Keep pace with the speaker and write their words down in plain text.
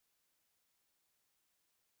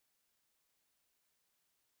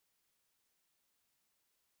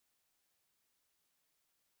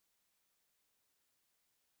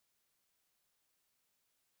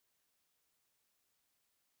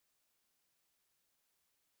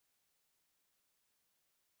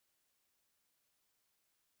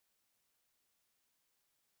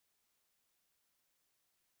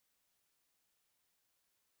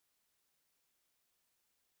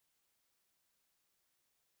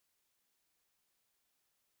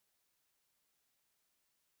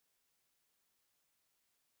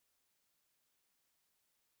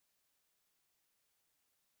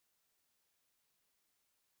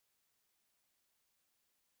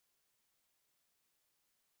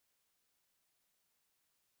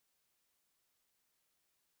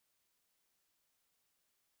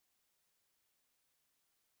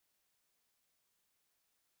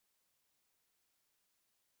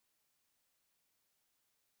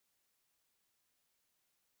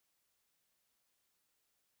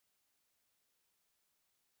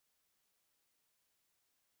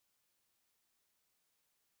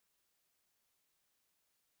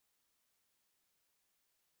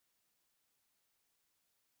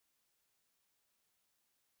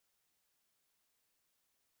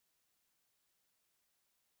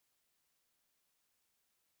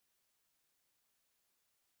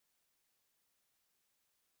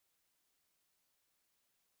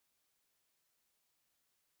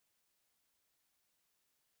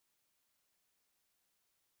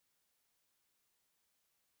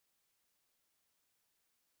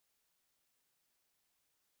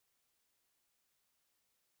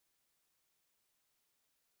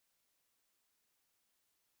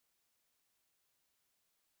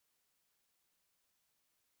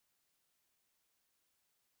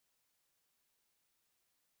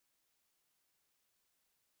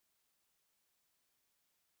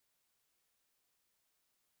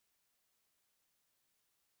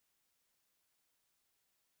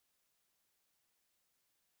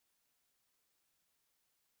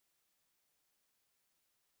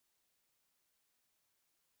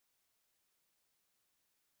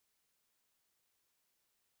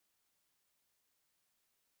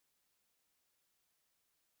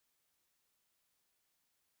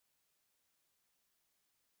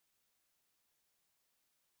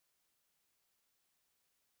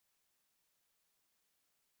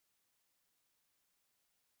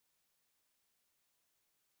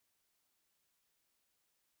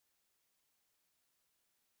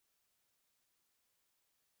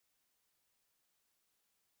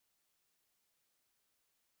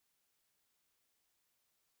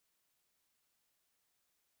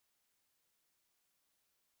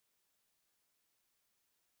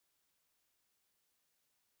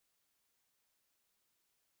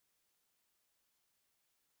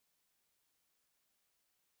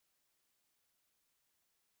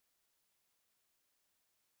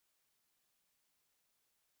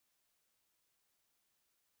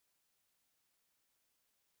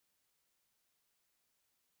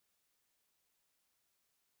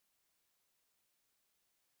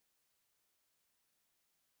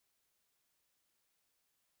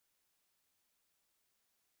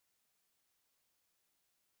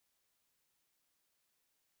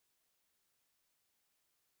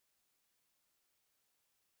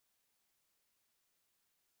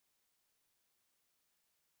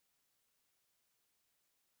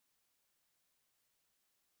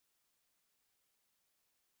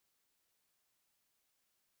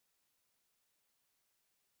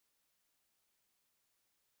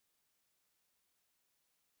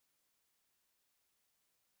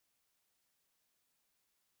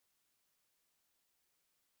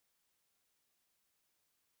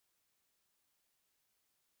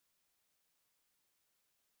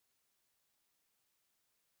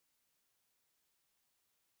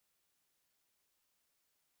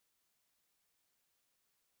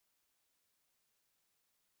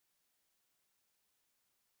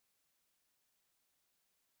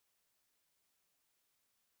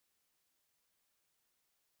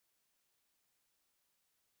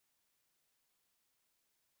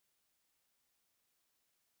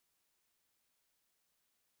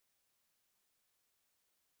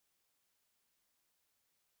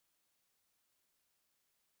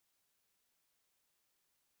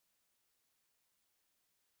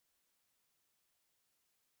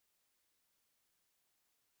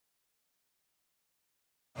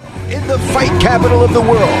In the fight capital of the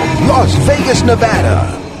world, Las Vegas,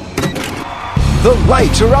 Nevada. The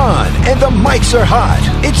lights are on and the mics are hot.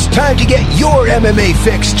 It's time to get your MMA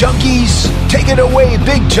fix, junkies. Take it away,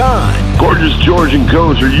 Big John. Gorgeous George and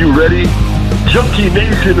Goes, are you ready? Junkie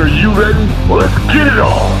Nation, are you ready? Well, let's get it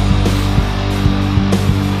on.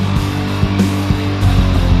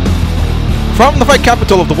 From the fight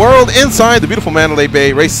capital of the world, inside the beautiful Mandalay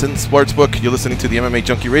Bay Racing Sportsbook, you're listening to the MMA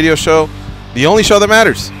Junkie radio show, the only show that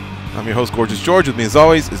matters. I'm your host, Gorgeous George. With me, as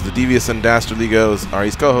always, is the devious and dastardly Goes, our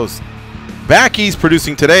East co-host. Back East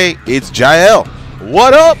producing today, it's Jael.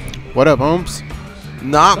 What up? What up, Holmes?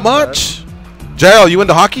 Not much. Jael, you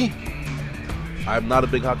into hockey? I'm not a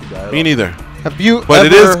big hockey guy. Me neither. Have you But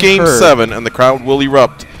it is ever Game heard- 7, and the crowd will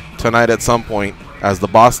erupt tonight at some point as the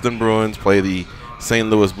Boston Bruins play the St.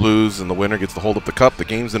 Louis Blues, and the winner gets to hold up the cup. The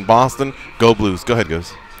game's in Boston. Go Blues. Go ahead,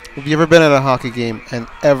 Goes. Have you ever been at a hockey game and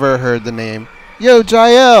ever heard the name, Yo,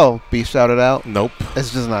 Jael, be shouted out? Nope.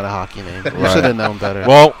 It's just not a hockey name. You Right. should have known better.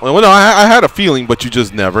 Well, no, I had a feeling, but you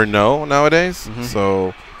just never know nowadays.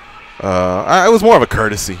 So it was more of a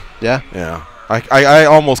courtesy. Yeah? Yeah. I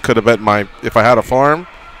almost could have bet if I had a farm,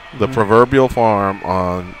 the proverbial farm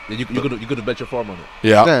on. You could have bet your farm on it.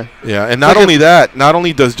 Yeah. Yeah. And not only that, not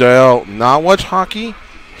only does Jael not watch hockey,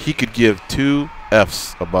 he could give 2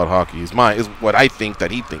 Fs about hockey. Is what I think that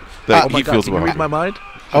he thinks. That Oh my he God, feels can you about read hockey. my mind?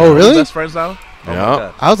 Oh, really? Best friends now? Oh Yeah. my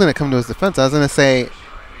God. I was going to come to his defense. I was going to say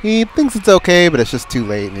he thinks it's okay, but it's just too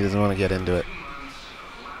late and he doesn't want to get into it.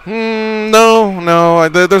 No.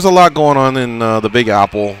 There's a lot going on in the Big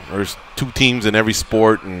Apple. There's 2 teams in every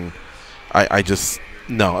sport, and I just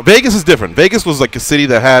no. Vegas is different. Vegas was like a city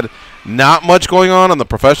that had not much going on the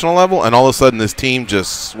professional level, and all of a sudden this team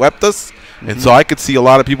just swept us. And so I could see a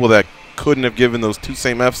lot of people that couldn't have given those 2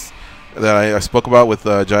 same Fs that I spoke about with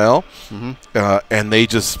Jael, and they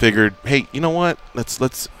just figured, hey, you know what? Let's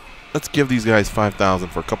give these guys $5,000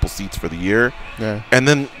 for a couple seats for the year, and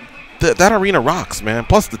then that arena rocks, man.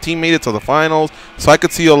 Plus the team made it to the finals, so I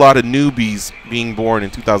could see a lot of newbies being born in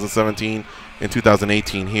 2017 and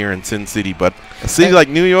 2018 here in Sin City. But a city like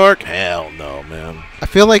New York, hell no, man. I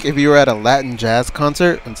feel like if you were at a Latin jazz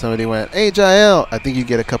concert and somebody went, hey, Jael, I think you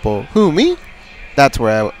get a couple, who, me? That's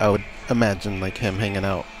where I would imagine like him hanging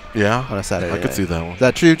out. Yeah, on a Saturday. I could see that one. Is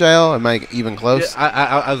that true, Jael? Am I even close?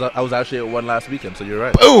 Yeah, I was actually at one last weekend, so you're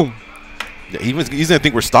right. Boom! Yeah, he's gonna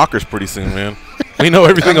think we're stalkers pretty soon, man. We know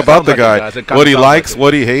everything about the guy. Like What he likes,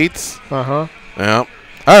 what he hates. Uh-huh. Yeah.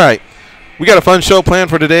 All right. We got a fun show planned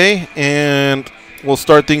for today, and we'll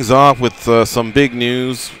start things off with some big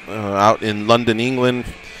news out in London, England,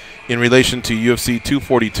 in relation to UFC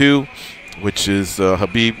 242, which is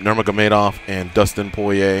Khabib Nurmagomedov and Dustin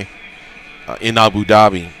Poirier in Abu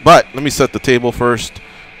Dhabi. But let me set the table first.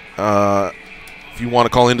 If you want to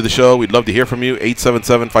call into the show, we'd love to hear from you.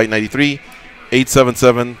 877-FIGHT-93,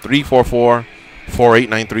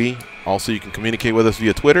 877-344-4893. Also, you can communicate with us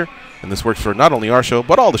via Twitter, and this works for not only our show,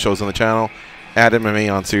 but all the shows on the channel, at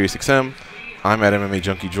MMA on SiriusXM. I'm at MMA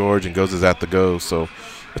Junkie George, and Goes is at the Go. So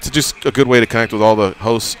it's just a good way to connect with all the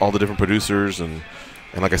hosts, all the different producers, and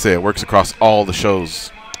like I say, it works across all the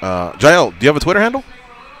shows. Jael, do you have a Twitter handle?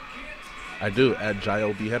 I do, at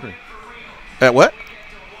Jael B. Henry. At what?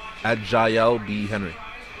 At Jael B. Henry.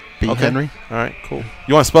 B. Henry? All right, cool.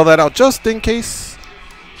 You want to spell that out just in case?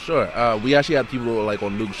 Sure. We actually had people like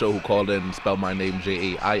on Luke's show who called in and spelled my name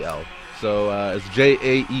Jail. So it's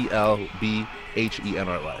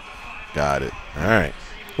JaelBhenry. Got it. All right.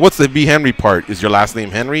 What's the B. Henry part? Is your last name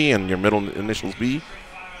Henry and your middle initials B?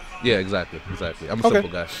 Yeah, exactly. I'm a simple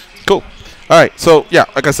guy. Cool. All right. So, yeah,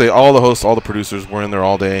 like I say, all the hosts, all the producers, we're in there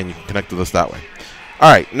all day, and you can connect with us that way.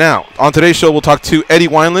 All right. Now, on today's show, we'll talk to Eddie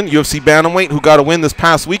Wineland, UFC bantamweight, who got a win this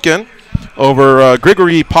past weekend over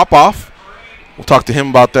Grigory Popov. We'll talk to him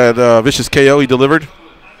about that vicious KO he delivered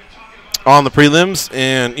on the prelims.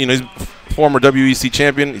 And, you know, he's former WEC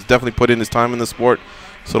champion. He's definitely put in his time in the sport.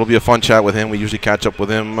 So it'll be a fun chat with him. We usually catch up with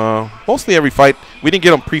him mostly every fight. We didn't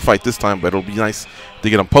get him pre-fight this time, but it'll be nice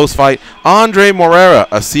to get him post-fight. Andre Morera,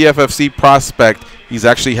 a CFFC prospect. He's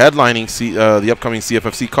actually headlining the upcoming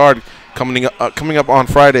CFFC card coming up on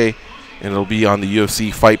Friday, and it'll be on the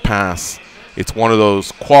UFC Fight Pass. It's one of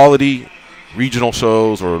those quality regional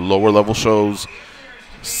shows or lower-level shows.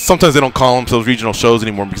 Sometimes they don't call themselves regional shows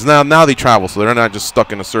anymore because now they travel, so they're not just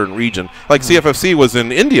stuck in a certain region. Like CFFC was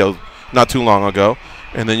in India not too long ago.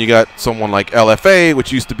 And then you got someone like LFA,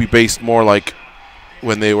 which used to be based more like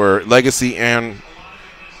when they were Legacy and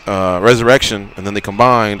Resurrection, and then they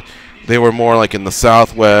combined. They were more like in the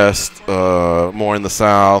Southwest, more in the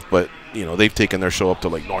South, but you know they've taken their show up to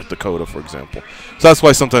like North Dakota, for example. So that's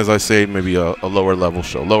why sometimes I say maybe a lower level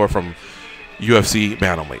show, lower from UFC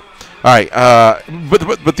bantamweight. All right,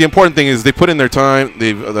 but the important thing is they put in their time.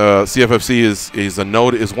 The CFFC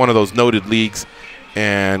is one of those noted leagues,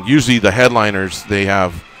 and usually the headliners, they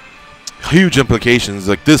have huge implications.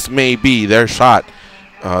 Like this may be their shot,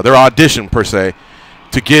 their audition per se,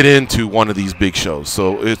 to get into one of these big shows.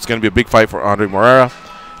 So it's going to be a big fight for Andre Morera.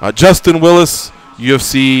 Justin Willis,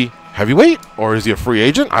 UFC heavyweight, or is he a free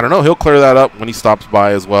agent? I don't know. He'll clear that up when he stops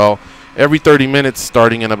by as well. Every 30 minutes,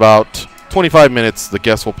 starting in about 25 minutes, the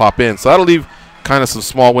guests will pop in. So that'll leave kind of some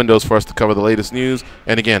small windows for us to cover the latest news.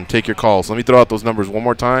 And again, take your calls. Let me throw out those numbers one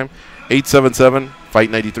more time.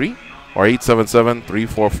 877-FIGHT-93 or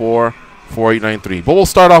 877-344-4893. But we'll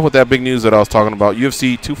start off with that big news that I was talking about.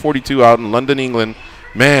 UFC 242 out in London, England.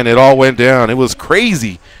 Man, it all went down. It was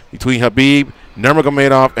crazy between Khabib,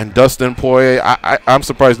 Nurmagomedov, and Dustin Poirier. I'm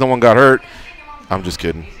surprised no one got hurt. I'm just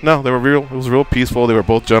kidding. No, they were real. It was real peaceful. They were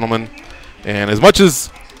both gentlemen. And as much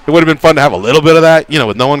as it would have been fun to have a little bit of that,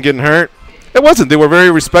 with no one getting hurt, it wasn't. They were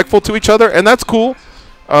very respectful to each other, and that's cool.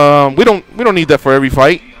 We don't need that for every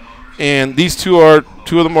fight. And these two are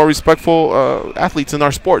two of the more respectful athletes in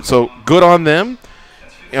our sport. So good on them.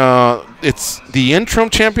 It's the interim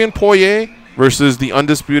champion Poirier versus the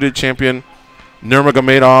undisputed champion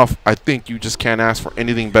Nurmagomedov. I think you just can't ask for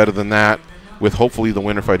anything better than that, with hopefully the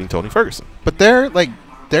winner fighting Tony Ferguson. But they're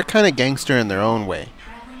kind of gangster in their own way.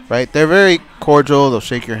 Right? They're very cordial. They'll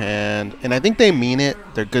shake your hand. And I think they mean it.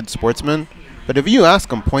 They're good sportsmen. But if you ask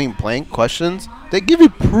them point-blank questions, they give you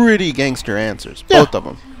pretty gangster answers, both of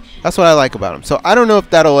them. That's what I like about them. So I don't know if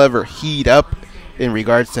that'll ever heat up in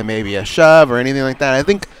regards to maybe a shove or anything like that. I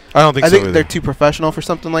think they're too professional for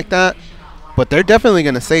something like that. But they're definitely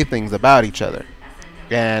going to say things about each other.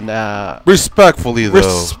 And respectfully, though.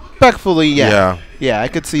 Respectfully, yeah. Yeah, I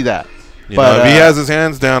could see that. But if he has his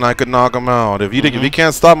hands down, I could knock him out. If he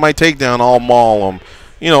can't stop my takedown, I'll maul him.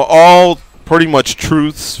 All pretty much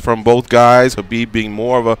truths from both guys. Khabib being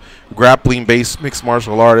more of a grappling-based mixed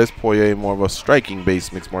martial artist, Poirier more of a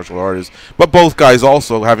striking-based mixed martial artist. But both guys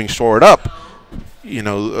also having shored up,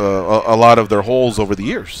 a lot of their holes over the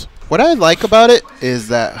years. What I like about it is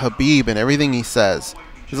that Khabib and everything he says,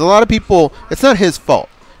 there's a lot of people, it's not his fault,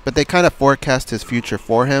 but they kind of forecast his future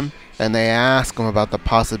for him. And they ask him about the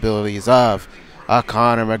possibilities of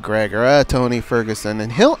Conor McGregor, Tony Ferguson,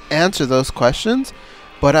 and he'll answer those questions.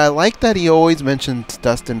 But I like that he always mentions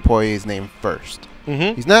Dustin Poirier's name first.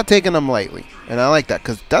 He's not taking them lightly, and I like that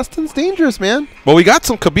because Dustin's dangerous, man. Well, we got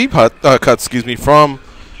some Khabib cuts, from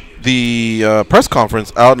the press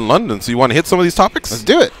conference out in London. So you want to hit some of these topics? Let's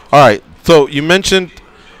do it. All right. So you mentioned,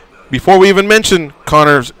 before we even mention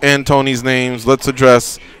Conor's and Tony's names, let's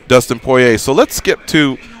address Dustin Poirier. So let's skip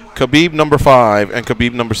to Khabib number 5 and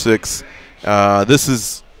Khabib number 6. This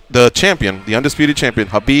is the champion, the undisputed champion,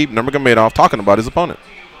 Khabib Nurmagomedov, talking about his opponent.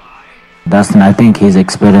 Dustin, I think his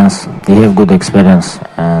experience, he have good experience,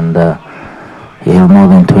 and he have more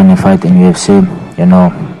than 20 fights in UFC.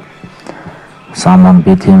 Someone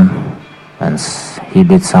beat him, and he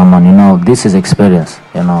beat someone. This is experience.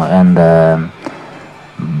 And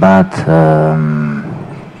but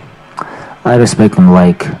I respect him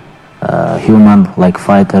like human, like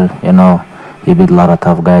fighter. He beat a lot of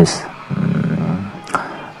tough guys.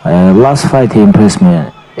 Last fight he impressed me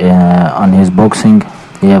on his boxing.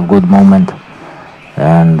 He have good moment,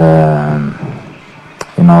 and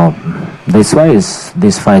this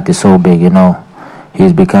fight is so big.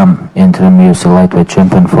 He's become interim UFC lightweight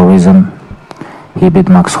champion for a reason. He beat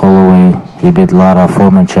Max Holloway. He beat a lot of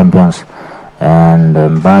former champions, and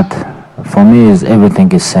but for me is everything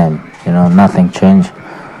is same. Nothing changed.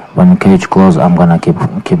 When cage close, I'm gonna keep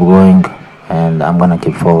going, and I'm gonna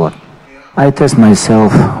keep forward. I test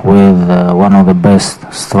myself with one of the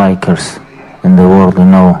best strikers in the world,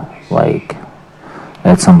 like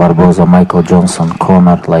Edson Barboza, Michael Johnson,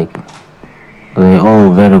 Conor, like they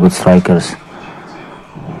all very good strikers.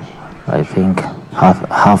 I think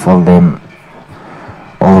half of them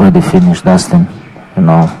already finished. Dustin,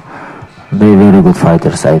 they very good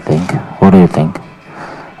fighters, I think. What do you think?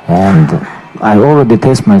 And I already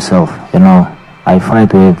test myself, I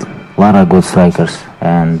fight with a lot of good strikers,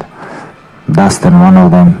 and Dustin one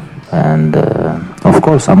of them, and of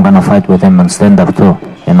course I'm gonna fight with him and stand up too.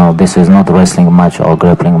 This is not wrestling match or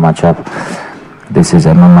grappling matchup. This is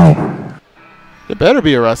MMA. There better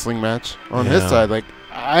be a wrestling match on his side. Like,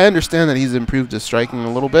 I understand that he's improved his striking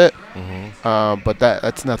a little bit, but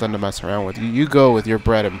that's nothing to mess around with. You go with your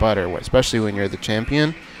bread and butter, especially when you're the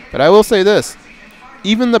champion. But I will say this.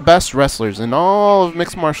 Even the best wrestlers in all of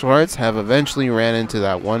mixed martial arts have eventually ran into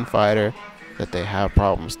that one fighter that they have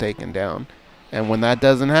problems taking down. And when that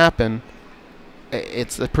doesn't happen,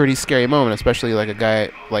 it's a pretty scary moment, especially like a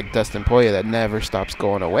guy like Dustin Poirier that never stops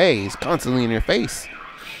going away. He's constantly in your face.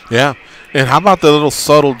 Yeah. And how about the little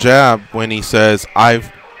subtle jab when he says,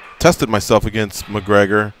 I've tested myself against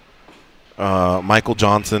McGregor, Michael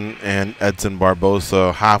Johnson, and Edson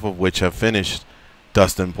Barbosa, half of which have finished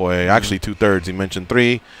Dustin Poirier. Actually, 2/3. He mentioned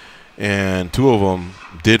 3, and 2 of them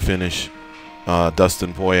did finish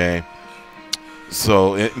Dustin Poirier.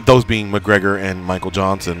 So those being McGregor and Michael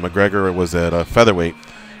Johnson. McGregor was at featherweight,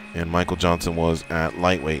 and Michael Johnson was at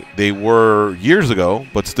lightweight. They were years ago,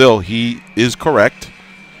 but still, he is correct.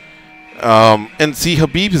 And see,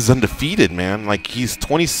 Khabib is undefeated, man. Like, he's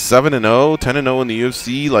 27-0, 10-0 in the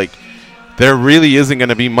UFC. Like, there really isn't going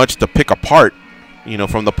to be much to pick apart, you know,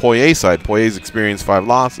 from the Poirier side. Poirier's experienced 5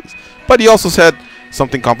 losses. But he also said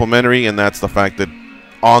something complimentary, and that's the fact that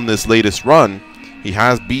on this latest run, he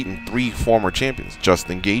has beaten 3 former champions.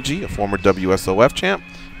 Justin Gaethje, a former WSOF champ.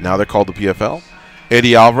 Now they're called the PFL.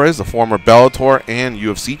 Eddie Alvarez, a former Bellator and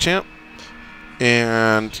UFC champ.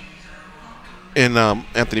 And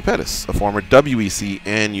Anthony Pettis, a former WEC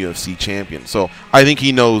and UFC champion. So I think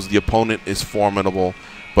he knows the opponent is formidable.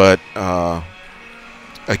 But,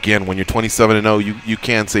 again, when you're 27-0, you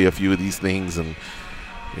can say a few of these things. And,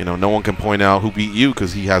 you know, no one can point out who beat you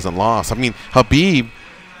because he hasn't lost. I mean, Khabib,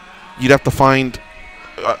 you'd have to find,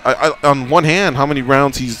 on one hand, how many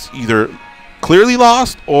rounds he's either clearly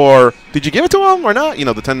lost or did you give it to him or not? You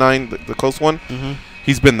know, the 10-9, the close one. Mm-hmm.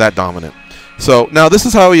 He's been that dominant. So now this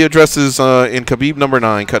is how he addresses in Khabib number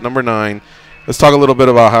 9, cut number 9. Let's talk a little bit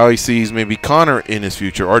about how he sees maybe Conor in his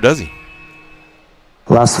future, or does he?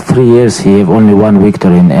 Last 3 years, he have only 1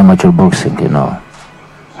 victory in amateur boxing, you know.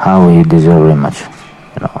 How he deserve rematch,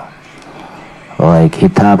 you know. Like, he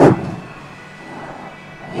tap.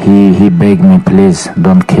 He begged me, please,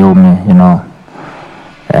 don't kill me, you know.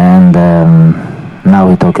 And now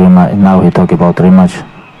he talk about rematch.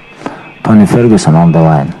 Tony Ferguson on the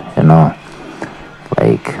line, you know.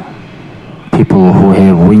 Like, people who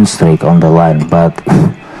have win streak on the line, but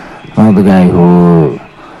not the guy who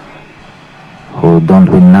don't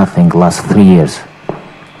win nothing last 3 years,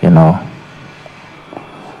 you know.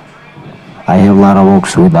 I have a lot of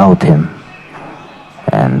works without him,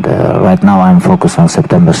 and right now I'm focused on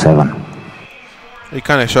September 7. He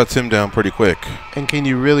kind of shuts him down pretty quick. And can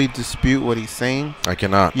you really dispute what he's saying? I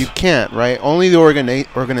cannot. You can't, right? Only the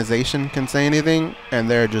organization can say anything, and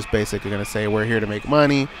they're just basically going to say, we're here to make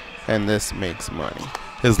money, and this makes money.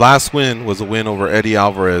 His last win was a win over Eddie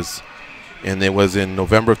Alvarez, and it was in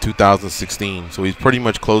November of 2016. So he's pretty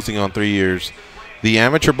much closing on 3 years. The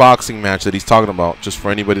amateur boxing match that he's talking about, just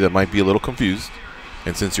for anybody that might be a little confused,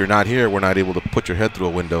 and since you're not here, we're not able to put your head through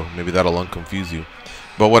a window. Maybe that'll unconfuse you.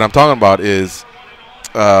 But what I'm talking about is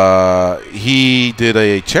he did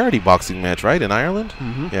a charity boxing match, right, in Ireland?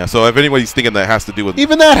 Mm-hmm. Yeah, so if anybody's thinking that has to do with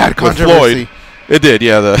even that had controversy. Floyd, it did,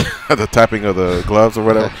 yeah, the tapping of the gloves or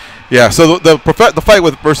whatever. Yeah, so the fight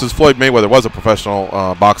versus Floyd Mayweather was a professional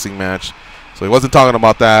boxing match, so he wasn't talking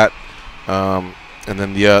about that. And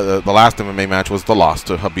then the last MMA match was the loss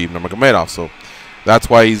to Khabib Nurmagomedov, so that's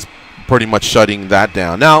why he's pretty much shutting that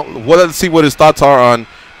down. Now, let's see what his thoughts are on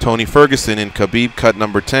Tony Ferguson in Khabib cut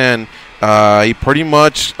number 10. He pretty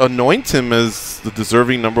much anoints him as the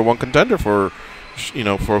deserving number 1 contender for, you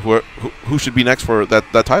know, for who should be next for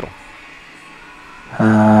that title.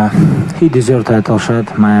 He deserved title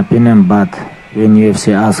shot, my opinion. But when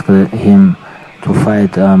UFC asked him to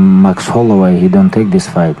fight Max Holloway, he don't take this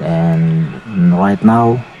fight. And right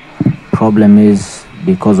now, problem is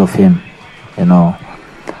because of him. You know,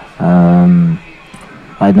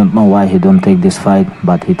 I don't know why he don't take this fight,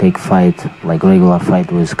 but he take fight like regular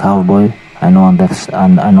fight with Cowboy. I know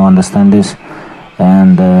understand this,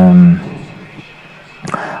 and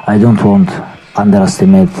I don't want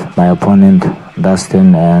underestimate my opponent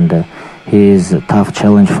Dustin, and he is a tough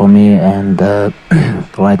challenge for me. And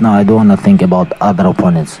right now I don't want to think about other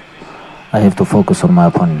opponents. I have to focus on my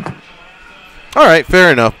opponent. All right,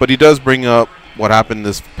 fair enough. But he does bring up what happened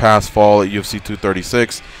this past fall at UFC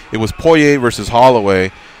 236. It was Poirier versus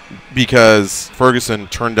Holloway because Ferguson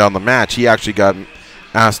turned down the match. He actually got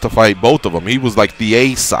asked to fight both of them. He was like the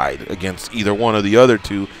A side against either one of the other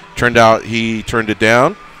two. Turned out he turned it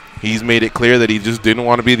down. He's made it clear that he just didn't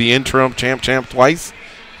want to be the interim champ twice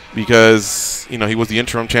because, you know, he was the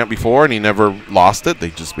interim champ before and he never lost it. They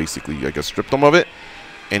just basically, I guess, stripped him of it.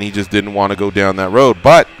 And he just didn't want to go down that road.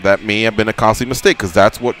 But that may have been a costly mistake because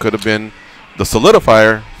that's what could have been the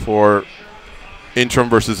solidifier for interim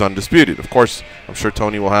versus undisputed. Of course, I'm sure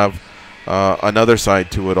Tony will have another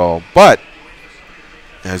side to it all. But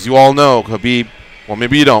as you all know, Khabib, well,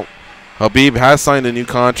 maybe you don't. Khabib has signed a new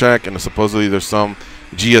contract, and supposedly there's some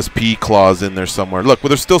GSP clause in there somewhere. Look, well,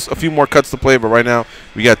 there's still a few more cuts to play, but right now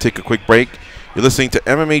we got to take a quick break. You're listening to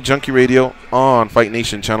MMA Junkie Radio on Fight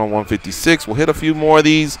Nation Channel 156. We'll hit a few more of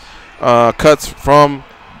these cuts from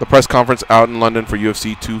the press conference out in London for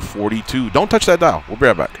UFC 242. Don't touch that dial. We'll be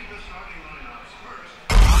right back.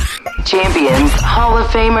 Champions, Hall of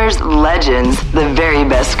Famers, legends. The very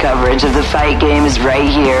best coverage of the fight game is right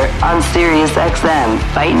here on Sirius XM,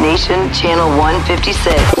 Fight Nation Channel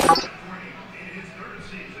 156.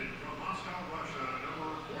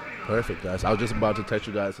 Perfect, guys. I was just about to text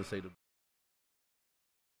you guys to say the.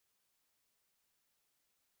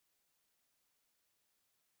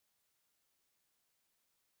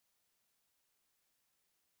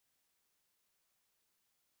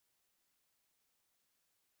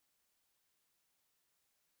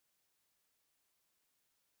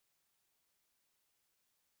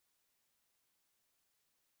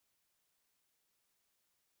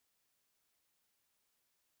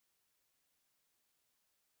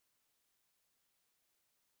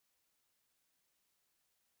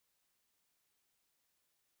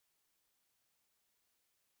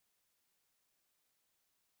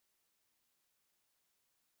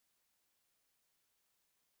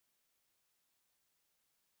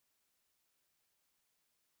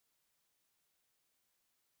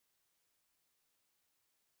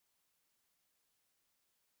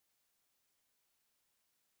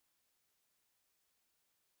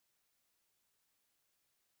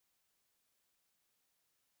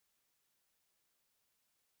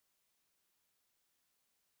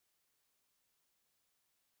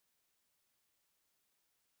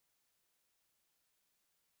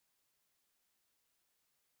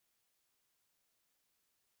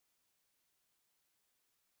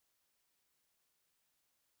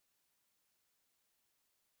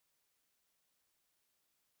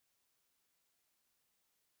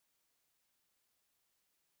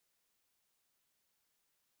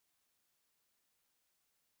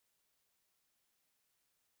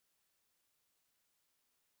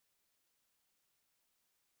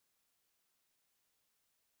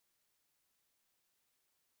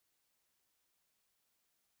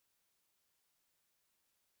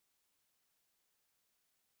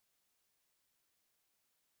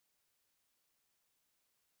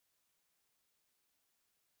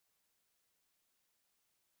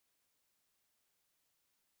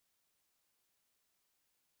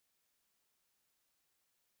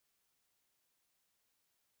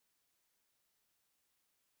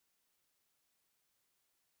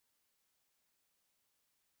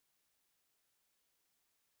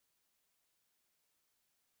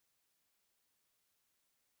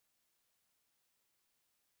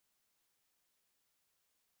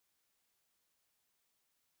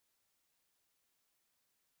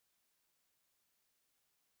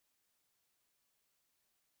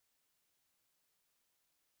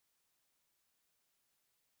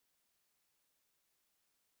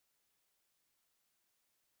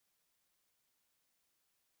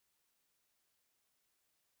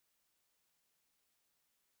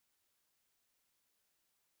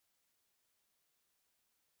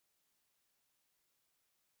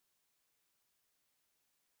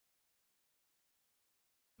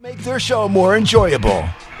 Make their show more enjoyable.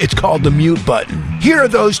 It's called the mute button. Here are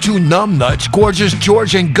those two numbnuts, Gorgeous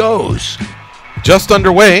George and Goes. Just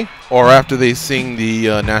underway, or after they sing the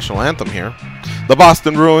national anthem here, the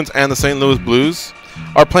Boston Bruins and the St. Louis Blues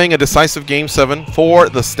are playing a decisive Game 7 for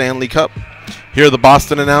the Stanley Cup. Here are the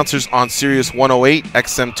Boston announcers on Sirius 108,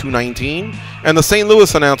 XM 219, and the St.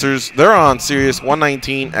 Louis announcers, they're on Sirius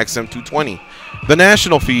 119, XM 220. The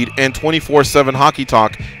national feed and 24/7 Hockey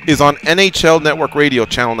Talk is on NHL Network Radio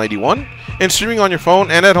Channel 91 and streaming on your phone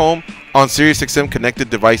and at home on SiriusXM connected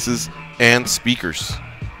devices and speakers.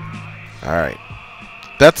 All right.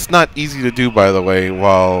 That's not easy to do, by the way,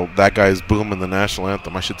 while that guy's booming the national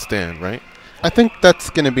anthem. I should stand, right? I think that's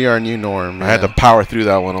going to be our new norm. I had to power through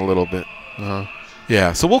that one a little bit. Uh-huh.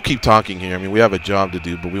 Yeah, so we'll keep talking here. I mean, we have a job to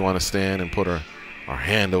do, but we want to stand and put our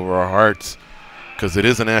hand over our hearts because it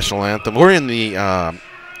is a national anthem. We're in the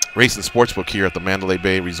race and sportsbook here at the Mandalay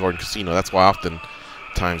Bay Resort and Casino. That's why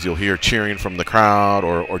oftentimes you'll hear cheering from the crowd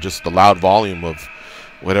or just the loud volume of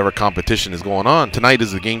whatever competition is going on. Tonight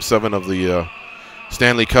is the Game 7 of the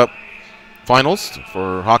Stanley Cup Finals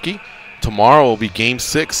for hockey. Tomorrow will be Game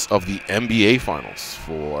 6 of the NBA Finals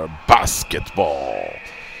for basketball.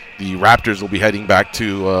 The Raptors will be heading back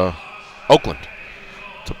to Oakland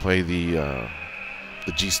to play the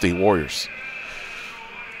G-State Warriors.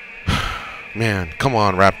 Man, come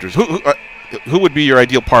on, Raptors. Who would be your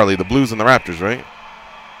ideal parlay? The Blues and the Raptors, right?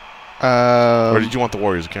 Or did you want the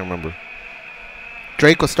Warriors? I can't remember.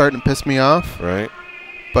 Drake was starting to piss me off. Right.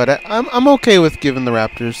 But I'm okay with giving the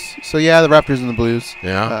Raptors. So, yeah, the Raptors and the Blues.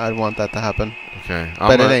 Yeah? I'd want that to happen. Okay.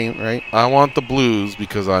 But it ain't, right? I want the Blues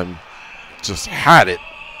because I'm just had it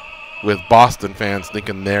with Boston fans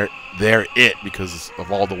thinking they're it because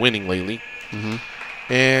of all the winning lately.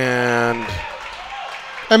 Mm-hmm. And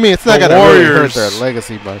I mean, it's not going to really hurt their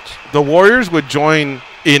legacy much. The Warriors would join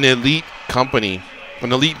an elite company,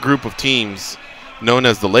 an elite group of teams known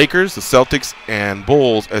as the Lakers, the Celtics, and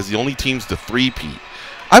Bulls as the only teams to three-peat.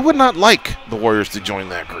 I would not like the Warriors to join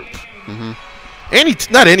that group.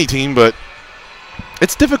 Mm-hmm. Not any team, but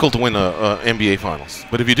it's difficult to win a NBA Finals.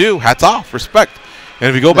 But if you do, hats off, respect. And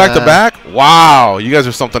if you go back to back, wow, you guys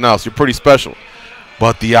are something else. You're pretty special.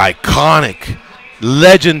 But the iconic,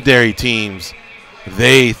 legendary teams,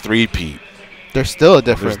 they three-peat. There's still a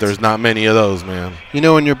difference. There's not many of those, man. You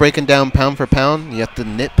know, when you're breaking down pound for pound, you have to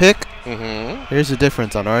nitpick. Mm-hmm. Here's the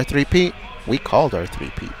difference on our three-peat. We called our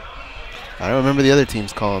three-peat. I don't remember the other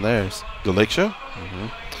teams calling theirs. The Lake Show? Mm-hmm.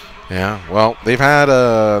 Yeah. Well, they've had,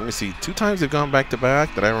 let me see, 2 times they've gone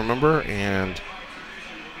back-to-back that I remember, and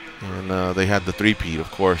they had the three-peat, of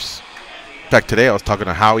course. In fact, today I was talking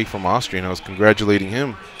to Howie from Austria, and I was congratulating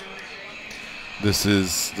him. This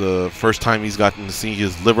is the first time he's gotten to see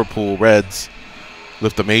his Liverpool Reds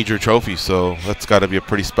lift a major trophy, so that's got to be a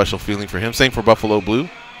pretty special feeling for him. Same for Buffalo Blue.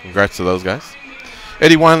 Congrats to those guys.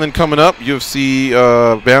 Eddie Wineland coming up, UFC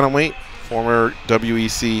bantamweight, former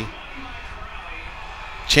WEC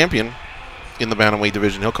champion in the bantamweight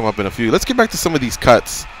division. He'll come up in a few. Let's get back to some of these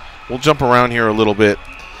cuts. We'll jump around here a little bit.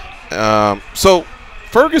 So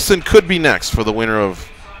Ferguson could be next for the winner of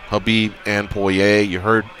Khabib and Poirier. You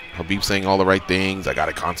heard Khabib saying all the right things. I got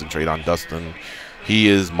to concentrate on Dustin. He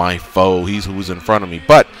is my foe. He's who's in front of me.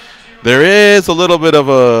 But there is a little bit of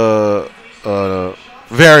a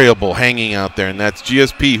variable hanging out there, and that's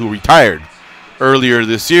GSP, who retired earlier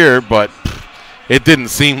this year, but it didn't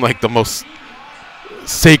seem like the most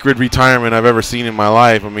sacred retirement I've ever seen in my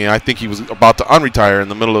life. I mean, I think he was about to unretire in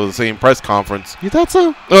the middle of the same press conference. You thought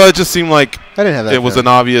so? It just seemed like I didn't have that. It was an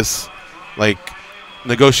obvious,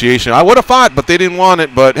 negotiation. I would have fought, but they didn't want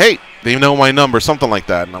it. But, hey, they know my number, something like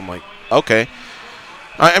that. And I'm like, okay.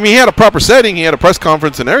 I mean, he had a proper setting. He had a press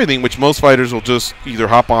conference and everything, which most fighters will just either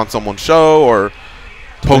hop on someone's show or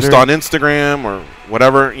post Twitter. on Instagram or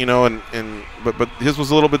whatever, but his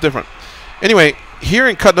was a little bit different. Anyway, here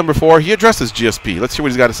in cut number 4, he addresses GSP. Let's hear what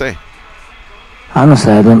he's got to say.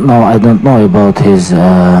 Honestly, I don't know about he's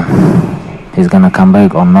gonna come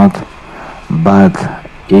back or not. But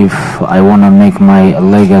if I wanna make my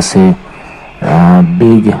legacy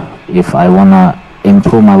big, if I wanna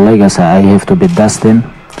improve my legacy, I have to beat Dustin,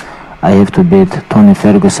 I have to beat Tony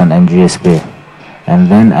Ferguson and GSP, and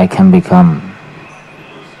then I can become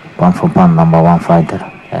pound for pound #1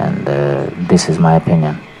 fighter. And this is my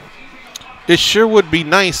opinion. It sure would be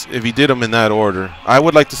nice if he did them in that order. I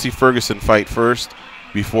would like to see Ferguson fight first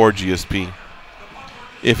before GSP.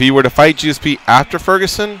 If he were to fight GSP after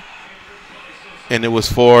Ferguson and it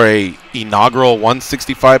was for a inaugural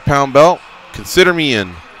 165-pound belt, consider me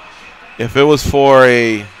in. If it was for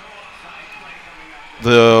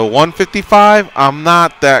the 155, I'm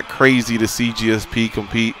not that crazy to see GSP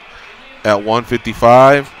compete at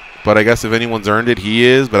 155. But I guess if anyone's earned it, he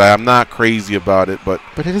is. But I'm not crazy about it. But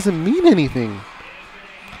it doesn't mean anything.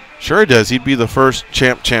 Sure it does. He'd be the first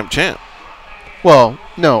champ. Well,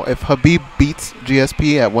 no. If Khabib beats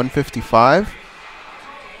GSP at 155,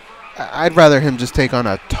 I'd rather him just take on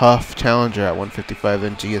a tough challenger at 155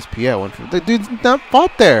 than GSP at 150. The dude's not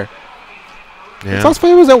fought there. Yeah. His last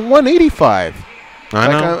fight was at 185. I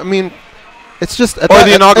know. I mean, it's just... Or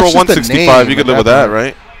the inaugural 165. You could live with that,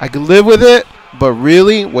 right? I could live with it. But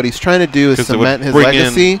really, what he's trying to do is cement his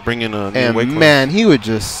legacy. Bring in a new and weight class. Man, he would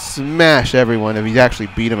just smash everyone if he actually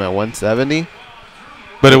beat him at 170.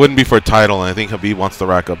 But it wouldn't be for a title, and I think Khabib wants to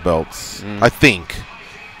rack up belts. I think.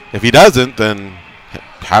 If he doesn't, then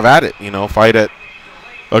have at it. Fight at,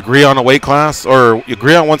 agree on a weight class, or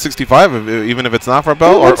agree on 165, even if it's not for a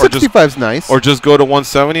belt. 165's nice. Or just go to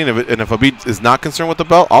 170, and if Khabib is not concerned with the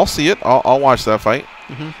belt, I'll see it. I'll watch that fight.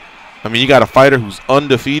 I mean, you got a fighter who's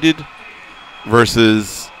undefeated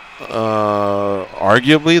versus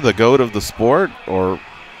arguably the GOAT of the sport, or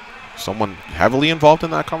someone heavily involved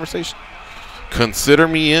in that conversation. Consider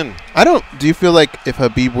me in. Do you feel like if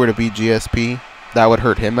Khabib were to beat GSP, that would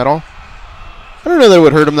hurt him at all? I don't know that it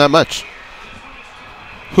would hurt him that much.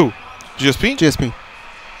 Who? GSP? GSP.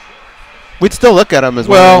 We'd still look at him as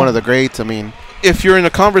one of the greats. I mean, if you're in a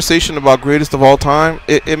conversation about greatest of all time,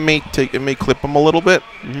 it may clip him a little bit.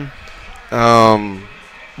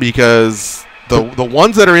 Because the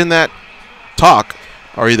ones that are in that talk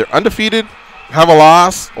are either undefeated, have a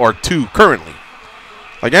loss, or 2 currently.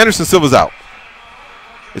 Like Anderson Silva's out.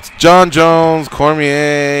 It's John Jones,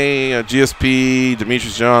 Cormier, GSP,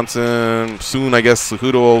 Demetrius Johnson. Soon, I guess,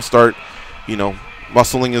 Cejudo will start,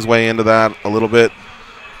 muscling his way into that a little bit.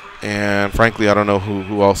 And frankly, I don't know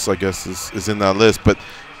who else, I guess, is in that list. But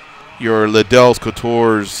your Liddells,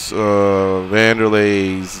 Coutures,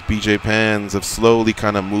 Vanderleys, BJ Penns have slowly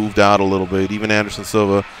kind of moved out a little bit. Even Anderson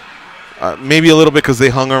Silva. Maybe a little bit because they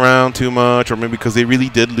hung around too much, or maybe because they really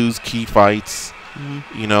did lose key fights.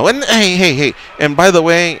 And hey, and by the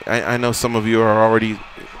way, I know some of you are already,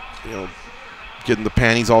 getting the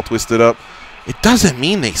panties all twisted up. It doesn't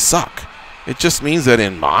mean they suck. It just means that,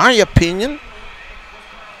 in my opinion,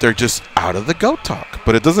 they're just out of the GOAT talk.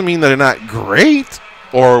 But it doesn't mean that they're not great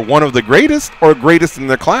or one of the greatest or greatest in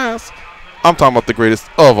their class. I'm talking about the greatest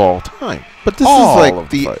of all time. But this is like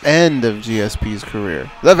the end of GSP's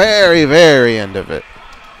career. The very, very end of it.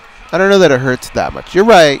 I don't know that it hurts that much. You're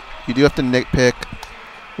right. You do have to nitpick.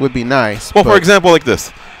 Would be nice. Well, for example, like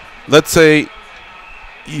this. Let's say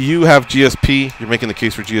you have GSP. You're making the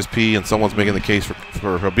case for GSP, and someone's making the case for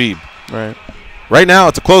Khabib. Right. Right now,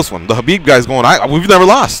 it's a close one. The Khabib guy's going, we've never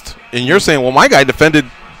lost. And you're saying, well, my guy defended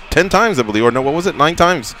 10 times, I believe. Or no, what was it? 9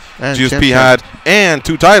 times and GSP had, and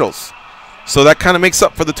 2 titles. So that kind of makes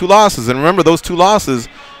up for the 2 losses. And remember, those 2 losses,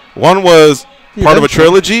 one was part of a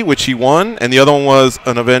trilogy, which he won, and the other one was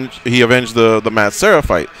he avenged the Matt Serra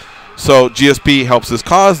fight. So GSP helps his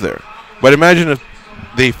cause there. But imagine if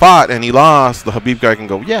they fought and he lost, the Khabib guy can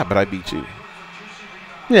go, yeah, but I beat you.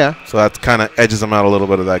 Yeah. So that kind of edges him out a little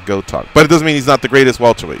bit of that GOAT talk. But it doesn't mean he's not the greatest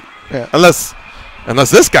welterweight. Yeah. Unless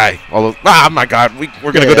this guy, oh my God, we're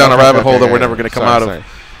going to go down a rabbit hole that we're never going to come out of.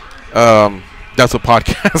 That's what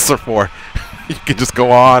podcasts are for. You can just go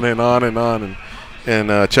on and on and on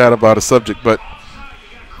and chat about a subject. But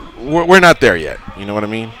we're not there yet. You know what I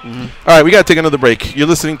mean? Mm-hmm. All right, we got to take another break. You're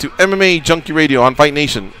listening to MMA Junkie Radio on Fight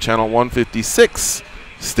Nation, channel 156.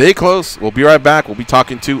 Stay close. We'll be right back. We'll be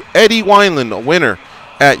talking to Eddie Wineland, a winner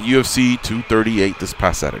at UFC 238 this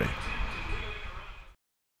past Saturday.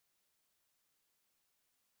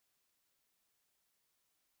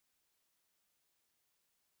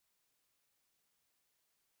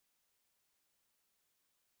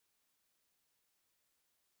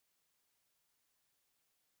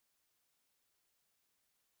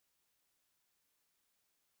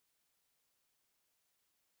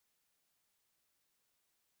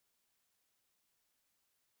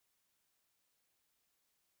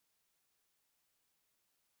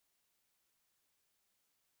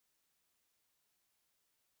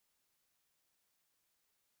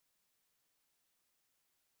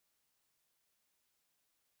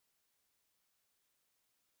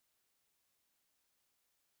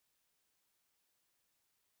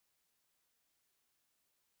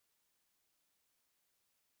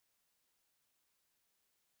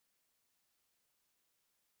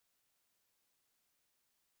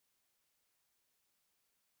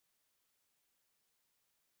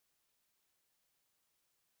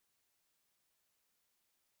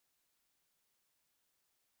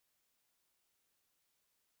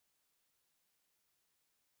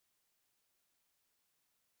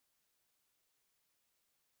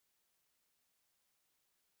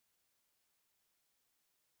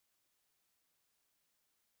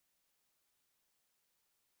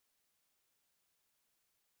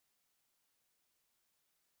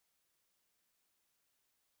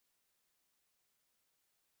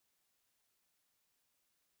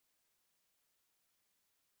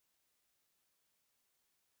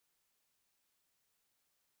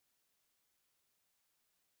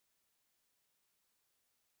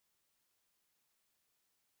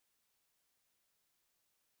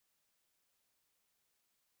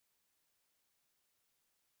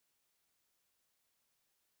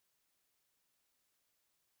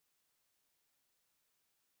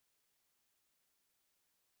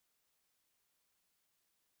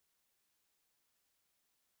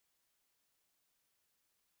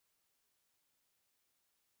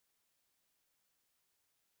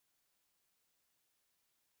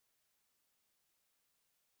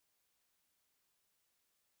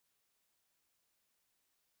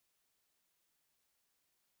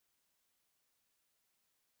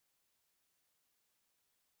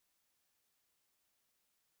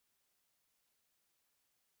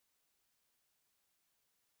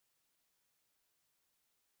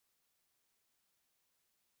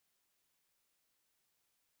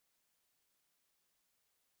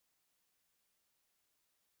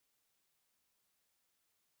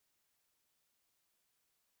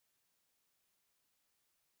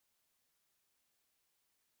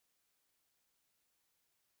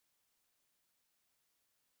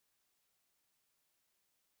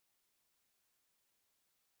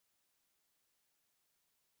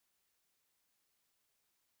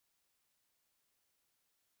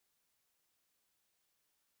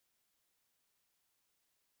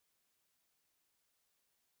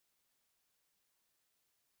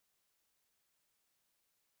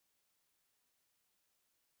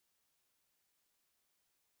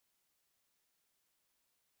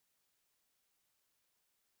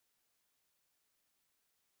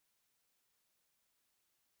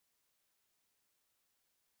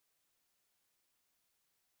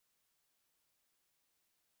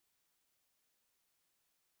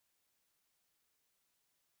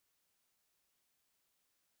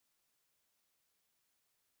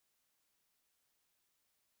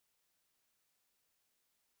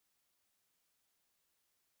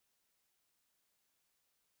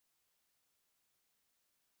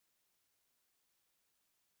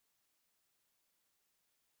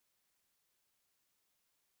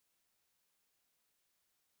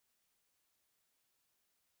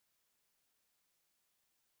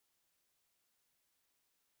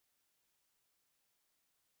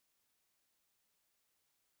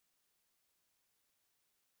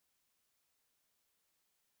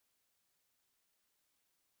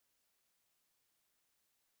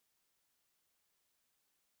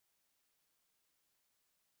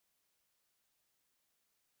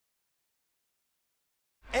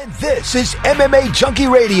 And this is MMA Junkie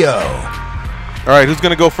Radio. All right, who's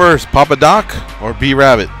going to go first, Papa Doc or B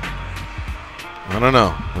Rabbit? I don't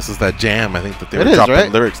know. This is that jam, I think, that they were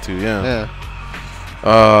dropping lyrics to. Yeah.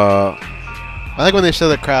 I like when they show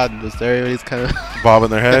the crowd. Just everybody's kind of bobbing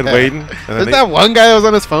their head, waiting. And is that one guy that was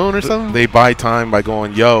on his phone or something? They buy time by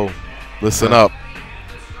going, "Yo, listen up.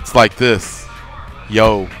 It's like this,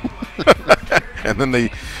 yo." And then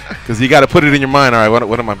because you got to put it in your mind. All right,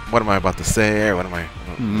 what am I about to say? Or what am I?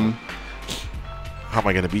 How am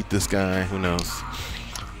I going to beat this guy? Who knows?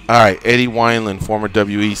 All right, Eddie Wineland, former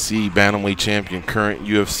WEC bantamweight champion, current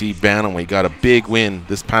UFC bantamweight, got a big win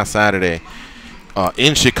this past Saturday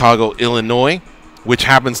in Chicago, Illinois, which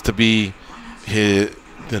happens to be very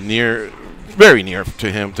near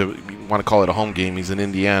to him. To want to call it a home game, he's in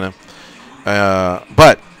Indiana,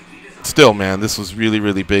 but still, man, this was really,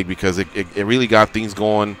 really big because it really got things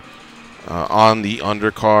going on the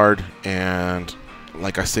undercard. And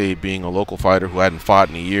like I say, being a local fighter who hadn't fought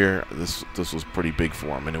in a year, this was pretty big for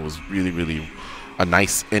him. And it was really, really a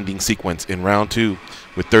nice ending sequence in round 2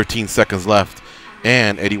 with 13 seconds left.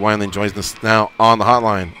 And Eddie Wineland joins us now on the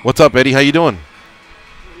hotline. What's up, Eddie? How you doing?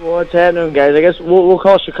 What's happening, guys? I guess we'll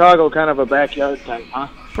call Chicago kind of a backyard type, huh?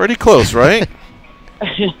 Pretty close, right?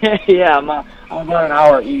 Yeah, I'm about an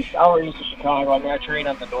hour east of Chicago. I mean, I train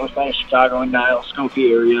on the north side of Chicago in Niles,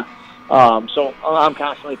 Skokie area. So I'm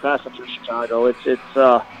constantly passing through Chicago.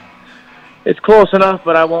 It's close enough,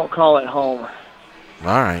 but I won't call it home.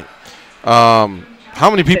 All right. How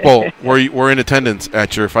many people were in attendance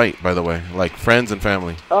at your fight, by the way? Like friends and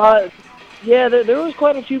family? Yeah, there was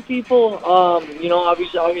quite a few people.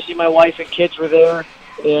 Obviously my wife and kids were there.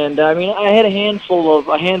 And I mean, I had a handful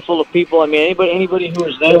of people. I mean, anybody who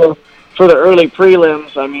was there for the early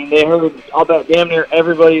prelims. I mean, they heard about damn near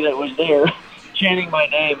everybody that was there chanting my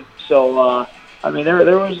name. So I mean,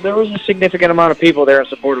 there was a significant amount of people there in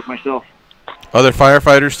support of myself. Other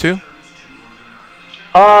firefighters too?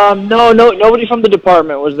 No, nobody from the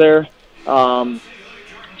department was there.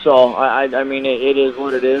 So I mean, it is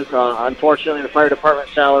what it is. Unfortunately, the fire department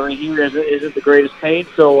salary here isn't the greatest paid.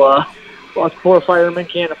 So us poor firemen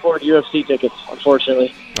can't afford UFC tickets,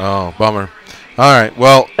 unfortunately. Oh, bummer. All right.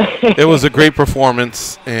 Well, it was a great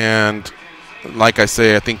performance, and like I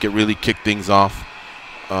say, I think it really kicked things off.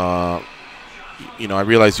 I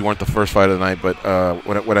realize you weren't the first fight of the night, but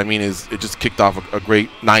what I mean is it just kicked off a great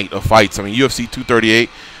night of fights. I mean, UFC 238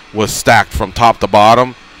 was stacked from top to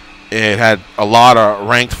bottom. It had a lot of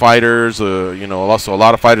ranked fighters, also a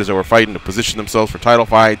lot of fighters that were fighting to position themselves for title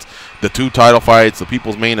fights, the 2 title fights, the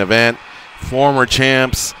people's main event, former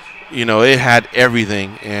champs. It had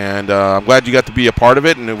everything, and I'm glad you got to be a part of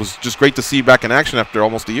it, and it was just great to see you back in action after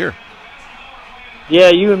almost a year. Yeah,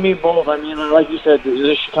 you and me both. I mean, like you said,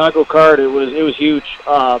 the Chicago card, it was huge,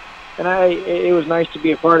 and it was nice to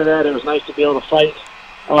be a part of that. It was nice to be able to fight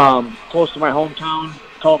close to my hometown,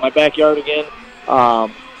 call it my backyard again.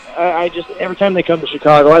 I just, every time they come to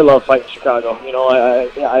Chicago, I love fighting Chicago.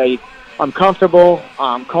 I'm comfortable,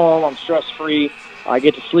 I'm calm, I'm stress-free. I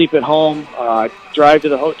get to sleep at home, drive to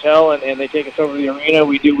the hotel, and they take us over to the arena.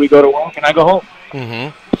 We go to work, and I go home.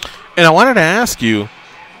 Mm-hmm. And I wanted to ask you,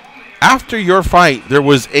 after your fight, there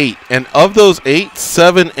was 8, and of those 8,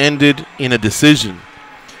 7 ended in a decision.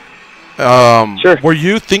 Sure. Were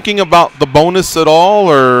you thinking about the bonus at all,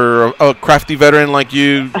 or a crafty veteran like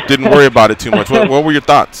you didn't worry about it too much? What were your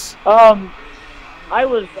thoughts? You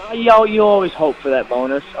always hope for that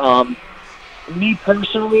bonus. Me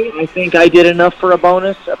personally, I think I did enough for a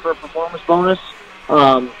bonus, for a performance bonus.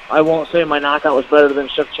 I won't say my knockout was better than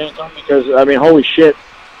Shevchenko because, I mean, holy shit,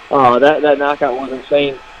 that knockout was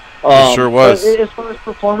insane. It sure was. As far as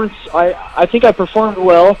performance, I think I performed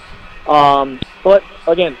well. But,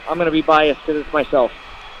 again, I'm going to be biased because it's myself.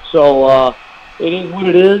 So it is what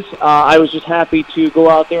it is. I was just happy to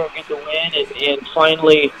go out there and get the win and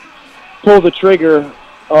finally pull the trigger,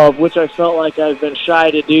 of which I felt like I've been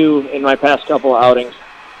shy to do in my past couple of outings.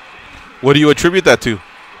 What do you attribute that to?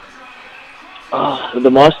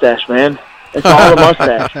 The mustache, man. It's all the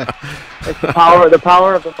mustache. It's the power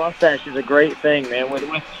of the mustache is a great thing, man. With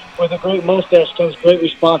a great mustache comes great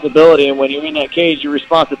responsibility, and when you're in that cage, your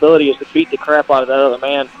responsibility is to beat the crap out of that other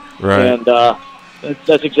man. Right. And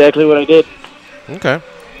that's exactly what I did. Okay.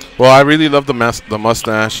 Well, I really loved the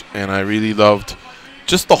mustache, and I really loved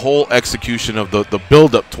just the whole execution of the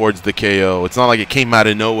build-up towards the KO. It's not like it came out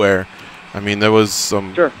of nowhere. I mean, there was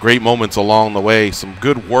some great moments along the way, some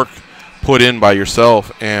good work put in by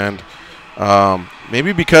yourself, and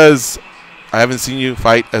maybe because I haven't seen you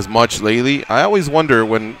fight as much lately, I always wonder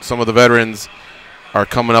when some of the veterans are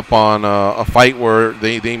coming up on a fight where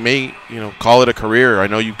they may call it a career. I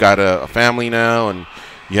know you've got a family now, and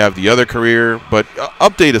You have the other career, but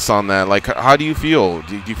update us on that. Like, how do you feel?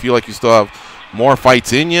 Do you feel like you still have more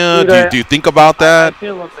fights in you? Do you think about that? I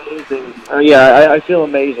feel amazing. I feel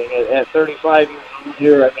amazing. At 35 years old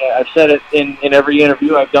here, I mean, I've said it in every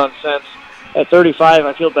interview I've done since. At 35,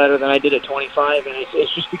 I feel better than I did at 25, and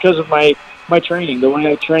it's just because of my training. The way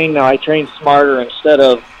I train now, I train smarter instead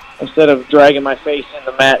of dragging my face in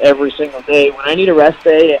the mat every single day. When I need a rest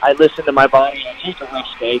day, I listen to my body and I take a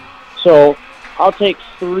rest day. So I'll take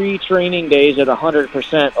 3 training days at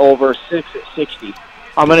 100% over 6 at 60.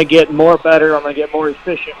 I'm going to get more better. I'm going to get more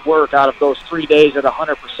efficient work out of those 3 days at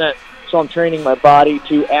 100%. So I'm training my body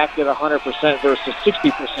to act at 100% versus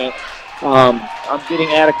 60%. I'm getting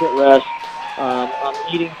adequate rest. I'm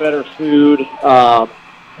eating better food.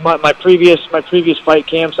 My previous fight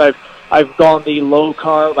camps, I've gone the low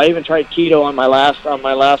carb. I even tried keto on my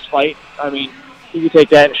last fight. I mean, you can take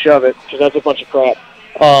that and shove it because that's a bunch of crap.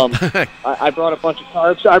 I brought a bunch of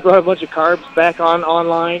carbs. I brought a bunch of carbs back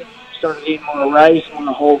online. Started eating more rice,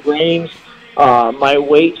 more whole grains. My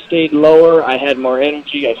weight stayed lower. I had more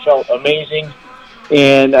energy. I felt amazing,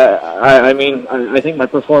 and I think my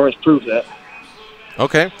performance proved that.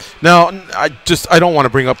 Okay. Now, I don't want to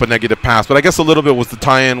bring up a negative past, but I guess a little bit was the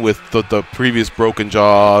tie-in with the previous broken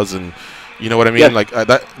jaws, and you know what I mean? Yes. Like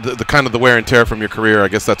that, the kind of the wear and tear from your career. I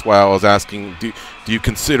guess that's why I was asking, do you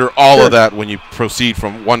consider all of that when you proceed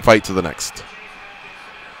from one fight to the next?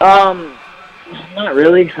 Not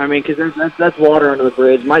really. I mean, because that's water under the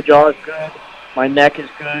bridge. My jaw is good. My neck is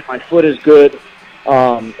good. My foot is good.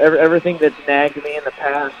 Everything that's nagged me in the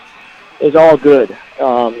past is all good.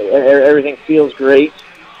 Everything feels great.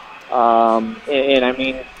 And I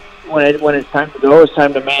mean, when it's time to go, it's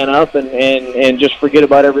time to man up and just forget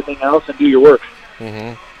about everything else and do your work.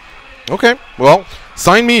 Mm-hmm. Okay. Well,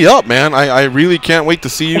 sign me up, man. I really can't wait to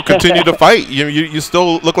see you continue to fight. You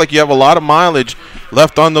still look like you have a lot of mileage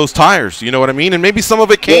left on those tires. You know what I mean? And maybe some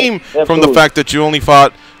of it came from the fact that you only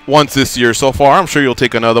fought once this year so far. I'm sure you'll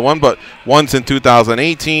take another one, but once in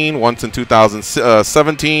 2018, once in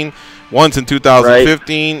 2017, once in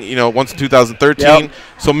 2015, right. Once in 2013. Yep.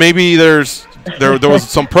 So maybe there was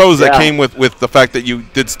some pros that came with the fact that you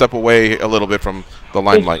did step away a little bit from the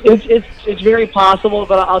limelight. It's very possible,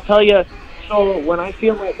 but I'll tell you, so when I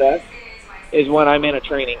feel my best is when I'm in a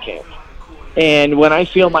training camp. And when I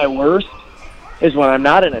feel my worst is when I'm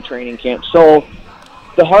not in a training camp. So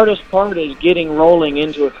the hardest part is getting rolling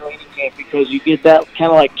into a training camp because you get that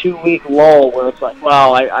kind of like 2-week lull where it's like,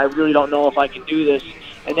 wow, I really don't know if I can do this.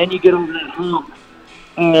 And then you get over that hump.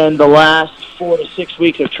 And the last 4 to 6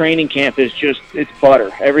 weeks of training camp is it's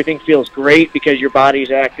butter. Everything feels great because your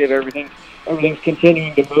body's active. Everything's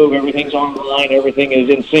continuing to move. Everything's on the line. Everything is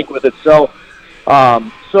in sync with itself.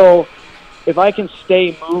 So if I can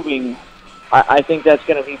stay moving, I think that's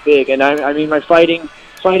going to be big. And I mean, my fighting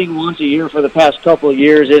once a year for the past couple of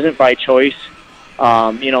years isn't by choice.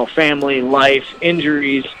 Family, life,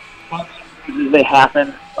 injuries, they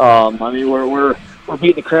happen. I mean, we're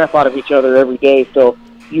beating the crap out of each other every day. So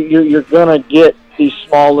you're going to get these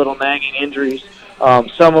small little nagging injuries.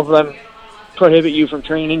 Some of them prohibit you from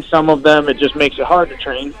training. Some of them, it just makes it hard to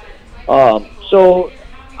train. So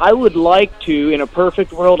I would like to, in a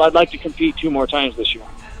perfect world, I'd like to compete 2 more times this year.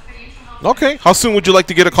 Okay. How soon would you like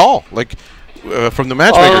to get a call? Like from the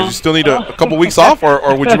matchmakers, you still need a couple weeks off,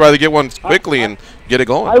 or would you rather get one quickly and get it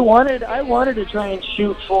going? I wanted to try and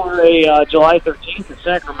shoot for a July 13th in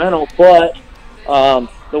Sacramento, but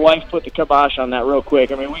the wife put the kibosh on that real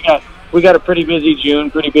quick. I mean, we got a pretty busy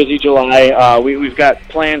June, pretty busy July. We've got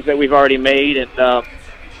plans that we've already made, and I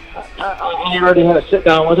already had a sit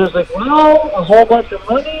down with her. It's like, well, a whole bunch of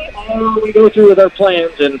money, we go through with our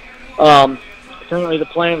plans, and apparently the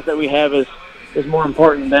plans that we have is more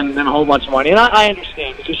important than a whole bunch of money. And I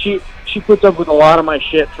understand because she puts up with a lot of my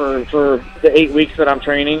shit for the 8 weeks that I'm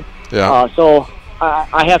training. Yeah. So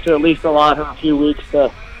I have to at least allot her a few weeks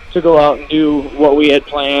to go out and do what we had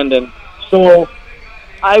planned. And so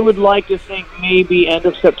I would like to think maybe end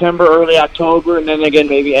of September, early October, and then again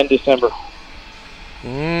maybe end December.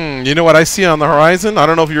 You know what I see on the horizon? I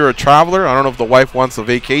don't know if you're a traveler. I don't know if the wife wants a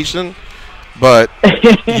vacation. But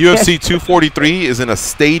UFC 243 is in a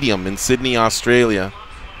stadium in Sydney, Australia.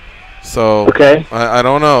 So I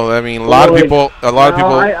don't know. I mean, a lot of people. Go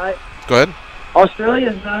ahead.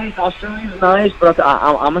 Australia's nice, but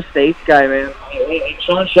I'm a States guy, man. And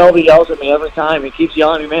Sean Shelby yells at me every time. He keeps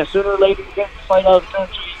yelling at me, man. Sooner or later, you got to fight out of the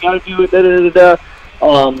country. You got to do it.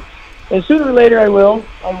 And sooner or later, I will.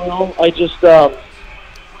 I just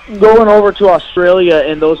going over to Australia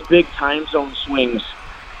in those big time zone swings.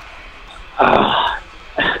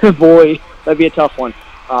 Boy, that'd be a tough one.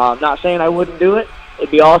 Not saying I wouldn't do it. It'd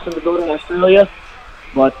be awesome to go to Australia.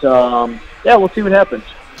 But yeah, we'll see what happens.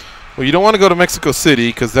 Well, you don't want to go to Mexico City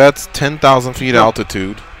because that's 10,000 feet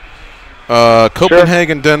altitude.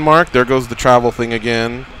 Copenhagen, Denmark. There goes the travel thing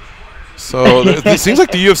again. So it seems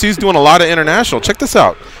like the UFC is doing a lot of international. Check this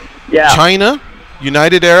out. Yeah. China,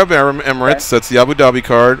 United Arab Emirates. That's the Abu Dhabi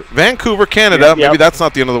card. Vancouver, Canada. Yep. Maybe that's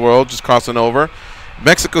not the end of the world. Just crossing over.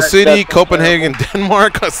 Mexico City, Copenhagen,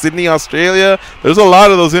 Denmark, Sydney, Australia. There's a lot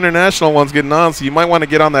of those international ones getting on, so you might want to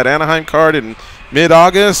get on that Anaheim card in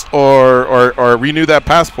mid-August or renew that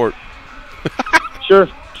passport. Sure.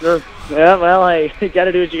 Yeah, well, you got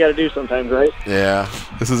to do what you got to do sometimes, right? Yeah.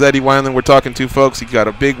 This is Eddie Wineland we're talking to, folks. He got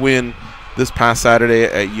a big win this past Saturday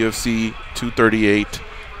at UFC 238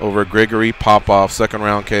 over Gregory Popov,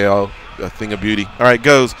 second-round KO, a thing of beauty. All right,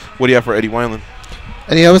 goes. What do you have for Eddie Wineland?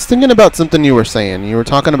 Eddie, I was thinking about something you were saying. You were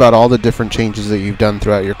talking about all the different changes that you've done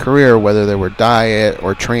throughout your career, whether they were diet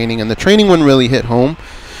or training, and the training one really hit home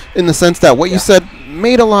in the sense that what you said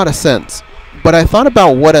made a lot of sense. But I thought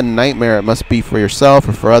about what a nightmare it must be for yourself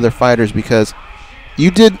or for other fighters, because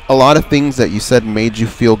you did a lot of things that you said made you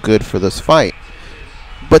feel good for this fight.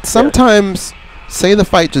 But sometimes, say the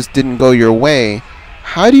fight just didn't go your way,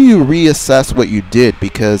 how do you reassess what you did?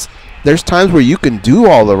 Because there's times where you can do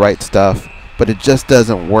all the right stuff, but it just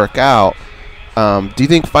doesn't work out. Do you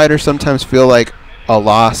think fighters sometimes feel like a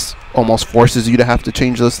loss almost forces you to have to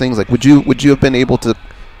change those things? Like, would you have been able to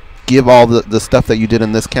give all the stuff that you did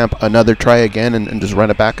in this camp another try again and just run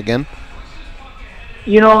it back again?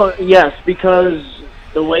 Yes, because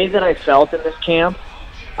the way that I felt in this camp,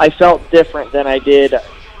 I felt different than I did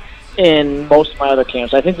in most of my other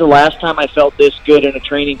camps. I think the last time I felt this good in a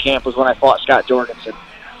training camp was when I fought Scott Jorgensen.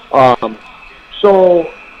 So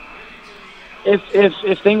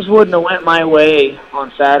if things wouldn't have went my way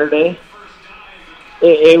on Saturday,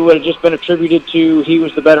 it would have just been attributed to he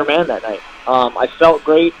was the better man that night. I felt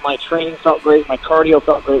great. My training felt great. My cardio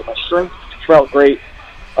felt great. My strength felt great.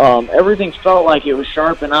 Everything felt like it was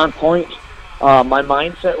sharp and on point. My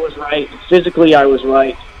mindset was right. Physically, I was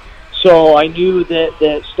right. So I knew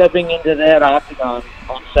that stepping into that octagon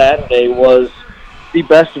on Saturday was the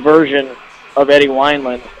best version of Eddie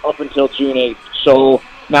Wineland up until June 8th. So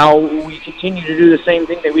now we continue to do the same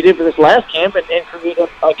thing that we did for this last camp and create,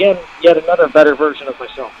 again, yet another better version of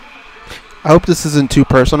myself. I hope this isn't too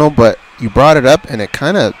personal, but you brought it up, and it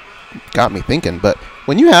kind of got me thinking. But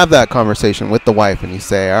when you have that conversation with the wife and you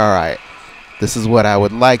say, all right, this is what I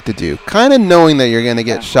would like to do, kind of knowing that you're going to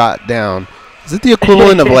get shot down, is it the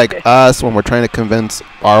equivalent of like us when we're trying to convince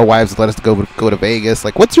our wives to let us go to Vegas?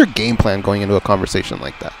 Like, what's your game plan going into a conversation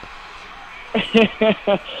like that?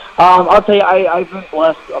 I'll tell you, I've been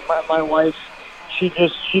blessed. My wife, she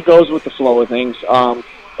goes with the flow of things.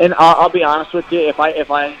 And I'll be honest with you, if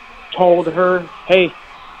I told her, hey,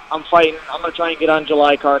 I'm fighting, I'm gonna try and get on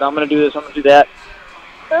July card, I'm gonna do this, I'm gonna do that,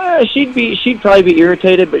 she'd probably be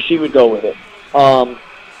irritated, but she would go with it.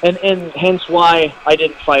 And hence why I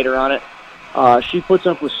didn't fight her on it. She puts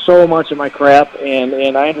up with so much of my crap,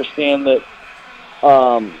 and I understand that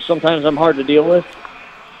sometimes I'm hard to deal with.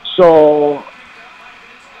 So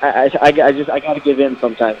I got to give in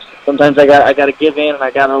sometimes. Sometimes I got to give in, and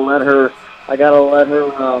I got to let her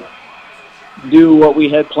do what we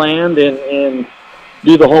had planned and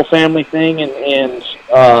do the whole family thing and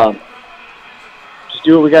just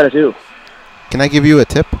do what we got to do. Can I give you a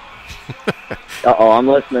tip? Uh-oh, I'm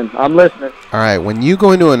listening. All right, when you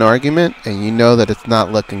go into an argument and you know that it's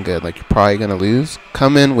not looking good, like you're probably going to lose,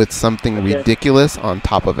 come in with something ridiculous on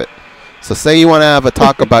top of it. So say you want to have a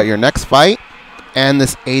talk about your next fight and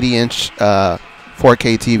this 80-inch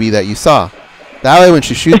 4K TV that you saw. That way when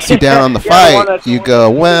she shoots you down on the fight, you go,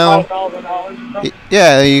 well,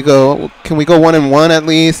 yeah, you go, can we go 1-1 at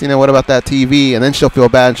least? What about that TV? And then she'll feel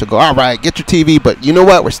bad and she'll go, all right, get your TV, but you know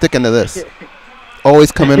what? We're sticking to this.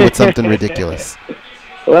 Always come in with something ridiculous.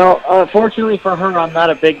 Well, fortunately for her, I'm not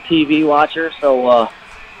a big TV watcher, so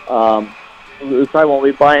we probably won't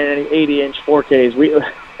be buying any 80-inch 4Ks.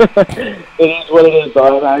 It is what it is,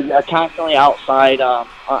 though. I'm constantly outside.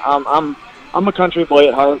 I'm a country boy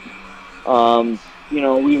at heart.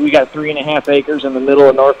 We got 3.5 acres in the middle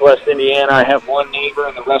of Northwest Indiana. I have one neighbor,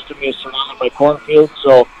 and the rest of me is surrounded by cornfields.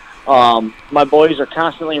 So my boys are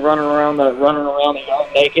constantly running around the yard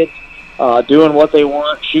naked, doing what they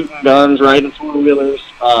want, shooting guns, riding 4-wheelers.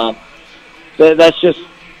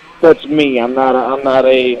 That's me. I'm not an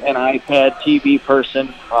iPad TV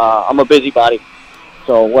person. I'm a busybody.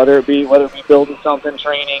 So whether it be building something,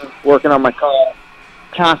 training, working on my car,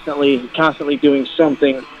 constantly doing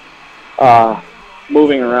something,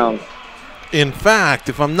 moving around. In fact,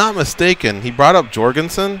 if I'm not mistaken, he brought up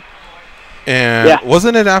Jorgensen. And Yeah.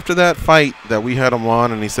 wasn't it after that fight that we had him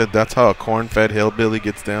on and he said that's how a corn-fed hillbilly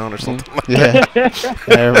gets down or something like Yeah,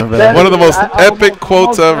 I remember that. One of the most I epic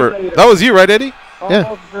quotes ever. That was you, right, Eddie?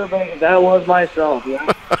 Yeah. That was myself,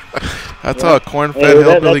 yeah. That's how a corn-fed Hey,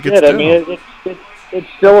 hillbilly that's gets it. down. I mean, it's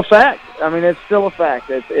still a fact. I mean, it's still a fact.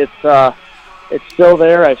 It's still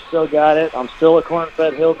there. I've still got it. I'm still a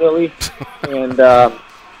corn-fed hillbilly, and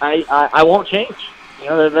I won't change. You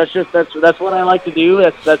know, that's what I like to do.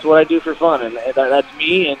 That's what I do for fun, and that's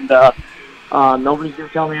me. And nobody's gonna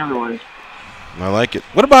tell me otherwise. I like it.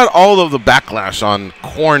 What about all of the backlash on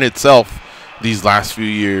corn itself these last few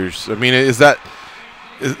years? I mean,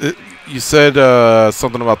 you said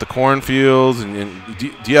something about the cornfields, and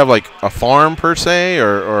do you have like a farm per se,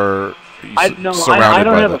 or I don't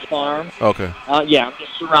have a farm. Okay. Yeah, I'm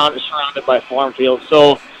just surrounded by farm fields.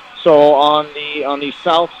 So on the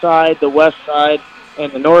south side, the west side, and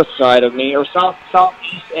the north side of me, or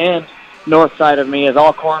southeast and north side of me, is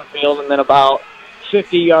all cornfield, and then about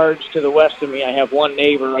 50 yards to the west of me, I have one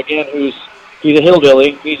neighbor again he's a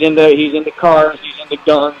hillbilly. He's into cars, he's into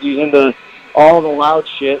guns, he's into all the loud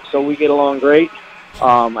shit. So we get along great.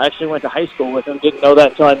 I actually went to high school with him. Didn't know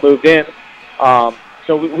that until I moved in.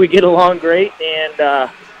 So we get along great, and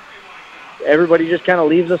everybody just kind of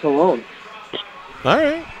leaves us alone. All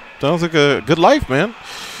right. Sounds like a good life, man.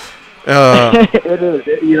 It is.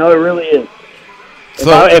 It really is.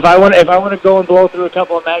 So if I want to go and blow through a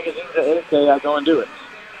couple of magazines at a I go and do it.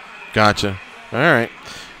 Gotcha. All right.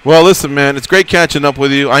 Well, listen, man, it's great catching up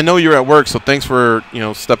with you. I know you're at work, so thanks for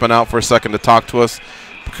stepping out for a second to talk to us.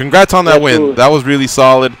 Congrats on that win. That was really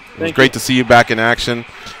solid. It was great to see you back in action.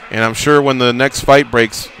 And I'm sure when the next fight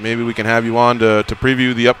breaks, maybe we can have you on to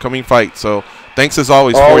preview the upcoming fight. So thanks as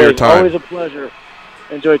always for your time. Always a pleasure.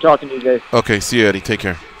 Enjoy talking to you guys. Okay, see you, Eddie. Take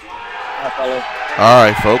care. Bye. All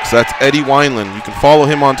right, folks, that's Eddie Wineland. You can follow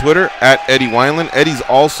him on Twitter at Eddie Wineland. Eddie's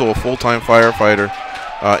also a full-time firefighter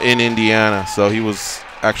in Indiana, so he was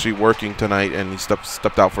actually working tonight, and he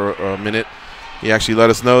stepped out for a minute. He actually let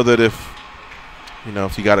us know that if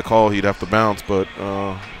he got a call, he'd have to bounce, but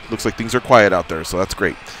looks like things are quiet out there, so that's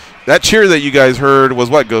great. That cheer that you guys heard was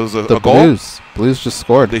what? Goes a goal? The Blues just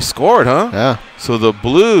scored. They scored, huh? Yeah. So the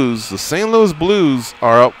St. Louis Blues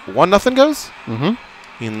are up 1-0 goes?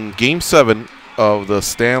 Mm-hmm. In Game 7 of the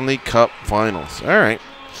Stanley Cup Finals. All right.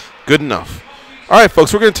 Good enough. All right,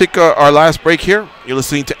 folks, we're going to take our last break here. You're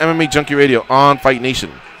listening to MMA Junkie Radio on Fight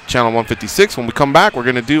Nation, Channel 156. When we come back, we're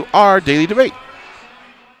going to do our daily debate.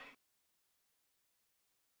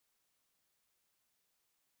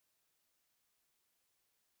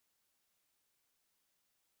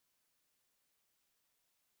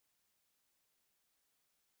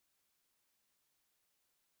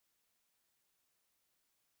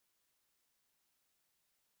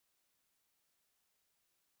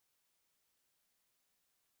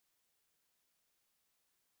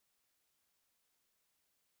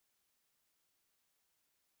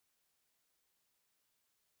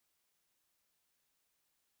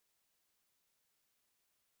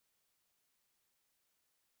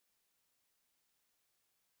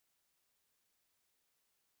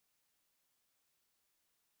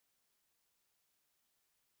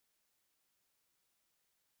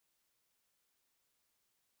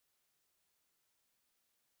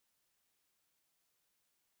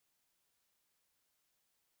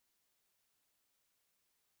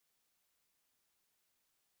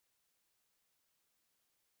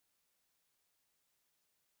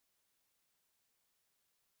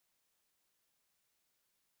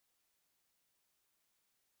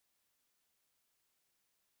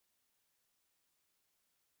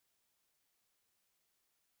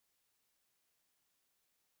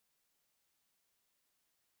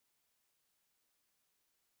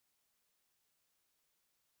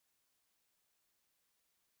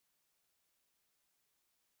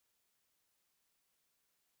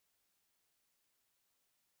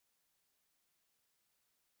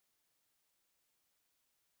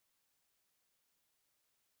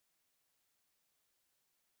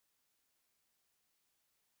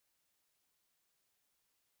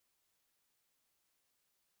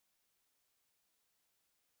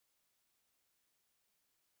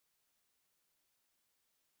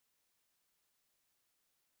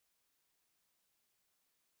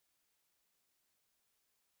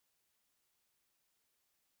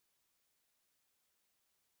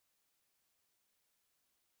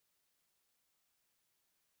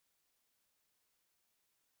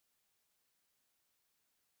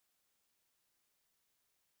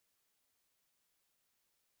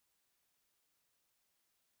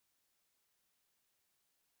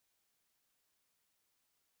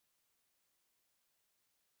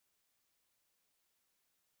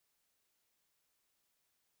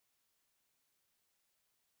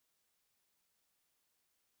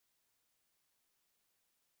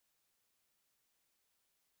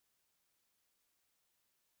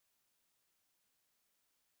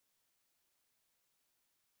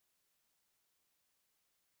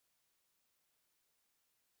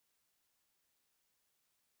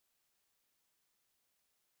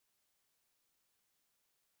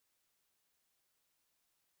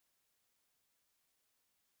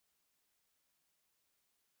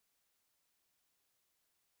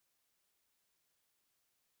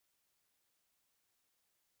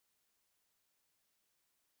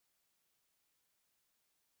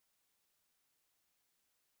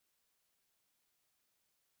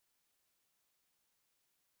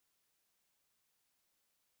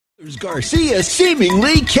 Garcia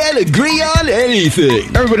seemingly can't agree on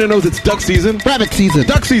anything. Everybody knows it's duck season. Rabbit season.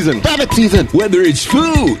 Duck season. Rabbit season. Whether it's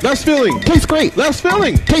food, Less filling. Tastes great. Less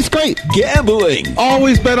filling. Tastes great. gambling,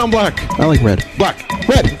 Always bet on black. I like red. Black.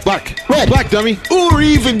 Red. Black. Red. Black, dummy. or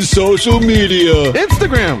even social media,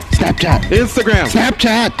 Instagram. Snapchat. Instagram.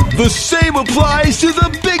 Snapchat. the same applies to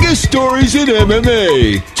the biggest stories in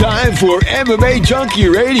MMA. Time for MMA Junkie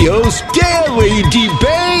Radio's Daily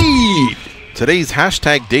Debate. Today's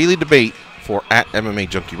hashtag daily debate for @MMA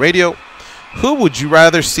Junkie Radio. Who would you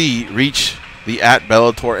rather see reach the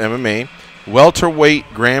 @Bellator MMA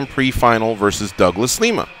welterweight Grand Prix final versus Douglas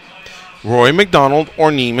Lima? Roy McDonald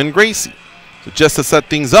or Neiman Gracie? So just to set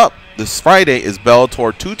things up, this Friday is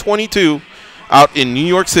Bellator 222 out in New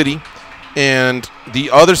York City, and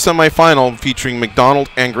the other semifinal featuring McDonald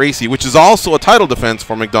and Gracie, which is also a title defense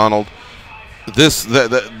for McDonald.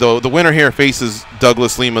 The winner here faces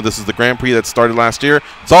Douglas Lima. This is the Grand Prix that started last year.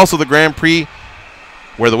 It's also the Grand Prix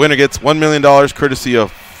where the winner gets $1 million courtesy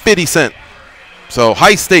of 50 Cent. So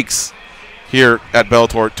high stakes here at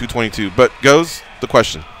Bellator 222. But goes the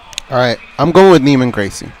question. All right, I'm going with Neiman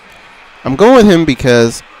Gracie. I'm going with him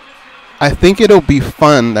because I think it'll be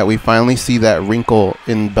fun that we finally see that wrinkle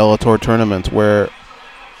in Bellator tournaments where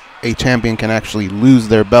a champion can actually lose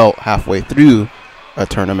their belt halfway through a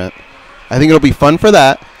tournament. I think it'll be fun for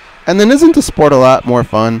that. And then isn't the sport a lot more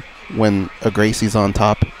fun when a Gracie's on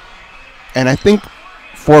top? And I think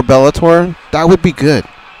for Bellator, that would be good.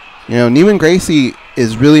 You know, Neiman Gracie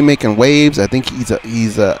is really making waves. I think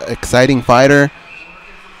he's a exciting fighter.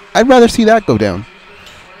 I'd rather see that go down.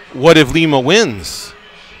 What if Lima wins?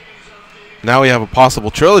 Now we have a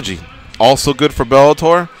possible trilogy. Also good for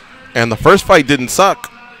Bellator. And the first fight didn't suck.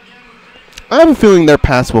 I have a feeling their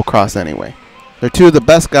paths will cross anyway. They're two of the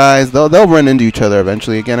best guys. They'll run into each other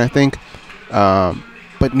eventually again, I think.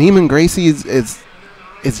 But Neiman Gracie is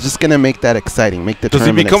just going to make that exciting, make the Does he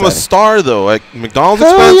tournament become exciting. a star, though, at McDonald's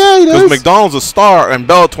Hell expense? yeah, he Because does. McDonald's a star, and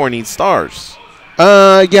Bellator needs stars.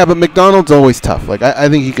 Yeah, but McDonald's always tough. Like I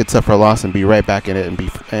think he could suffer a loss and be right back in it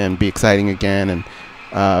and be exciting again. And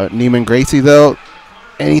Neiman Gracie, though,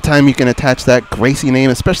 anytime you can attach that Gracie name,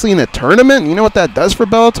 especially in a tournament, you know what that does for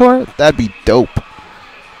Bellator? That'd be dope.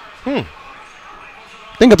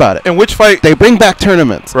 Think about it. And which fight? They bring back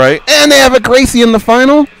tournaments, Right. And they have a Gracie in the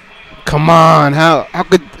final. Come on, how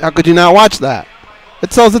could you not watch that?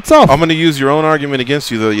 It sells itself. I'm going to use your own argument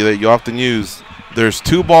against you, though, that you often use. There's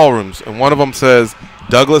two ballrooms, and one of them says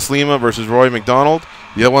Douglas Lima versus Roy McDonald.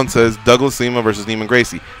 The other one says Douglas Lima versus Neiman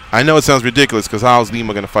Gracie. I know it sounds ridiculous because how is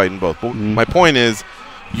Lima going to fight in both? But my point is,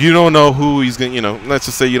 you don't know who he's going to, let's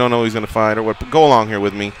just say you don't know who he's going to fight or what. But go along here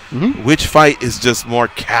with me. Which fight is just more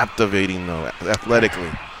captivating, though, athletically?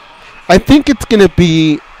 I think it's going to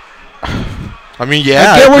be... I mean,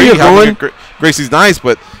 yeah, I get where you're going. Gracie's nice,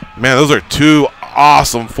 but, man, those are two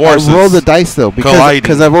awesome forces. I roll the dice, though,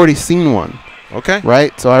 because I've already seen one. Okay.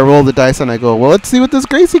 Right? So I roll the dice and I go, well, let's see what this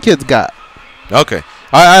Gracie kid's got. Okay.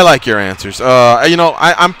 I like your answers.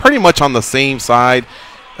 I'm pretty much on the same side.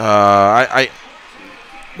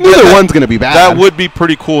 Neither one's going to be bad. That would be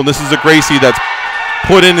pretty cool. And this is a Gracie that's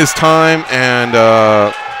put in his time, and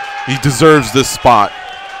he deserves this spot.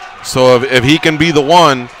 So if he can be the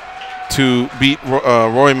one to beat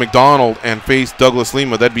Roy McDonald and face Douglas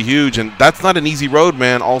Lima, that'd be huge. And that's not an easy road,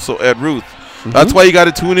 man. Also, Ed Ruth. That's why you got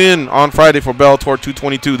to tune in on Friday for Bellator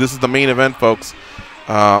 222. This is the main event, folks.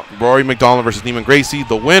 Rory McDonald versus Neiman Gracie.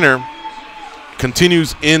 The winner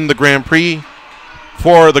continues in the Grand Prix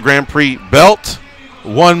for the Grand Prix belt,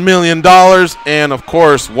 $1 million. And, of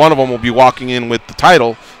course, one of them will be walking in with the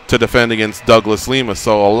title to defend against Douglas Lima.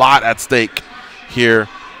 So a lot at stake here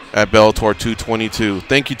at Bellator 222.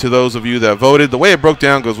 Thank you to those of you that voted. The way it broke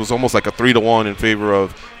down was almost like a 3-1 in favor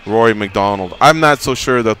of Rory McDonald. I'm not so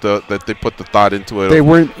sure that they put the thought into it. They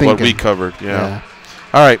weren't thinking. What we covered. Yeah.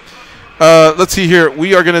 All right. Let's see here.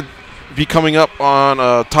 We are going to be coming up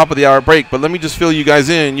on top of the hour break, but let me just fill you guys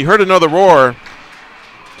in. You heard another roar,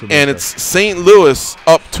 and it's St. Louis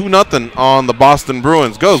up 2-0 on the Boston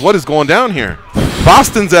Bruins. What is going down here?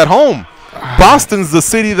 Boston's at home. Boston's the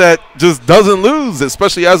city that just doesn't lose,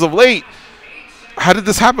 especially as of late. How did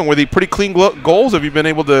this happen? Were they pretty clean goals? Have you been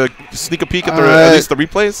able to sneak a peek at at least the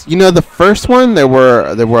replays? You know, the first one, there were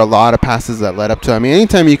a lot of passes that led up to it. I mean,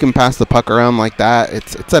 anytime you can pass the puck around like that,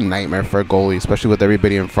 it's a nightmare for a goalie, especially with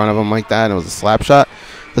everybody in front of him like that. And it was a slap shot.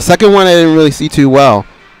 The second one I didn't really see too well.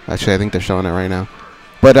 Actually, I think they're showing it right now.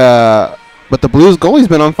 But the Blues goalie's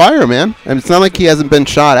been on fire, man. And it's not like he hasn't been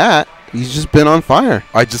shot at. He's just been on fire.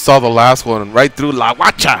 I just saw the last one right through La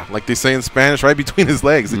Guacha, like they say in Spanish, right between his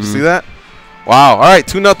legs. Did you see that? Wow. All right,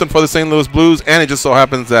 2-0 for the St. Louis Blues, and it just so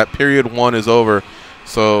happens that period one is over.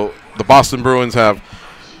 So the Boston Bruins have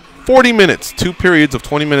 40 minutes, 2 periods of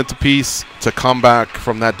 20 minutes apiece to come back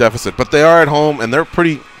from that deficit. But they are at home, and they're a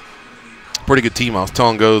pretty good team. I was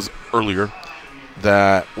telling Goes earlier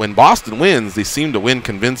that when Boston wins, they seem to win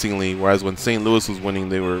convincingly, whereas when St. Louis was winning,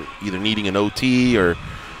 they were either needing an OT or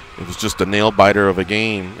it was just a nail-biter of a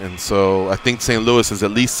game. And so I think St. Louis has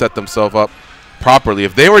at least set themselves up properly.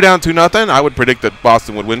 If they were down 2-0, I would predict that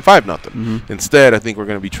Boston would win 5-0. Instead, I think we're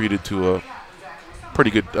going to be treated to a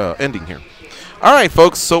pretty good ending here. All right,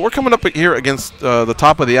 folks, so we're coming up here against the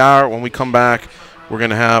top of the hour. When we come back, we're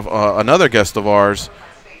going to have another guest of ours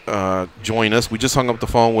join us. We just hung up the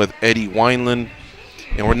phone with Eddie Wineland,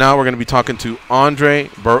 and we're going to be talking to Morera,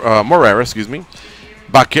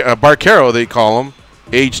 Barquero, they call him,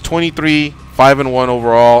 age 23, 5-1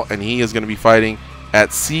 overall, and he is going to be fighting at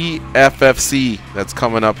CFFC. That's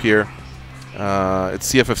coming up here.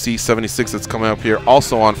 It's CFFC 76 that's coming up here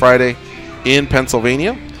also on Friday in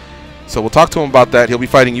Pennsylvania. So we'll talk to him about that. He'll be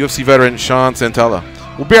fighting UFC veteran Sean Santella.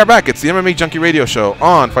 We'll be right back. It's the MMA Junkie Radio Show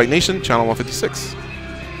on Fight Nation, Channel 156.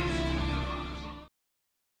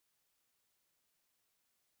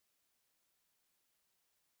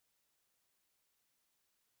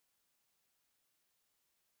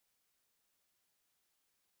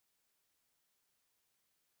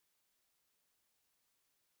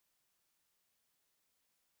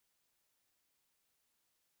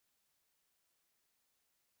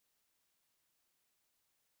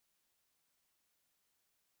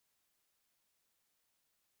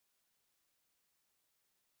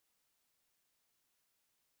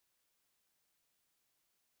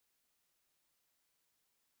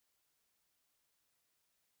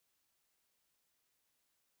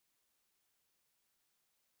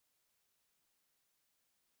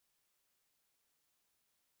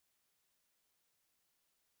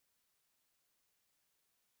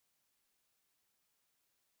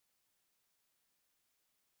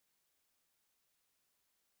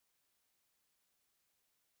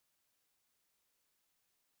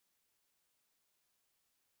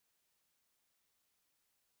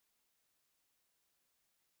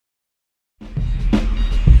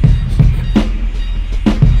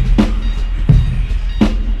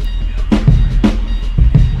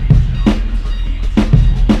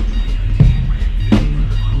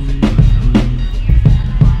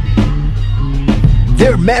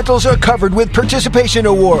 Their mantles are covered with participation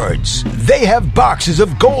awards. They have boxes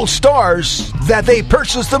of gold stars that they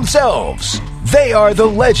purchase themselves. They are the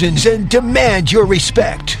legends and demand your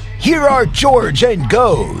respect. Here are George and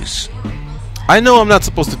Goes. I know I'm not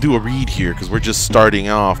supposed to do a read here because we're just starting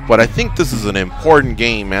off, but I think this is an important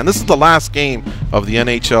game, man. This is the last game of the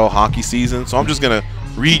NHL hockey season, so I'm just going to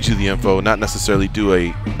read you the info, not necessarily do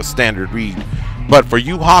a standard read. But for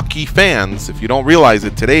you hockey fans, if you don't realize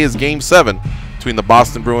it, today is Game 7 between the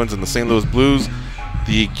Boston Bruins and the St. Louis Blues.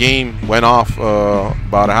 The game went off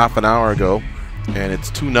about a half an hour ago, and it's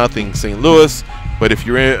 2-0 St. Louis. But if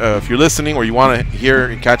you're listening or you want to hear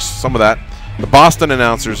and catch some of that, the Boston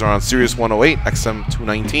announcers are on Sirius 108, XM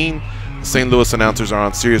 219. The St. Louis announcers are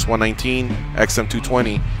on Sirius 119, XM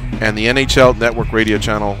 220. And the NHL Network radio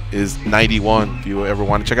channel is 91 if you ever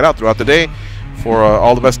want to check it out throughout the day for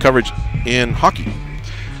all the best coverage in hockey.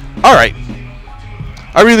 All right.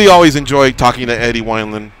 I really always enjoy talking to Eddie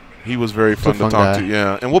Wineland. He was very fun to talk to.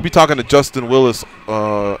 Yeah, and we'll be talking to Justin Willis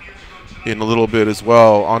in a little bit as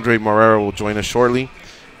well. Andre Morera will join us shortly.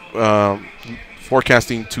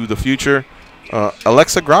 Forecasting to the future.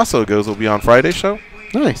 Alexa Grasso will be on Friday's show.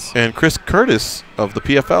 Nice. And Chris Curtis of the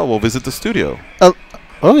PFL will visit the studio.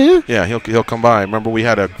 Oh yeah. Yeah, he'll come by. Remember, we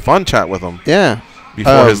had a fun chat with him. Yeah.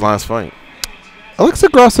 Before his last fight. Alexa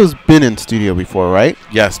Grasso's been in studio before, right?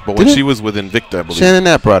 Yes, but when she was with Invicta, I believe. Shannon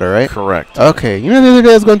Knapp brought her, right? Correct. Okay. You know, the other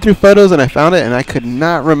day I was going through photos and I found it, and I could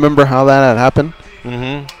not remember how that had happened.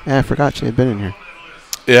 Mm-hmm. Yeah, I forgot she had been in here.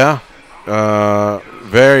 Yeah.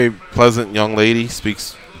 Very pleasant young lady.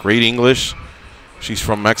 Speaks great English. She's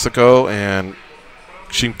from Mexico, and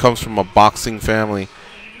she comes from a boxing family.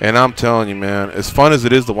 And I'm telling you, man, as fun as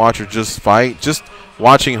it is to watch her just fight, just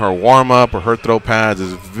watching her warm up or her throw pads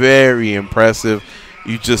is very impressive.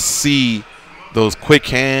 You just see those quick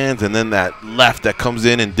hands and then that left that comes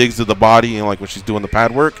in and digs to the body, you know, like when she's doing the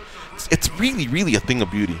pad work. It's really, really a thing of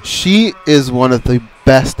beauty. She is one of the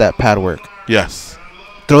best at pad work. Yes.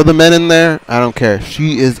 Throw the men in there, I don't care.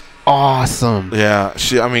 She is awesome. Yeah,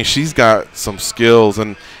 she's got some skills,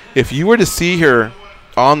 and if you were to see her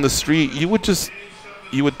on the street, you would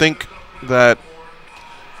think that,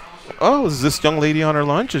 oh, is this young lady on her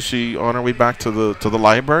lunch? Is she on her way back to the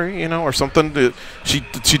library, you know, or something?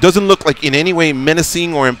 She doesn't look like in any way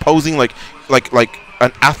menacing or imposing, like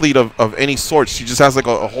an athlete of any sort. She just has like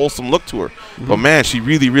a wholesome look to her. But man, she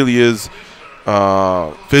really is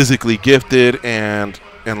physically gifted, and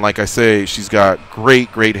like I say, she's got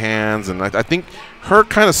great hands. And I think her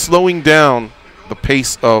kind of slowing down the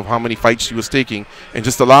pace of how many fights she was taking and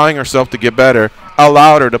just allowing herself to get better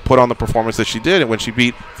allowed her to put on the performance that she did, and when she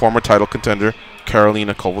beat former title contender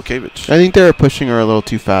Karolina Kowalkiewicz. I think they were pushing her a little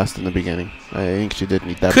too fast in the beginning. I think she did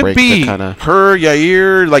need that Could break be to kind of her,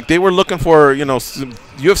 Yair, like they were looking for,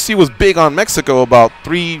 UFC was big on Mexico about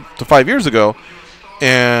 3 to 5 years ago,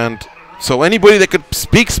 and so anybody that could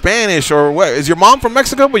speak Spanish, or what, is your mom from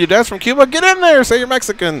Mexico but your dad's from Cuba? Get in there, say you're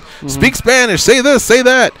Mexican, speak Spanish, say this, say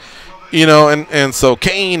that. And so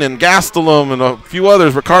Kane and Gastelum and a few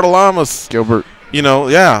others, Ricardo Lamas, Gilbert.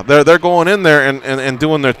 They're going in there and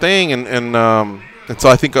doing their thing, and so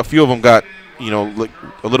I think a few of them got, like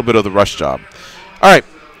a little bit of the rush job. All right.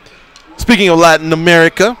 Speaking of Latin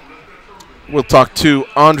America, we'll talk to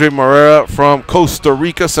Andre Morera from Costa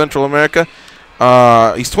Rica, Central America.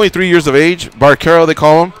 He's 23 years of age. Barquero, they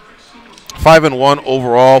call him. 5-1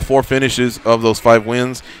 overall, 4 finishes of those 5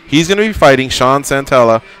 wins. He's going to be fighting Sean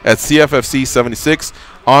Santella at CFFC 76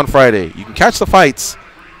 on Friday. You can catch the fights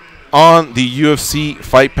on the UFC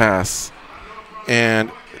Fight Pass.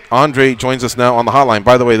 And Andre joins us now on the hotline.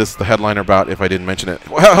 By the way, this is the headliner bout, if I didn't mention it.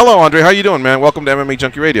 Well, hello, Andre. How you doing, man? Welcome to MMA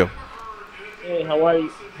Junkie Radio. Hey, how are you?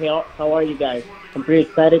 Hey, how are you guys? I'm pretty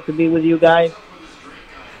excited to be with you guys.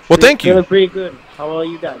 Well, thank you. Feeling pretty good. How are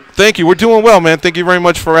you guys? Thank you. We're doing well, man. Thank you very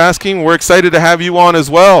much for asking. We're excited to have you on as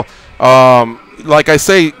well. Like I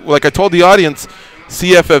told the audience,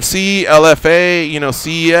 CFFC, LFA,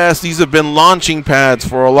 CES, these have been launching pads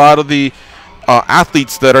for a lot of the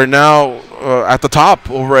athletes that are now at the top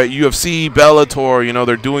over at UFC, Bellator.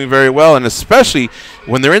 They're doing very well, and especially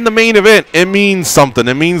when they're in the main event, it means something.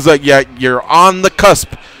 It means that you're on the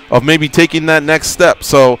cusp of maybe taking that next step.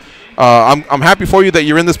 So I'm happy for you that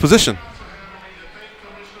you're in this position.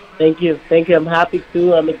 Thank you. I'm happy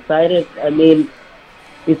too. I'm excited. I mean,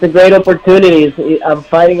 it's a great opportunity. I'm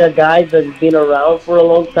fighting a guy that's been around for a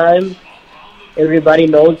long time. Everybody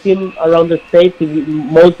knows him around the States.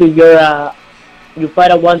 Mostly you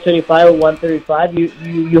fight at 125 or 135,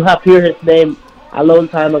 you have heard his name a long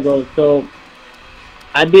time ago. So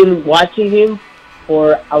I've been watching him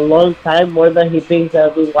for a long time, more than he thinks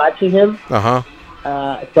I've been watching him. So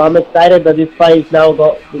I'm excited that this fight is now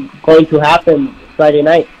going to happen Friday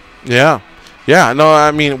night. Yeah. No,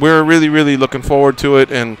 I mean, we're really looking forward to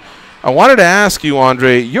it. And I wanted to ask you,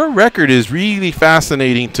 Andre, your record is really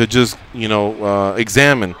fascinating to just,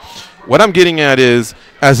 examine. What I'm getting at is,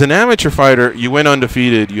 as an amateur fighter, you went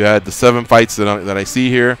undefeated. You had the 7 fights that I see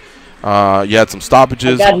here. You had some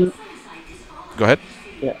stoppages. Go ahead.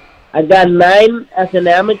 Yeah, I got 9 as an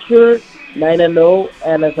amateur, 9-0,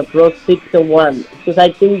 and as a pro 6-1. Because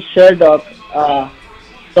I think Sherdog,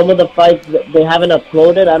 some of the fights they haven't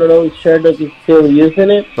uploaded. I don't know if Sherdog is still using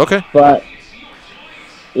it. Okay. But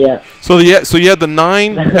yeah. So you had the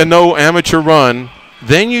 9-0 amateur run.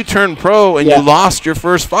 Then you turned pro and you lost your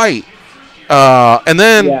first fight. And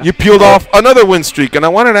then you peeled off another win streak. And I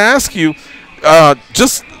wanted to ask you, I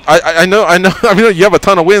know, I mean, you have a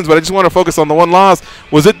ton of wins, but I just want to focus on the one loss.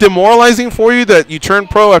 Was it demoralizing for you that you turned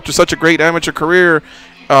pro after such a great amateur career?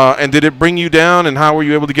 And did it bring you down? And how were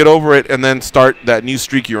you able to get over it and then start that new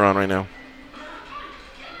streak you're on right now?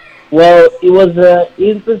 Well, it was an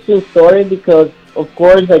interesting story because, of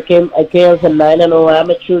course, I came as a 9-0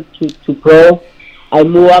 amateur to pro. I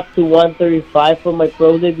moved up to 135 for my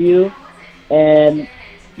pro debut. And,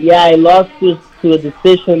 I lost to a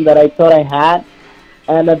decision that I thought I had.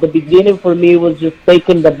 And at the beginning, for me, it was just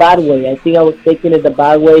taking the bad way. I think I was taking it the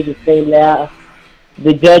bad way, just saying,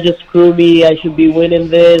 the judges screw me, I should be winning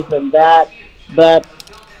this and that. But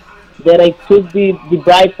then I took the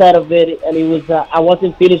bright side of it, and it was I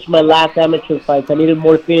wasn't finished my last amateur fights. I needed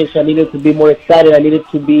more finish. I needed to be more excited. I needed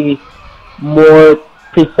to be more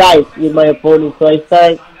precise with my opponents. So I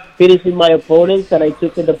started finishing my opponents, and I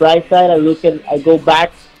took it the bright side. I go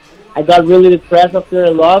back. I got really depressed after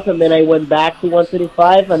a loss, and then I went back to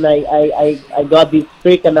 135, and I got this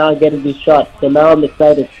streak, and now I'm getting this shot. So now I'm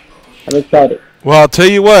excited. Well, I'll tell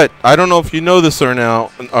you what. I don't know if you know this or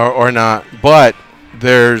not, but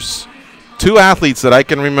there's 2 athletes that I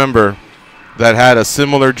can remember that had a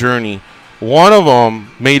similar journey. One of them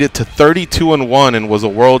made it to 32-1 and was a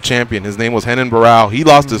world champion. His name was Renan Barao. He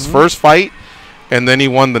lost his first fight, and then he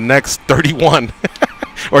won the next 31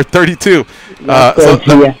 or 32.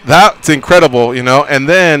 That's incredible, And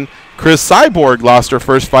then Chris Cyborg lost her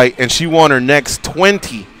first fight, and she won her next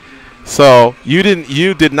 20. So you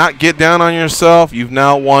did not get down on yourself. You've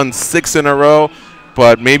now won 6 in a row.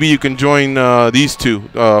 but maybe you can join these two.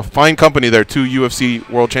 Fine company there, two UFC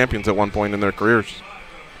world champions at one point in their careers.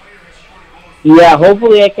 Yeah,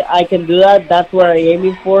 hopefully I can do that. That's what I'm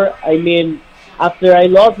aiming for. I mean, after I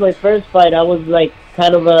lost my first fight, I was like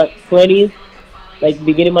kind of a 20s, like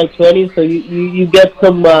beginning my 20s. So you get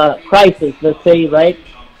some crisis, let's say, right?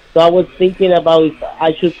 So I was thinking about if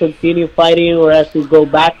I should continue fighting or I should go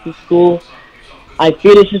back to school. I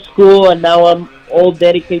finished school and now I'm all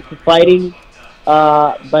dedicated to fighting.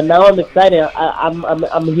 But now I'm excited.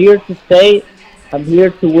 I'm here to stay. I'm here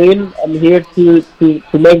to win. I'm here to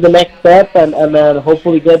make the next step and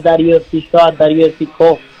hopefully get that UFC shot, that UFC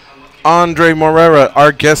call. Andre Morera,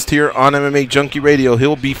 our guest here on MMA Junkie Radio.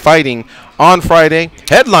 He'll be fighting on Friday,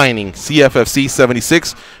 headlining CFFC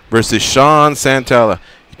 76 versus Sean Santella.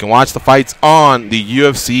 You can watch the fights on the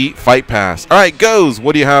UFC Fight Pass. All right, Goes,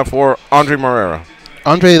 what do you have for Andre Morera?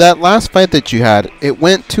 Andre, that last fight that you had, it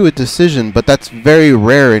went to a decision, but that's very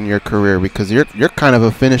rare in your career because you're kind of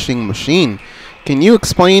a finishing machine. Can you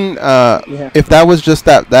explain if that was just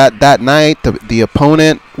that night, the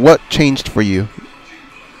opponent, what changed for you?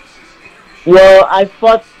 Well, I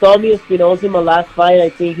fought Tommy Espinosa in my last fight. I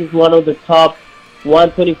think he's one of the top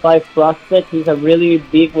 125 prospects. He's a really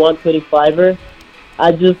big 125er.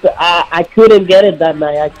 I couldn't get it that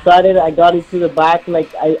night. I tried it. I got into the back.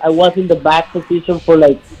 Like, I was in the back position for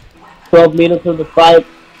like 12 minutes of the fight.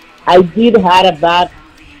 I did have a bad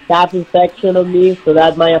staph infection on me, so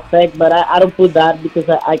that might affect. But I don't put that because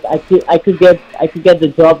I could get the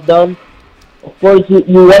job done. Of course, you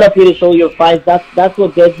want to finish all your fights. That's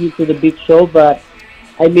what gets you to the big show. But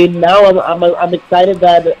I mean, now I'm excited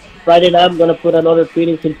that Friday night I'm gonna put another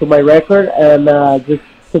finish into my record and just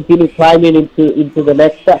continue climbing into the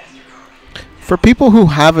next step. For people who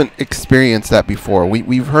haven't experienced that before,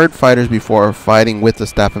 we've heard fighters before fighting with a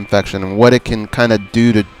staph infection and what it can kind of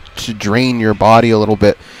do to drain your body a little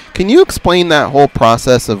bit. Can you explain that whole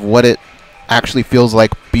process of what it actually feels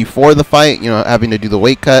like before the fight, having to do the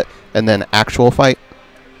weight cut and then actual fight?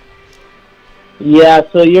 Yeah,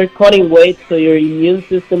 so you're cutting weight, so your immune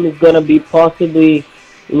system is going to be possibly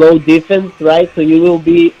low defense, right? So you will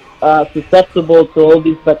be susceptible to all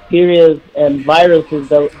these bacteria and viruses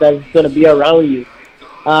that's going to be around you.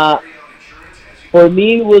 For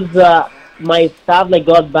me, it was my staph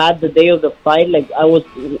got bad the day of the fight. Like I was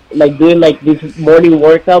doing this morning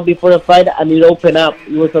workout before the fight, and it opened up.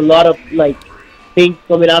 It was a lot of things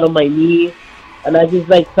coming out of my knee, and I just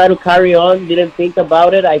tried to carry on. Didn't think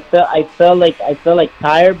about it. I felt like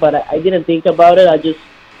tired, but I didn't think about it. I just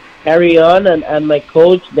carry on, and my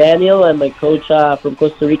coach Daniel and my coach from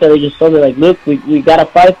Costa Rica, they just told me look, we gotta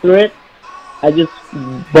fight through it. I just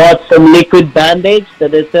bought some liquid bandage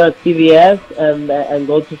that they sell at CVS and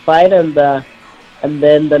go to fight, and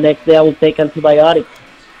then the next day I will take antibiotics.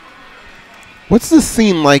 What's the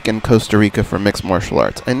scene like in Costa Rica for mixed martial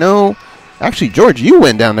arts? I know, actually, George, you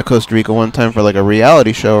went down to Costa Rica one time for a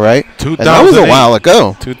reality show, right? 2008. And that was a while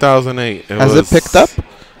ago. 2008. Has it picked up?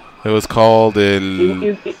 It was called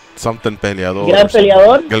something Peleador. Gran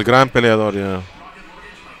Peleador? El Gran Peleador, yeah.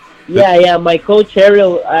 Yeah. My coach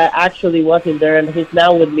Ariel actually wasn't there, and he's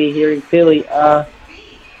now with me here in Philly.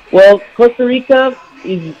 Well, Costa Rica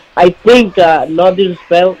is, I think, not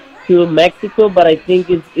disrespect to Mexico, but I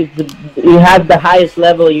think it has the highest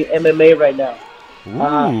level in MMA right now.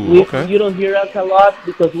 Ooh, okay. You don't hear us a lot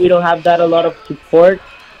because we don't have a lot of support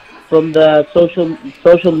from the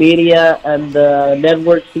social media and the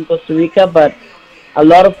networks in Costa Rica, but a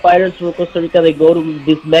lot of fighters from Costa Rica, they go to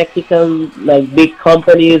these Mexican big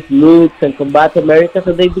companies, Lux and Combat America,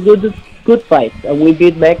 so they do good fights. And we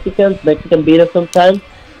beat Mexicans. Mexican beat us sometimes,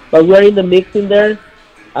 but we're in the mix in there.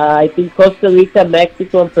 I think Costa Rica,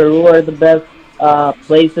 Mexico, and Peru are the best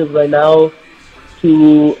places right now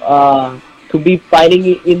to be fighting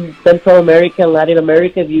in Central America and Latin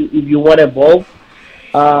America if you want to evolve.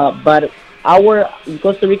 But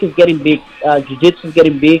Costa Rica is getting big. Jiu-Jitsu is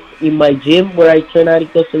getting big. In my gym where I train out in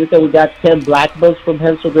Costa Rica, we got 10 black belts from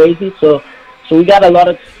Hansel Gracie. So we got a lot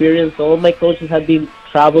of experience. All my coaches have been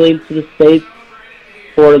traveling to the States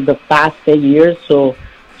for the past 10 years. So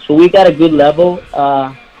we got a good level.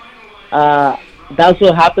 That's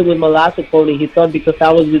what happened with my last opponent. He thought because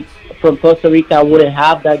I was from Costa Rica, I wouldn't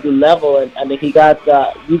have that good level. And he got,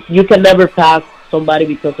 you can never pass somebody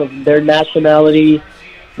because of their nationality,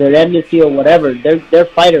 their ethnicity, or whatever. They're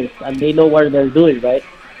fighters, and they know what they're doing, right?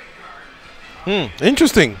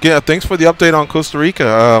 Interesting. Yeah, thanks for the update on Costa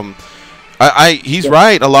Rica. He's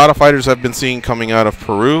right. A lot of fighters I've been seeing coming out of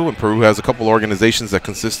Peru, and Peru has a couple organizations that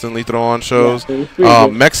consistently throw on shows. Yeah,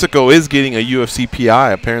 Mexico is getting a UFC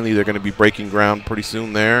PI. Apparently, they're going to be breaking ground pretty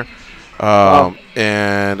soon there.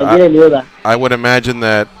 And I didn't know that. I would imagine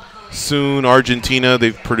that soon Argentina,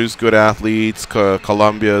 they've produced good athletes,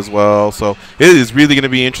 Colombia as well. So it is really going to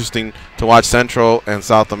be interesting to watch Central and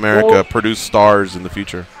South America produce stars in the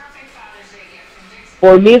future.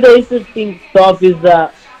 For me, the interesting stuff is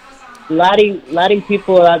Latin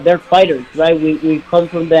people, they're fighters, right? We come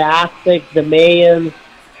from the Aztecs, the Mayans,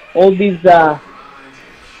 all these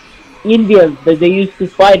Indians that they used to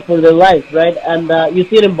fight for their lives, right? And you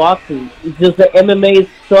see it in boxing. It's just that MMA is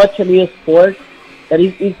such a new sport that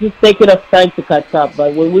it's just taking us time to catch up.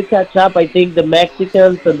 But when we catch up, I think the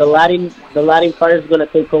Mexicans and the Latin fighters are going to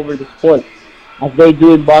take over the sport, as they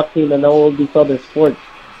do in boxing and all these other sports.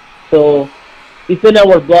 So it's in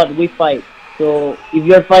our blood. We fight. So if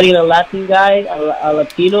you're fighting a Latin guy, a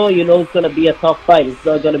Latino, you know it's going to be a tough fight. It's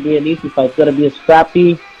not going to be an easy fight. It's going to be a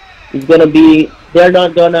scrappy. It's going to be, they're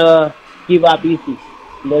not going to give up easy.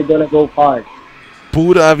 They're going to go hard.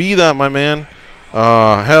 Pura vida, my man.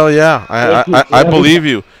 Hell yeah. I believe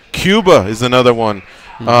you. Cuba is another one.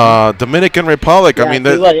 Dominican Republic. Yeah, I mean,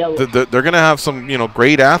 Cuba, they're going to have some,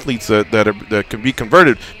 great athletes that can be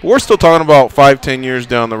converted. But we're still talking about 5-10 years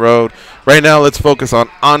down the road. Right now, let's focus on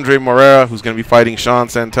Andre Morera, who's going to be fighting Sean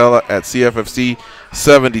Santella at CFFC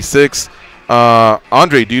 76.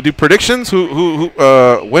 Andre, do you do predictions?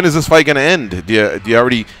 When is this fight going to end? Do you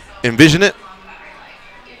already envision it?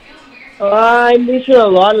 I envision a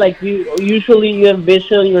lot. Like usually you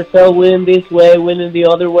envision yourself winning this way, winning the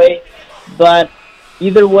other way. But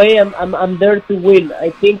either way, I'm there to win.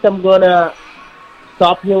 I think I'm gonna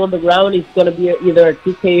stop him on the ground. It's gonna be either a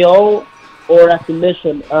TKO or a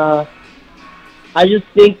submission. I just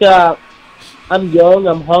think I'm young,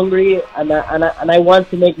 I'm hungry, and I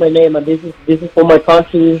want to make my name. And this is for my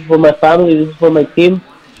country, this is for my family, this is for my team.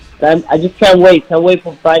 And I just can't wait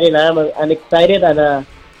for Friday night. I'm excited, and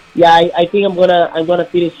yeah, I think I'm gonna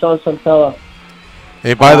finish Sean Santella.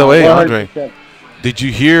 Hey, by the way, 100%. Andre, did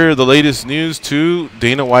you hear the latest news too?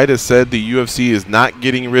 Dana White has said the UFC is not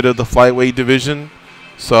getting rid of the flyweight division.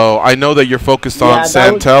 So I know that you're focused on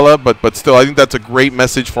Santella, but still, I think that's a great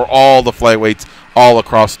message for all the flyweights all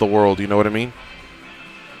across the world. You know what I mean?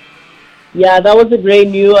 Yeah, that was a great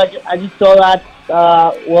news. I just saw that.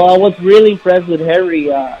 Well, I was really impressed with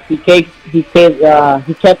Henry. He kept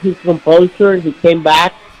his composure. He came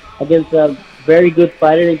back against a very good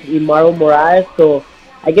fighter in Mauro Moraes. So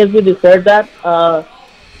I guess we deserve that.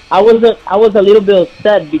 I was a little bit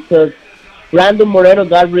upset because Brandon Moreno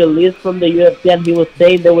got released from the UFC, and he was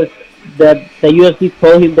saying that the UFC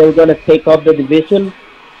told him they were going to take up the division,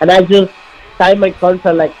 and I just signed my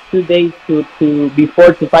contract like 2 days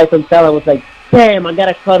before to fight Santella. I was like, damn, I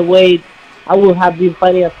gotta cut weight. I would have been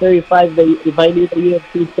fighting at 35 if I knew the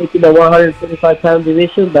UFC taking the 135-pound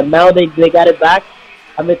division, but now they got it back.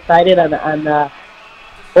 I'm excited, and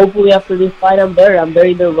hopefully after this fight I'm there in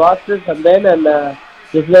the rosters, and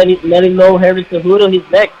just letting know Henry Cejudo he's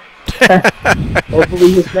next.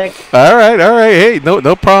 Hopefully he's next. All right. Hey,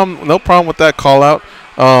 no problem with that call out.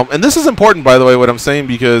 And this is important, by the way, what I'm saying,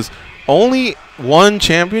 because only one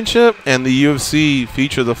championship and the UFC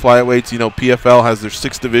feature the flyweights. PFL has their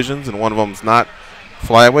 6 divisions, and one of them is not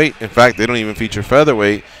flyweight. In fact, they don't even feature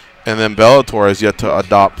featherweight. And then Bellator has yet to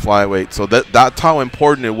adopt flyweight. So that's how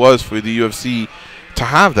important it was for the UFC to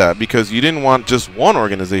have that, because you didn't want just one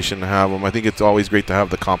organization to have them. I think it's always great to have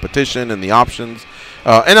the competition and the options.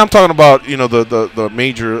 And I'm talking about the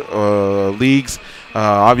major leagues.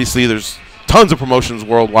 Obviously, there's tons of promotions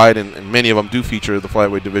worldwide, and many of them do feature the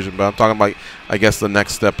flyweight division. But I'm talking about, I guess, the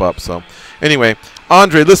next step up. So anyway,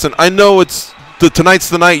 Andre, listen, I know tonight's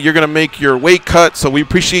the night you're going to make your weight cut, so we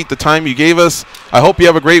appreciate the time you gave us. I hope you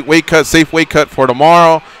have a great weight cut, safe weight cut for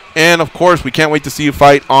tomorrow. And, of course, we can't wait to see you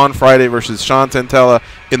fight on Friday versus Sean Santella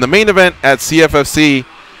in the main event at CFFC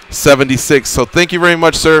 76. So thank you very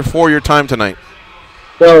much, sir, for your time tonight.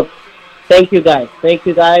 So thank you guys,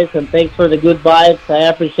 and thanks for the good vibes. I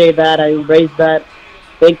appreciate that. I embrace that.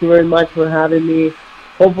 Thank you very much for having me.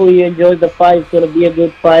 Hopefully you enjoyed the fight. It's going to be a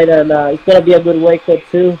good fight, and it's going to be a good weight cut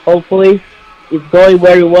too. Hopefully it's going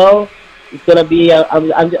very well. It's going to be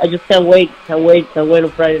I just can't wait on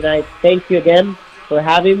Friday night. Thank you again for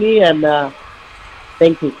having me, and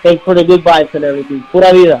thank you. Thanks for the good vibes and everything.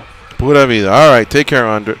 Pura vida. Pura vida. All right, take care,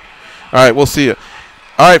 Andre. All right, we'll see you.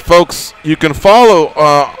 All right, folks, you can follow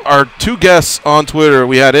our 2 guests on Twitter.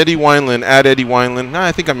 We had Eddie Wineland, at Eddie Wineland.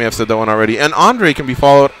 I think I may have said that one already. And Andre can be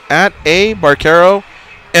followed at A.Barquero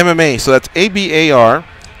MMA. So that's ABARQUERO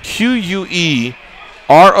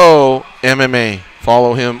MMA.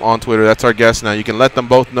 Follow him on Twitter. That's our guest now. You can let them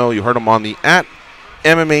both know you heard him on the at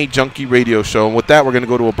MMA Junkie radio show. And with that, we're going to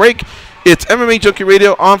go to a break. It's MMA Junkie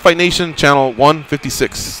Radio on Fight Nation, channel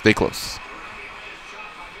 156. Stay close.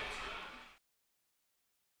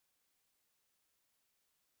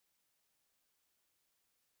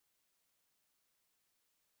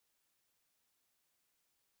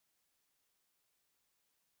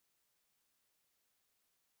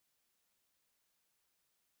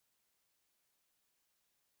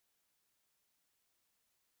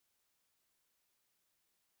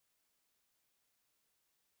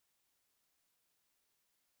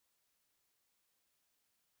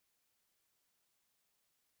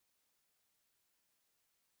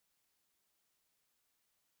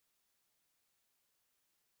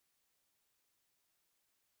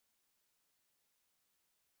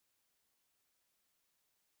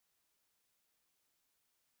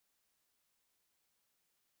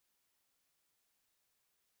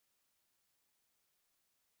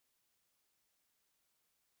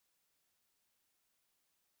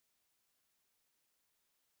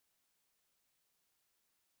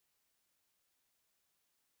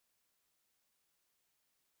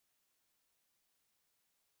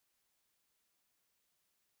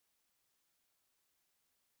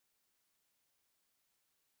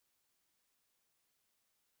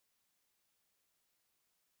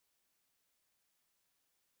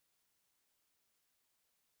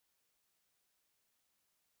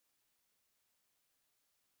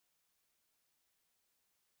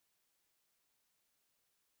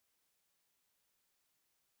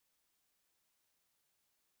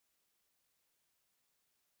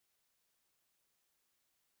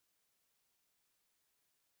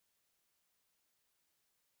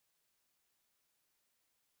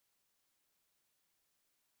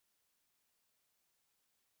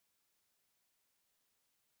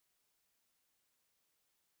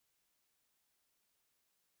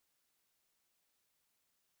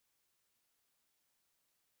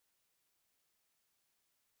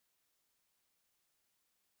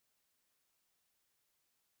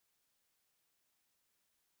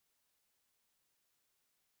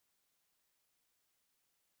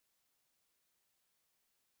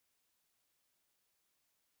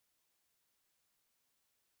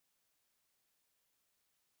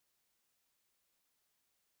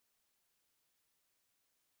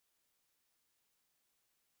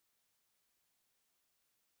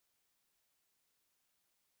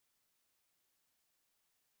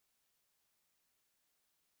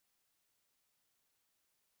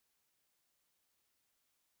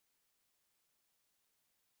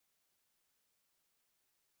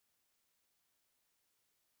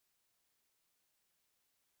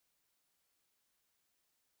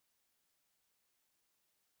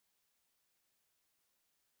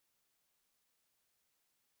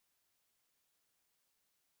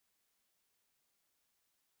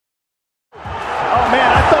 Oh man,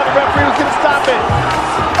 I thought the referee was gonna stop it.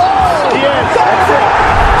 Oh, yes, that's it.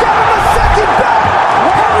 Give him a second belt.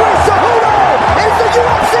 Henry Cejudo is the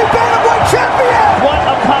UFC Bantamweight champion. What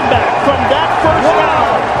a comeback from that first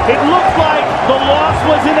round. It looked like the loss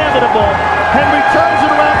was inevitable. Henry turns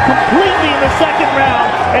it around completely in the second round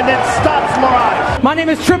and then stops Mirage. My name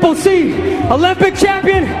is Triple C, Olympic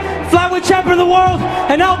champion, flyweight champion of the world,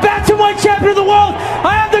 and now bantamweight champion of the world.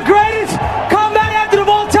 I am the greatest combat athlete of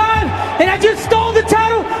all time, and I just stole the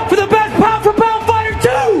title for the best pound-for-pound fighter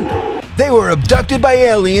too! They were abducted by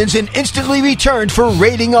aliens and instantly returned for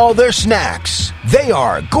raiding all their snacks. They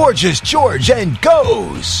are Gorgeous George and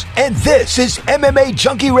Goes. And this is MMA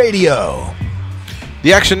Junkie Radio.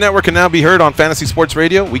 The Action Network can now be heard on Fantasy Sports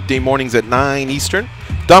Radio, weekday mornings at 9 Eastern.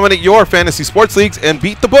 Dominate your fantasy sports leagues and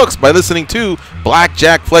beat the books by listening to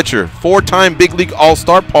Blackjack Fletcher, 4-time Big League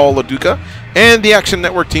All-Star Paul LaDuca, and the Action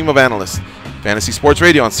Network team of analysts. Fantasy Sports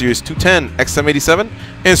Radio on Sirius 210, XM87,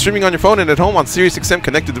 and streaming on your phone and at home on Sirius XM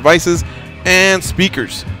connected devices and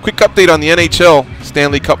speakers. Quick update on the NHL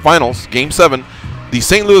Stanley Cup Finals, Game 7. The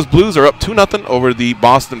St. Louis Blues are up 2-0 over the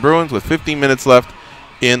Boston Bruins with 15 minutes left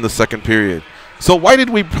in the second period. So why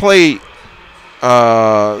did we play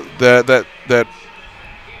that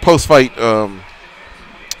post-fight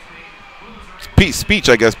speech,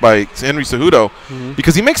 I guess, by Henry Cejudo,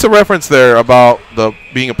 because he makes a reference there about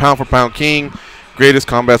being a pound-for-pound king, greatest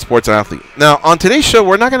combat sports athlete. Now, on today's show,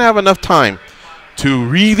 we're not going to have enough time to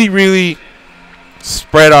really, really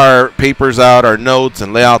spread our papers out, our notes,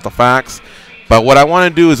 and lay out the facts. But what I want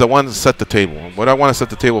to do is I want to set the table. What I want to set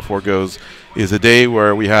the table for, Goes, is a day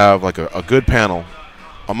where we have like a good panel,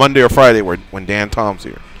 a Monday or Friday when Dan Tom's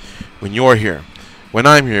here, when you're here, when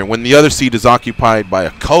I'm here, when the other seat is occupied by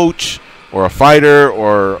a coach or a fighter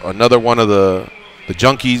or another one of the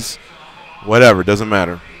junkies, whatever, doesn't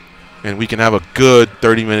matter. And we can have a good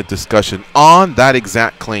 30-minute discussion on that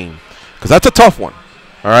exact claim. because that's a tough one.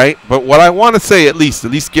 All right, but what I want to say at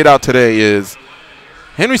least get out today is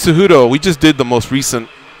Henry Cejudo. We just did the most recent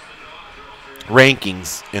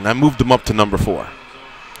rankings, and I moved him up to number 4.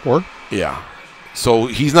 4? Yeah. So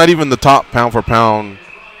he's not even the top pound for pound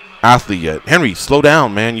athlete yet. Henry, slow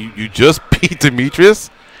down, man. You just beat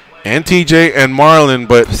Demetrius and TJ and Marlon,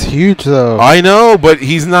 but it's huge though. I know, but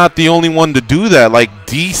he's not the only one to do that. Like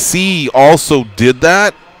DC also did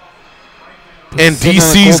that. And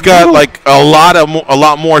DC's got like a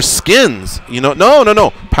lot more skins, you know.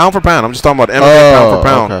 No, pound for pound. I'm just talking about MMA pound for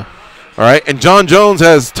pound. Okay. All right, and John Jones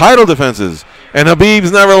has title defenses, and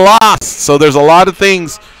Habib's never lost. So there's a lot of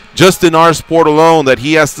things just in our sport alone that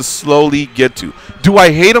he has to slowly get to. Do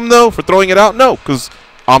I hate him though for throwing it out? No, because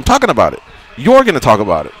I'm talking about it. You're going to talk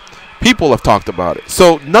about it. People have talked about it.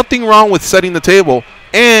 So nothing wrong with setting the table,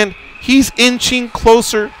 and he's inching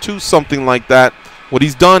closer to something like that. What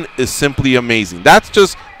he's done is simply amazing. That's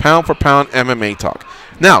just pound for pound MMA talk.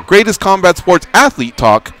 Now, greatest combat sports athlete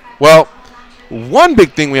talk. Well, one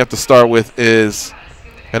big thing we have to start with is,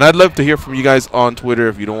 and I'd love to hear from you guys on Twitter.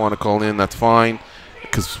 If you don't want to call in, that's fine.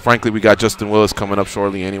 Because frankly, we got Justin Willis coming up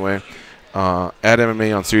shortly anyway. At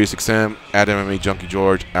MMA on SiriusXM, at MMA Junkie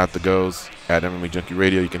George, at The Goes, at MMA Junkie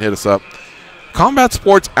Radio. You can hit us up. Combat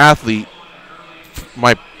sports athlete,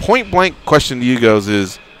 my point blank question to you guys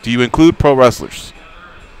is, do you include pro wrestlers?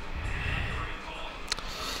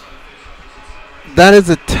 That is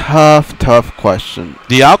a tough question.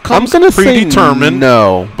 The outcome's predetermined,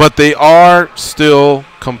 no, but they are still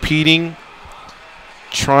competing,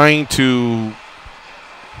 trying to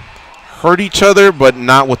hurt each other, but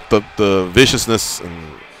not with the viciousness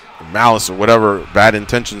and malice or whatever bad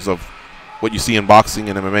intentions of what you see in boxing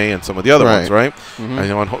and MMA and some of the other ones, right? Mm-hmm. I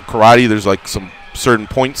know in karate there's like some certain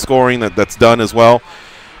point scoring that's done as well,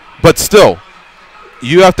 but still,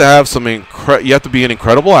 you have to have you have to be an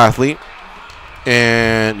incredible athlete.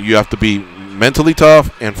 And you have to be mentally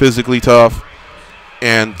tough and physically tough.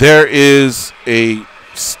 And there is a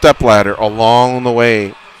stepladder along the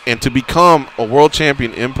way. And to become a world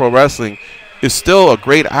champion in pro wrestling is still a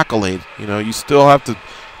great accolade. You know, you still have to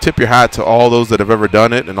tip your hat to all those that have ever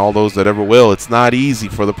done it and all those that ever will. It's not easy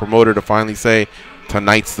for the promoter to finally say,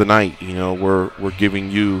 tonight's the night. You know, we're giving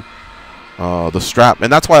you the strap.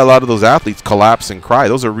 And that's why a lot of those athletes collapse and cry.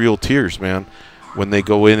 Those are real tears, man, when they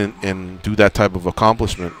go in and do that type of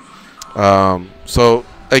accomplishment. So,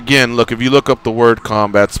 again, look, if you look up the word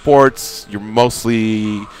combat sports, you're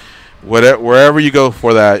mostly, wherever you go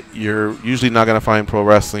for that, you're usually not going to find pro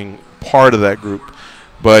wrestling part of that group.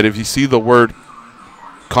 But if you see the word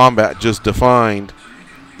combat just defined,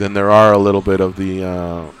 then there are a little bit of the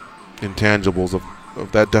intangibles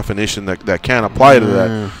of that definition that can apply to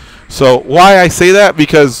that. So why I say that,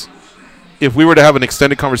 because if we were to have an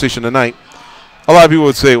extended conversation tonight, a lot of people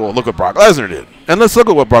would say, well, look what Brock Lesnar did. And let's look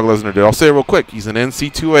at what Brock Lesnar did. I'll say it real quick. He's an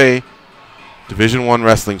NC2A Division I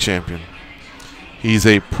wrestling champion. He's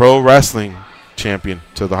a pro wrestling champion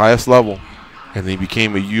to the highest level. And he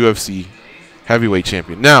became a UFC heavyweight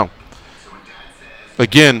champion. Now,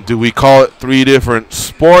 again, do we call it 3 different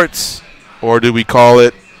sports, or do we call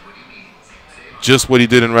it just what he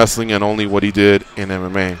did in wrestling and only what he did in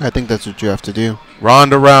MMA? I think that's what you have to do.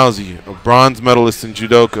 Ronda Rousey, a bronze medalist in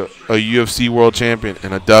judoka, a UFC world champion,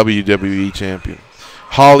 and a WWE champion.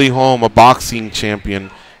 Holly Holm, a boxing champion,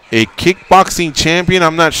 a kickboxing champion.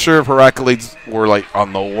 I'm not sure if her accolades were like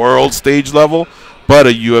on the world stage level, but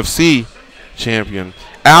a UFC champion.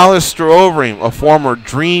 Alistair Overeem, a former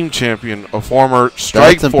Dream champion, a former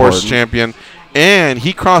Strikeforce champion, and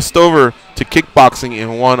he crossed over to kickboxing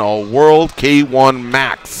and won a World K1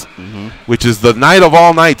 Max, which is the night of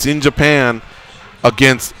all nights in Japan,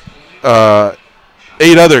 against 8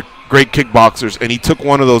 other great kickboxers, and he took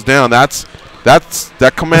one of those down. That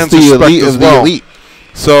commands respect as well.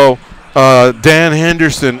 So Dan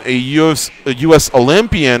Henderson, a U.S.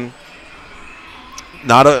 Olympian,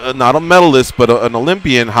 not a medalist, but an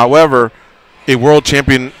Olympian. However, a world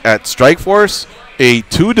champion at Strikeforce, a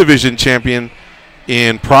 2-division champion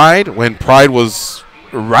in Pride when Pride was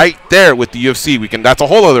right there with the UFC. That's a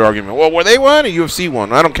whole other argument. Well, were they one? A UFC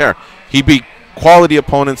one? I don't care. He beat quality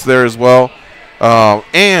opponents there as well.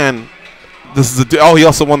 And this is he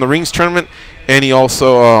also won the rings tournament, and he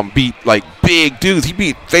also beat like big dudes. He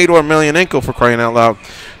beat Fedor Emelianenko, for crying out loud.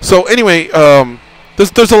 So anyway,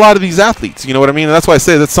 there's a lot of these athletes. You know what I mean? And that's why I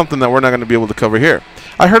say that's something that we're not going to be able to cover here.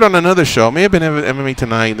 I heard on another show, may have been MMA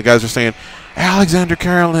Tonight, the guys are saying Alexander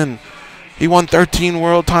Carolyn, he won 13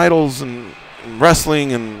 world titles in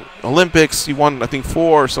wrestling and Olympics. He won, I think,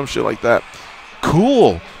 4 or some shit like that.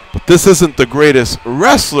 Cool. But this isn't the greatest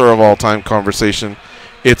wrestler of all time conversation.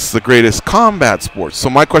 it's the greatest combat sport. So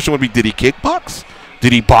my question would be, did he kickbox?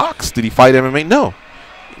 Did he box? Did he fight MMA? No,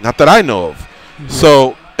 not that I know of. Mm-hmm.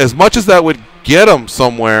 So as much as that would get him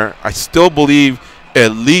somewhere, I still believe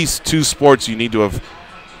at least 2 sports you need to have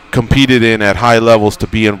competed in at high levels to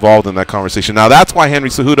be involved in that conversation. Now that's why Henry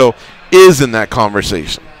Cejudo is in that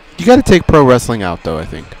conversation. You got to take pro wrestling out, though, I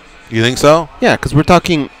think. You think so? Yeah, because we're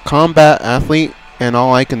talking combat athlete, and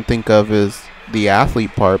all I can think of is the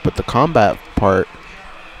athlete part, but the combat part,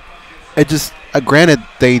 it just, granted,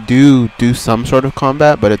 they do some sort of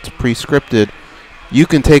combat, but it's pre-scripted. You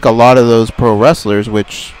can take a lot of those pro wrestlers,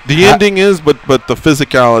 which... The ending is, but the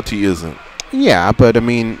physicality isn't. Yeah, but, I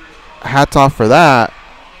mean, hats off for that,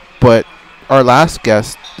 but our last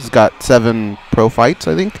guest has got 7 pro fights,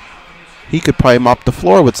 I think. He could probably mop the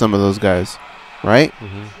floor with some of those guys, right?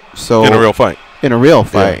 Mm-hmm. So in a real fight. In a real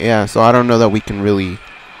fight, yeah. So I don't know that we can really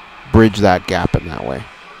bridge that gap in that way.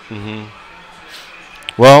 Mm-hmm.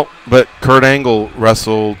 Well, but Kurt Angle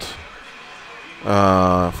wrestled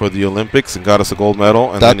for the Olympics and got us a gold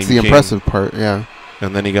medal. And that's then the impressive part, yeah.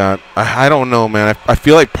 And then he got, I don't know, man. I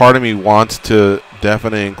feel like part of me wants to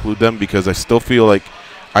definitely include them because I still feel like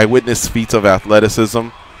I witnessed feats of athleticism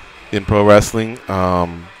in pro wrestling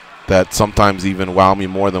that sometimes even wow me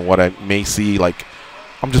more than what I may see. Like,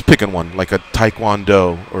 I'm just picking one, like a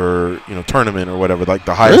taekwondo or tournament or whatever, like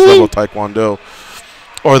the highest level of taekwondo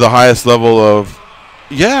or the highest level of.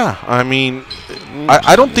 Yeah, I mean,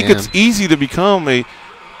 I don't think it's easy to become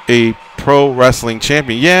a pro wrestling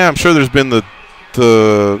champion. Yeah, I'm sure there's been the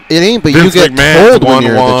it ain't, but Vince you get McMahon's told when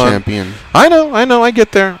you're the champion. I know, I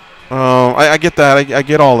get there. I get that. I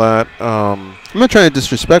get all that. I'm not trying to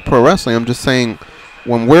disrespect pro wrestling. I'm just saying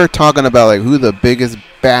when we're talking about like who the biggest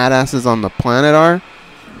badasses on the planet are,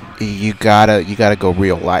 you gotta go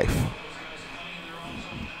real life.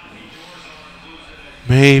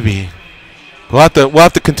 Maybe. We'll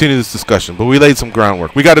have to continue this discussion, but we laid some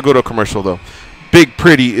groundwork. We got to go to a commercial, though. Big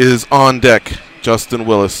Pretty is on deck. Justin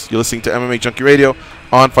Willis. You're listening to MMA Junkie Radio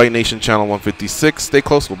on Fight Nation Channel 156. Stay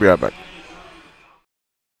close. We'll be right back.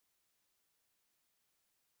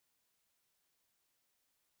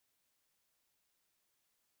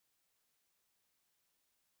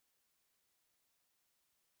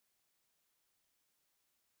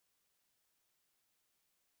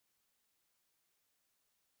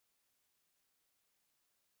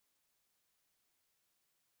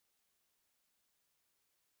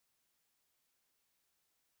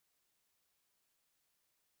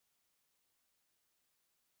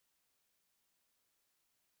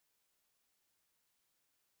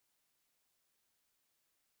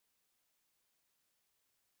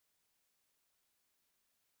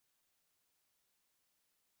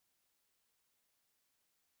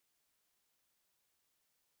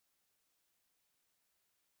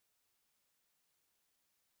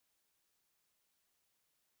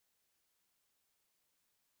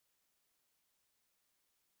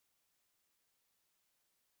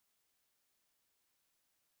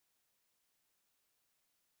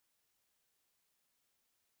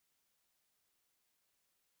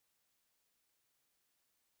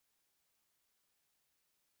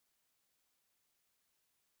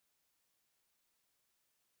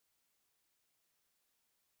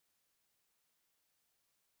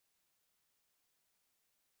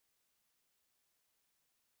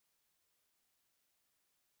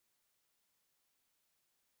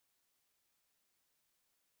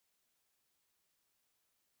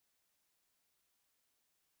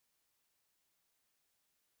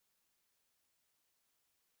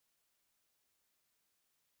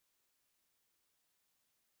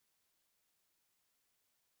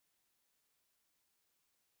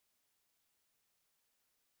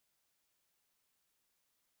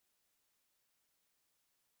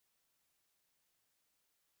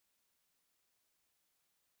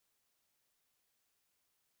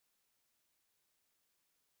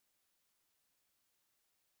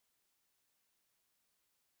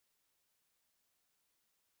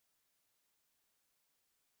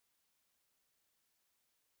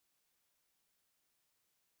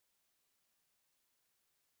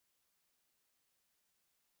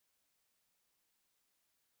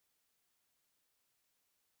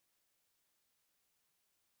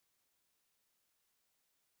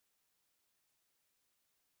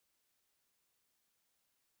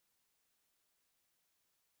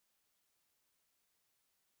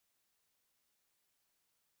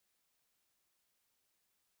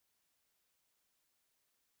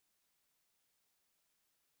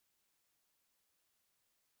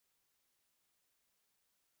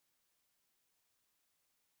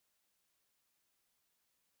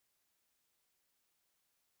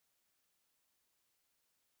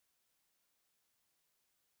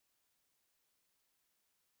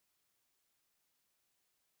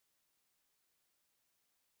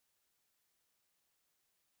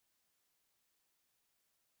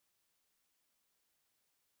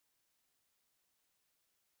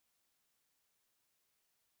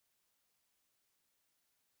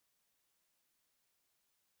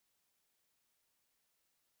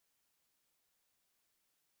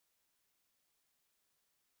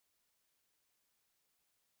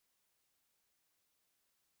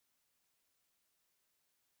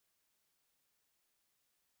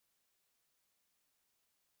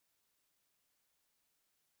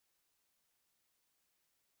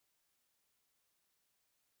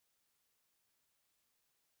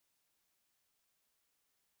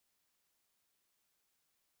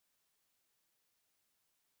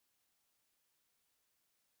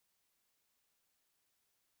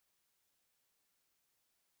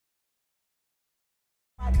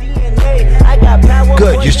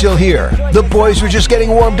 Good, you're still here. The boys were just getting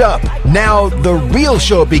warmed up. Now the real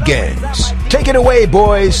show begins. Take it away,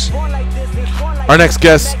 boys. Our next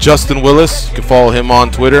guest, Justin Willis. You can follow him on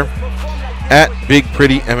Twitter at Big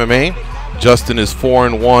Pretty MMA. Justin is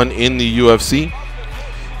 4-1 in the UFC,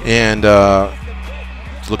 and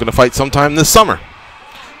he's looking to fight sometime this summer.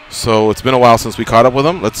 So it's been a while since we caught up with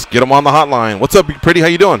him. Let's get him on the hotline. What's up, Big Pretty? How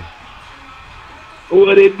you doing?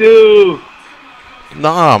 What it do?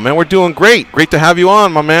 Nah, man, we're doing great. Great to have you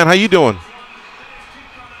on, my man. How you doing?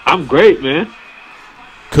 I'm great, man.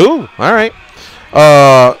 Cool. All right.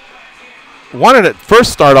 Wanted to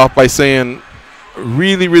first start off by saying,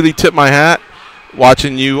 really tip my hat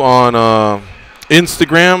watching you on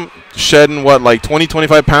Instagram, shedding what, like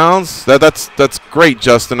 20-25 pounds. That's great,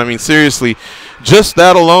 Justin. I mean, seriously, just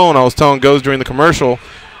that alone, I was telling Goes during the commercial,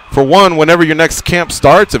 for one, whenever your next camp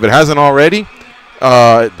starts, if it hasn't already,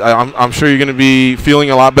 I'm sure you're going to be feeling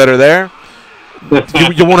a lot better there.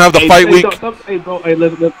 You won't have the fight week. Hey, bro. Hey,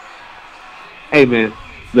 listen. Hey, man.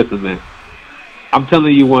 Listen, man. I'm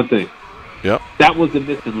telling you one thing. Yep. That was the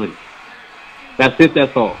missing link. That's it.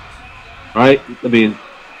 That's all. Right? I mean,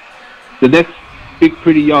 the next Big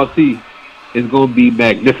Pretty y'all see is going to be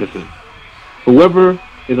magnificent. Whoever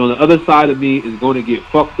is on the other side of me is going to get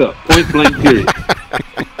fucked up. Point blank, period.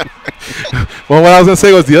 Well, what I was going to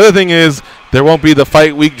say was the other thing is there won't be the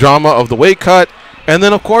fight week drama of the weight cut. And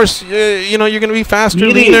then, of course, you know, you're going to be faster,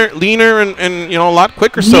 leaner, and, you know, a lot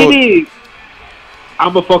quicker. So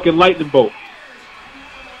I'm a fucking lightning bolt.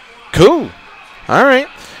 Cool. All right.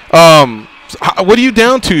 What are you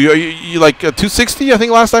down to? Are you like 260, I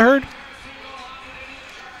think last I heard?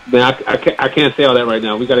 Man, I can't say all that right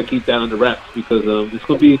now. We got to keep that under wraps because it's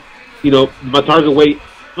going to be, you know, my target weight.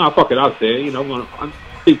 No, fuck it, I'll say it. You know, I'm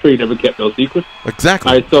Big Pretty never kept no secrets. Exactly.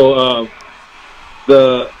 All right, so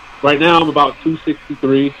right now I'm about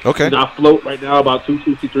 263. Okay. You know, I float right now about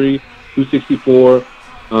 263, 264.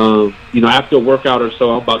 You know, after a workout or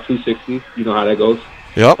so, I'm about 260. You know how that goes.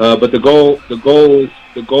 Yep. But the goal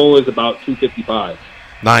is about 255.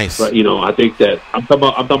 Nice. But you know, I think that I'm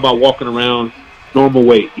talking about walking around normal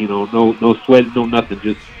weight. You know, no sweat, no nothing.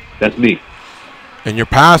 Just that's me. And your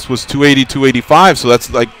past was 280, 285, so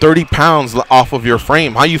that's like 30 pounds off of your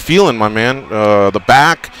frame. How you feeling, my man? The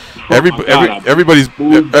back, every part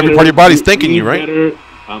of your body's thanking you, right? Better.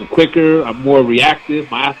 I'm quicker. I'm more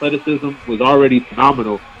reactive. My athleticism was already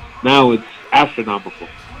phenomenal. Now it's astronomical.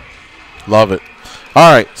 Love it.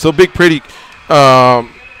 All right, so Big Pretty,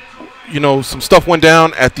 you know, some stuff went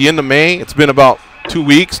down at the end of May. It's been about 3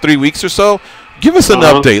 weeks or so. Give us an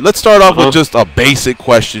update. Let's start off with just a basic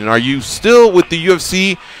question. Are you still with the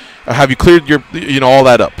UFC? Have you cleared your, you know, all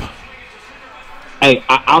that up? Hey,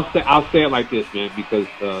 I'll say it like this, man, because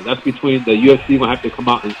that's between the UFC gonna have to come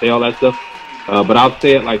out and say all that stuff. But I'll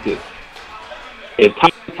say it like this: if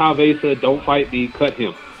Tavesa don't fight me, cut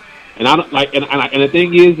him. And I don't like. And the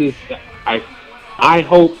thing is I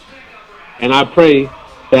hope and I pray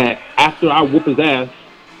that after I whoop his ass,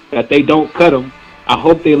 that they don't cut him. I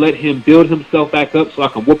hope they let him build himself back up so I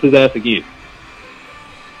can whoop his ass again.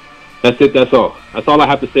 That's it. That's all. That's all I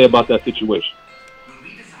have to say about that situation.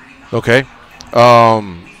 Okay.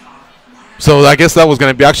 So I guess that was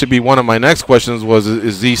going to actually be one of my next questions was,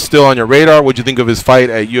 is he still on your radar? What'd you think of his fight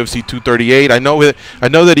at UFC 238? I know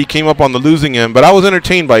that he came up on the losing end, but I was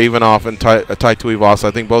entertained by Ivanov and Tai Tuivasa.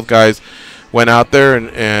 I think both guys went out there and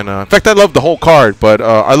in fact, I love the whole card, but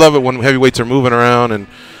I love it when heavyweights are moving around and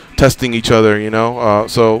testing each other, you know.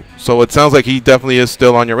 So it sounds like he definitely is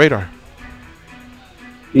still on your radar.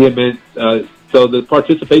 Yeah, man. So the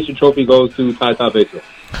participation trophy goes to Tai Tuivasa.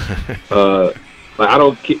 Like I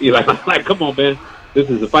don't like come on, man. This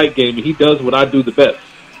is a fight game, and he does what I do the best,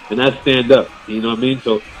 and that's stand up. You know what I mean?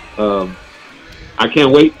 So I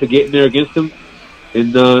can't wait to get in there against him,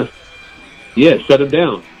 and shut him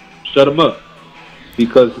down, shut him up,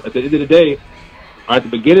 because at the end of the day, or at the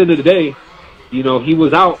beginning of the day, you know, he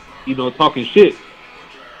was out, you know, talking shit,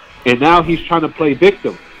 and now he's trying to play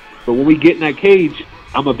victim. But when we get in that cage,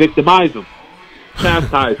 I'm gonna victimize him,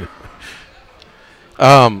 chastise him.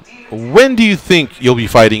 When do you think you'll be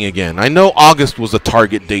fighting again? I know August was a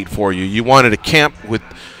target date for you. You wanted a camp with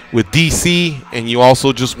DC, and you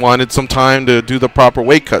also just wanted some time to do the proper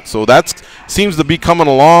weight cut. So that seems to be coming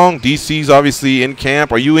along. DC's obviously in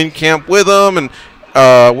camp. Are you in camp with them? And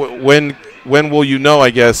when will you know, I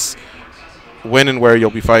guess, when and where you'll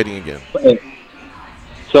be fighting again?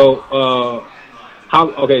 So,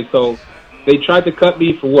 so they tried to cut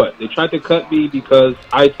me for what? They tried to cut me because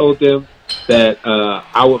I told them that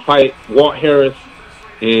I would fight Walt Harris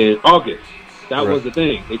in August. That was the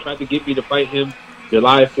thing. They tried to get me to fight him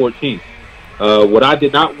July 14th. What I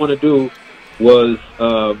did not want to do was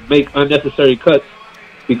make unnecessary cuts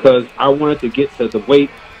because I wanted to get to the weight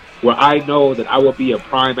where I know that I will be a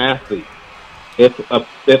prime athlete. If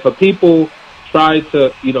a people try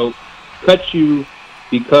to, cut you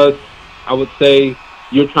because I would say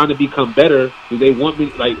you're trying to become better, do they want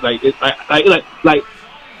me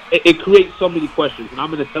it creates so many questions, and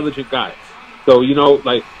I'm an intelligent guy. So,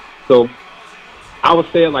 so I would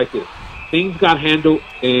say it like this. Things got handled,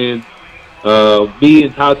 and me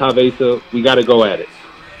and Tavesa, we got to go at it.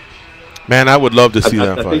 Man, I would love to see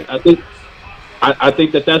that fight. I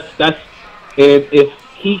think that's and if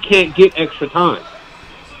he can't get extra time,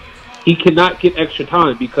 he cannot get extra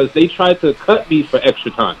time because they tried to cut me for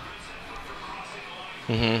extra time.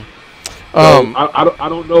 Mm-hmm. I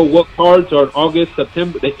don't know what cards are in August,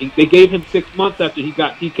 September. They gave him 6 months after he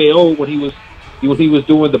got TKO when he was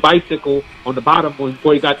doing the bicycle on the bottom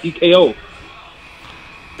before he got TKO.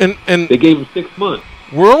 And they gave him 6 months.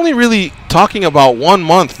 We're only really talking about 1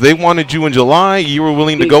 month. They wanted you in July. You were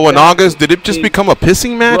willing to go in August. Did it just become a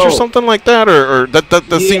pissing match or something like that, or that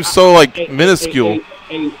seems so minuscule?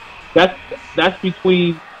 That's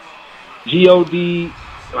between God.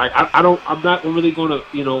 I'm not really going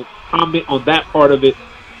to comment on that part of it,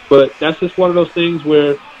 but that's just one of those things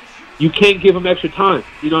where you can't give him extra time.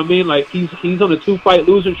 You know what I mean? Like he's on a 2-fight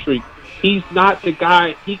losing streak. He's not the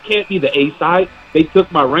guy. He can't be the A side. They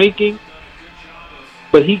took my ranking.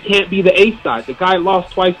 But he can't be the A side. The guy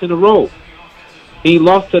lost twice in a row. He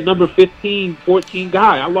lost to number 15, 14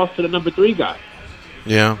 guy. I lost to the number 3 guy.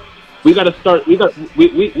 Yeah. We got to start. We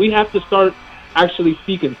have to start actually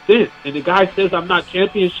speaking sense. And the guy says I'm not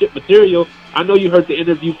championship material. I know you heard the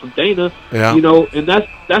interview from Dana. Yeah. And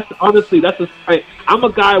that's honestly I'm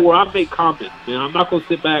a guy where I make comments, man. I'm not gonna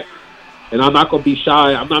sit back and I'm not gonna be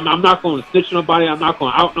shy. I'm not gonna snitch on nobody. I'm not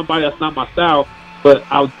gonna out nobody. That's not my style. But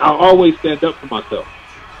I'll always stand up for myself.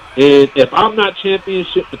 And if I'm not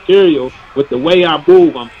championship material with the way I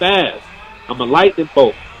move, I'm fast. I'm a lightning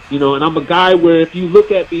bolt, and I'm a guy where if you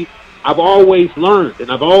look at me, I've always learned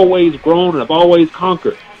and I've always grown and I've always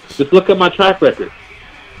conquered. Just look at my track record.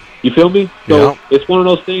 You feel me? So It's one of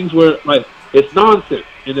those things where it's nonsense.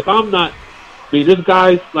 And if I'm not, there's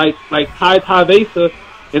guys like Tavesa,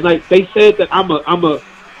 and they said that I'm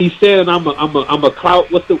a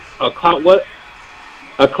clout.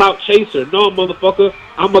 A clout chaser. No, motherfucker.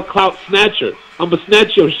 I'm a clout snatcher. I'm going to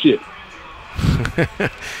snatch your shit.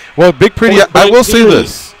 Well, Big Pretty, I will say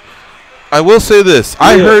this. Yeah.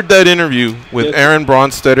 I heard that interview with Aaron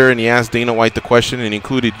Bronstetter, and he asked Dana White the question, and he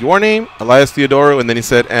included your name, Elias Theodoro, and then he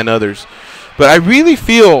said, and others. But I really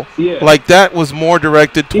feel like that was more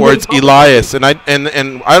directed towards Elias, and I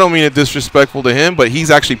don't mean it disrespectful to him, but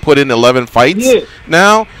he's actually put in 11 fights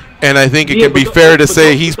now. And I think it can be fair to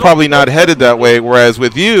say he's probably not headed that way. Whereas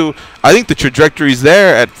with you, I think the trajectory's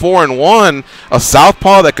there at 4-1, a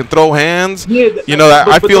southpaw that can throw hands.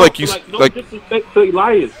 I feel like you disrespect to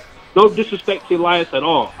Elias. No disrespect to Elias at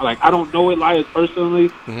all. I don't know Elias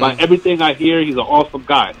personally. By everything I hear, he's an awesome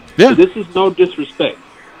guy. Yeah. So this is no disrespect.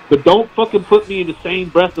 But don't fucking put me in the same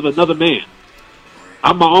breath of another man.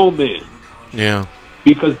 I'm my own man. Yeah.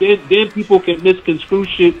 Because then people can misconstrue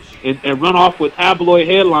shit and run off with tabloid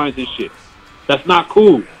headlines and shit. That's not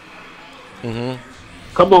cool.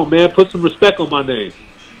 Come on, man. Put some respect on my name.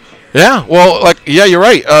 Yeah, well, you're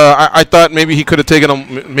right. I thought maybe he could have taken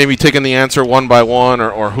the answer one by one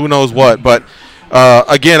or who knows what. But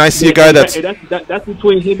again, I see a guy that's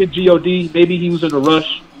between him and God. Maybe he was in a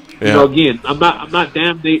rush. Yeah. Again, I'm not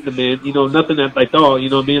damnating the man. Nothing that you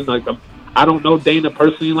know what I mean. I don't know Dana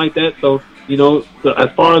personally like that, so. So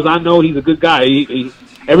as far as I know, he's a good guy.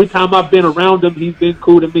 Every time I've been around him, he's been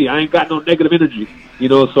cool to me. I ain't got no negative energy,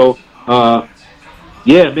 So, but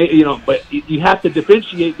you have to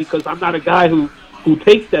differentiate because I'm not a guy who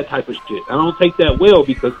takes that type of shit. I don't take that well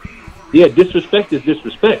because, disrespect is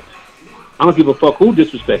disrespect. I don't give a fuck who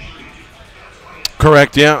disrespects.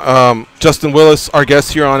 Correct. Yeah. Justin Willis, our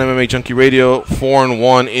guest here on MMA Junkie Radio,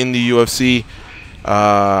 4-1 in the UFC.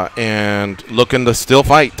 And looking to still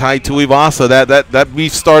fight Tai Tuivasa. That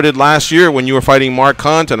beef started last year when you were fighting Mark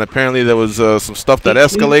Hunt, and apparently there was some stuff that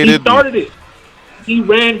escalated. He started it. He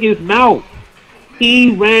ran his mouth.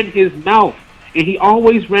 And he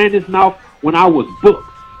always ran his mouth when I was booked,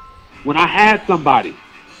 when I had somebody.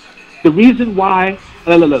 The reason why,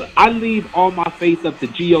 I leave all my faith up to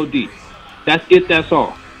God. That's it, that's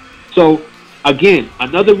all. So, again,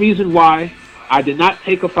 another reason why I did not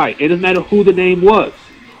take a fight. It doesn't matter who the name was,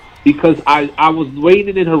 because I was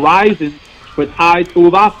waiting in horizons for Tai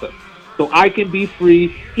Tuivasa, so I can be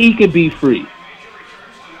free. He can be free.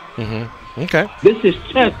 Okay. This is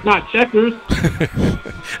chess, not checkers.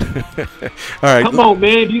 All right. Come on,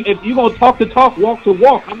 man. If you gonna talk the talk, walk the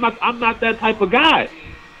walk. I'm not that type of guy.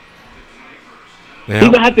 Yeah. He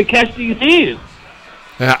gonna have to catch these hands.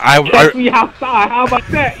 Yeah, catch me outside. How about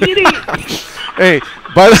that? Idiot. Hey,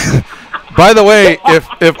 by the way,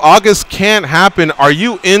 if August can't happen, are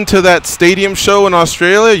you into that stadium show in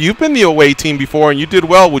Australia? You've been the away team before and you did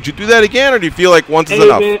well. Would you do that again, or do you feel like once is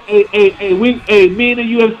enough? Man, me and the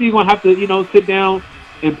UFC gonna have to, sit down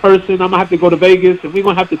in person. I'm gonna have to go to Vegas, and we're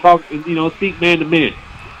gonna have to talk, and speak man to man.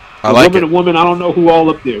 I like woman to woman. I don't know who all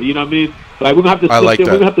up there. You know what I mean? Like we're gonna have to sit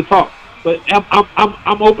there. We're gonna have to talk. But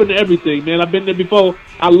I'm open to everything, man. I've been there before.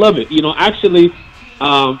 I love it. Actually,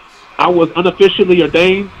 I was unofficially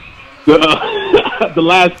ordained the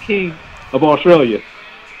last king of Australia.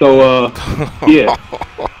 So, yeah.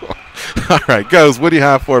 All right, Goes, what do you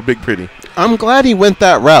have for Big Pretty? I'm glad he went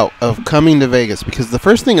that route of coming to Vegas, because the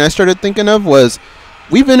first thing I started thinking of was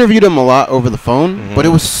we've interviewed him a lot over the phone, but it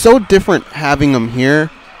was so different having him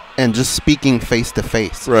here and just speaking face to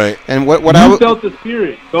face. Right. And what you felt the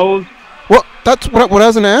spirit, Goes. Well, that's what I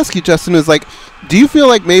was going to ask you, Justin, is like, do you feel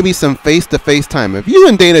like maybe some face-to-face time, if you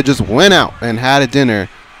and Dana just went out and had a dinner,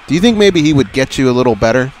 do you think maybe he would get you a little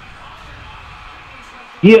better?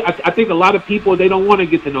 Yeah, I think a lot of people, they don't want to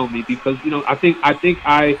get to know me because, I think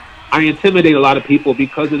I intimidate a lot of people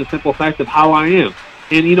because of the simple fact of how I am.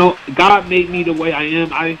 And, God made me the way I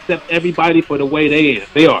am. I accept everybody for the way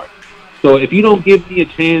they are. So if you don't give me a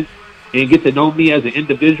chance and get to know me as an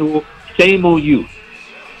individual, shame on you.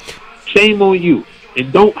 Shame on you.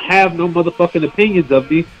 And don't have no motherfucking opinions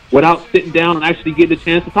of me without sitting down and actually getting a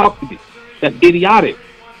chance to talk to me. That's idiotic.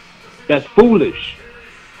 That's foolish.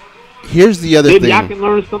 Here's the other thing. Maybe I can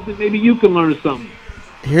learn something. Maybe you can learn something.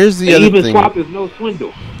 Here's the other even thing. Swap is no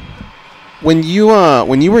swindle. When you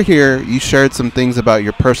were here, you shared some things about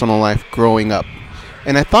your personal life growing up,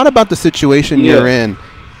 and I thought about the situation you're in,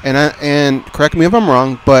 and correct me if I'm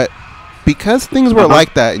wrong, but because things were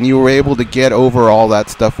like that, and you were able to get over all that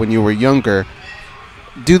stuff when you were younger,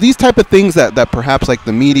 do these type of things that perhaps like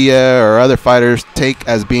the media or other fighters take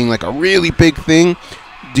as being like a really big thing,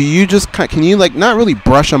 do you just can you like not really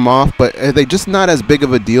brush them off, but are they just not as big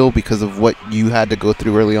of a deal because of what you had to go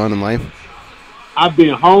through early on in life? I've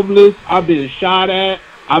been homeless. I've been shot at.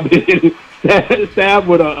 I've been stabbed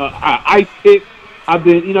with a ice pick. I've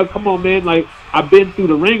been, come on, man. Like, I've been through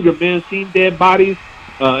the ringer, man. Seen dead bodies,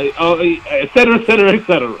 et cetera, et cetera, et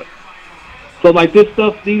cetera. So, like, this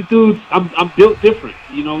stuff, these dudes, I'm built different,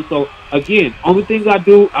 So, again, only things I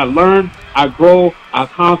do, I learn, I grow, I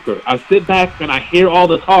conquer. I sit back and I hear all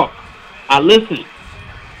the talk. I listen.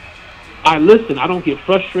 I don't get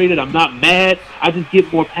frustrated. I'm not mad. I just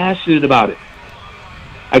get more passionate about it.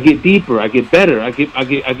 I get deeper. I get better. I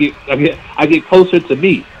get closer to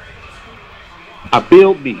me. I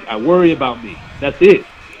build me. I worry about me. That's it.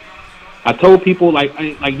 I told people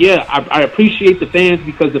I appreciate the fans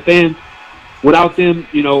because the fans, without them,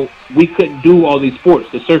 we couldn't do all these sports.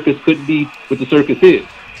 The circus couldn't be what the circus is.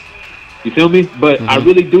 You feel me? But I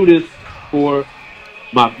really do this for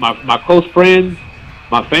my close friends,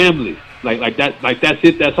 my family. Like that's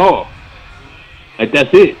it. That's all. Like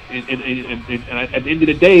that's it. And at the end of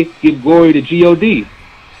the day, give glory to God.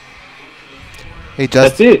 Hey, Justin.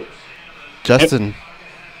 That's it. Justin,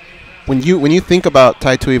 when you think about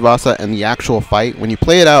Tai Tuivasa and the actual fight, when you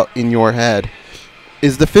play it out in your head,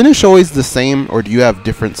 is the finish always the same, or do you have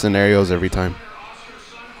different scenarios every time?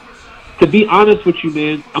 To be honest with you,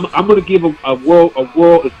 man, I'm going to give a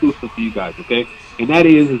world exclusive to you guys, okay? And that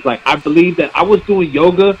is like I believe that I was doing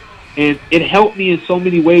yoga, and it helped me in so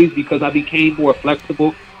many ways because I became more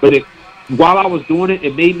flexible. But while I was doing it,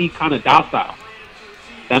 it made me kind of docile.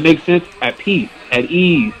 That makes sense? At peace, at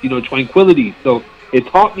ease, tranquility. So it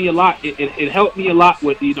taught me a lot. It helped me a lot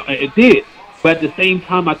with, it did. But at the same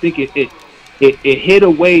time, I think it hid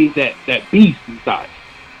away that beast inside.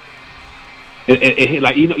 It hit,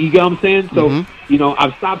 like, you get what I'm saying? So,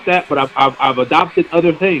 I've stopped that, but I've adopted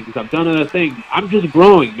other things. I've done other things. I'm just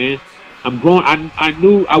growing, man. I'm growing. I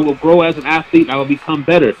knew I would grow as an athlete and I would become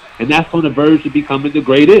better. And that's on the verge of becoming the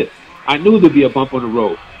greatest. I knew there'd be a bump on the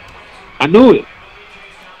road. I knew it.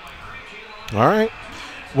 All right.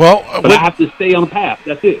 Well, but I have to stay on the path.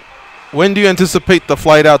 That's it. When do you anticipate the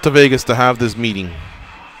flight out to Vegas to have this meeting?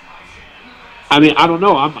 I mean, I don't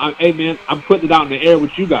know. Hey, man, I'm putting it out in the air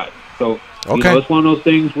with you guys. So, it's one of those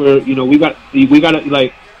things where, we got to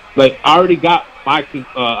like I already got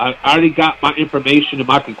my information and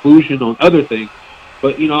my conclusion on other things.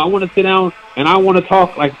 But, I want to sit down and I want to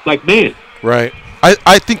talk like man. Right.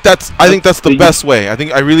 I think that's the best way.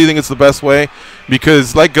 I really think it's the best way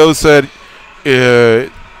because, like Go said,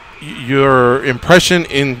 your impression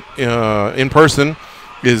in person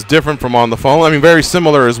is different from on the phone. I mean, very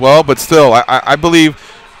similar as well, but still, I believe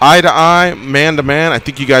eye to eye, man to man, I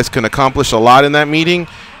think you guys can accomplish a lot in that meeting,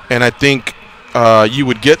 and I think you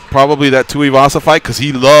would get probably that Tuivasa fight because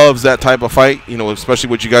he loves that type of fight, especially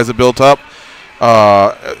what you guys have built up.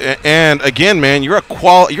 And again, man, you're a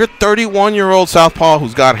 31-year-old southpaw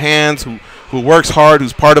who's got hands, who works hard,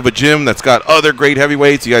 who's part of a gym that's got other great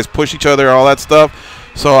heavyweights. You guys push each other, all that stuff.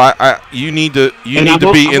 So you need to be in the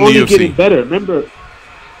UFC. Getting better. Remember,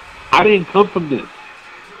 I didn't come from this.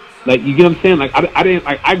 Like, you get what I'm saying? Like,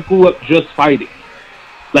 I grew up just fighting.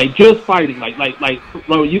 Like, just fighting. Like,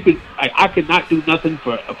 bro, I could not do nothing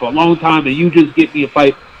for a long time, and you just get me a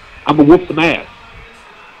fight, I'm gonna whoop some ass.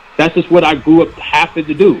 That's just what I grew up having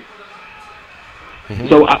to do. Mm-hmm.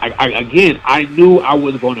 So I knew I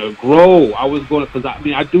was going to grow. I was going to, because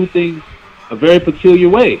I do things a very peculiar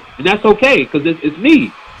way, and that's okay because it's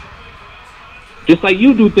me. Just like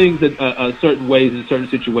you do things in certain ways in certain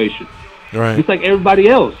situations, right? Just like everybody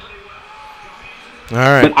else. All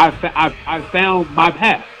right. But I found my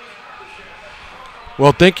path.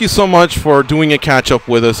 Well, thank you so much for doing a catch-up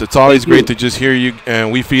with us. It's always great to just hear you,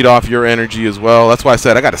 and we feed off your energy as well. That's why I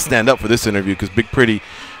said I got to stand up for this interview because Big Pretty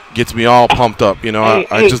gets me all pumped up.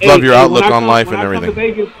 I just love your outlook on life and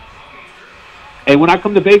everything. When I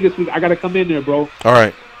come to Vegas, I got to come in there, bro. All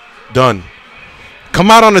right. Done. Come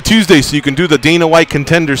out on a Tuesday so you can do the Dana White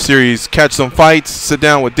Contender Series, catch some fights, sit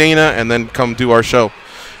down with Dana, and then come do our show.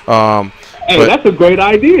 That's a great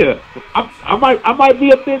idea. I might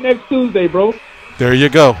be up there next Tuesday, bro. There you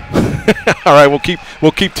go. All right,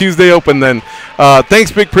 we'll keep Tuesday open then.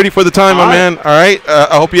 Thanks, Big Pretty, for the time, my man. All right,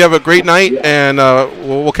 I hope you have a great night, and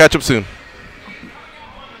we'll catch up soon.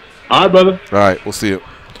 All right, brother. All right, we'll see you.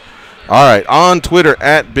 All right, on Twitter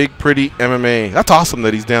at Big Pretty MMA. That's awesome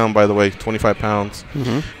that he's down, by the way, 25 pounds.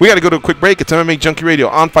 Mm-hmm. We got to go to a quick break. It's MMA Junkie Radio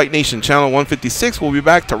on Fight Nation, channel 156. We'll be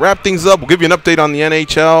back to wrap things up. We'll give you an update on the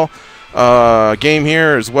NHL game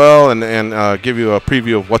here as well, and give you a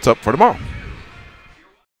preview of what's up for tomorrow.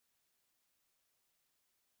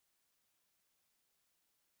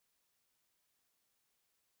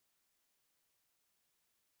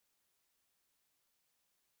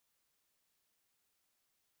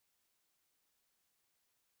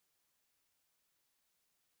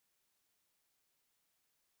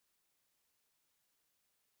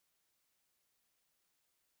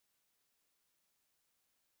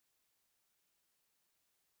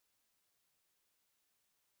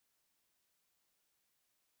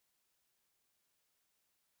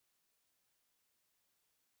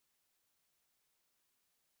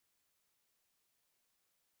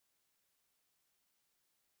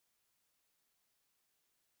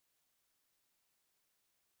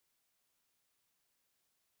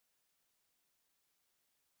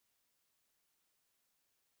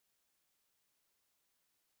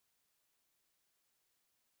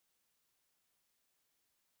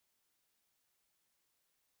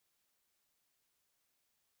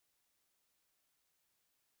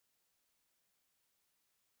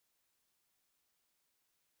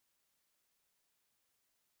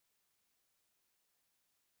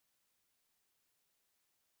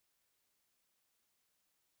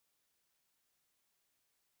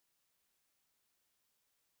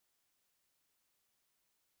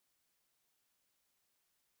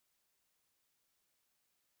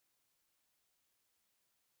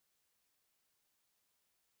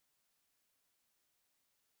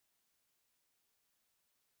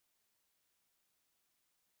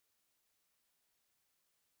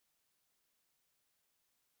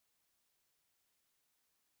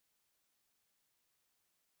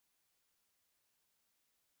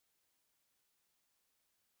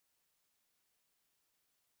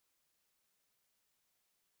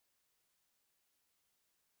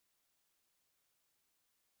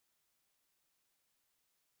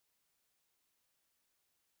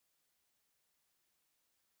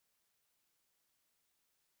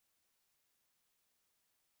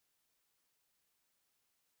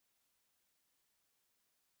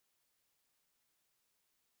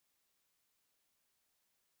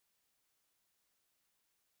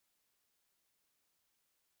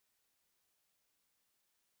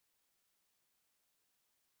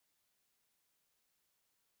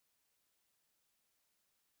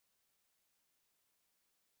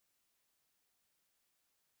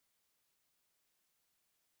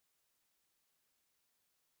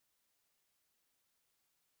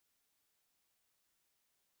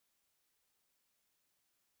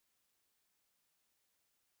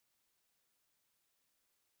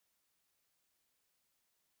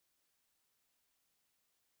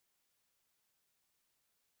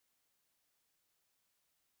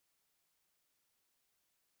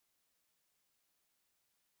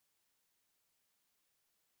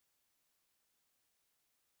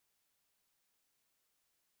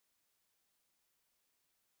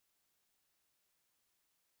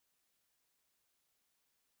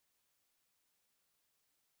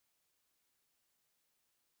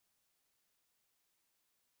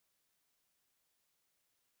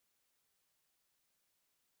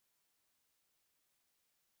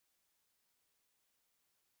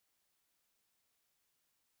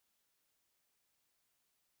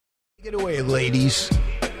 Take it away, ladies.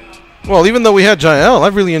 Well, even though we had Jael, I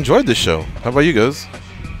really enjoyed this show. How about you guys?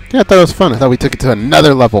 Yeah, I thought it was fun. I thought we took it to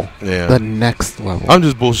another level. Yeah. The next level. I'm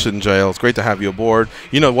just bullshitting, Jael. It's great to have you aboard.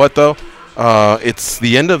 You know what, though? It's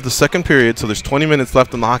the end of the second period, so there's 20 minutes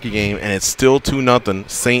left in the hockey game, and it's still 2-0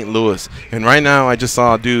 St. Louis. And right now, I just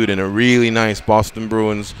saw a dude in a really nice Boston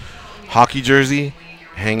Bruins hockey jersey,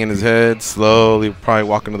 hanging his head, slowly, probably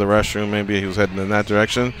walking to the restroom. Maybe he was heading in that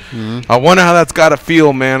direction. I wonder how that's got to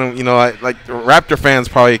feel, man. You know, like Raptor fans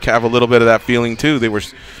probably have a little bit of that feeling, too. They were,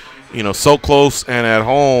 you know, so close and at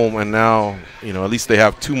home, and now, you know, at least they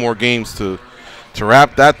have 2 more games to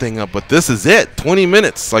wrap that thing up. But this is it, 20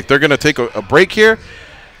 minutes. Like, they're going to take a break here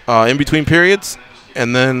in between periods,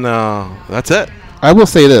 and then that's it. I will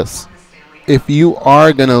say this. If you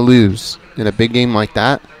are going to lose in a big game like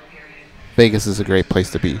that, Vegas is a great place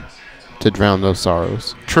to be, to drown those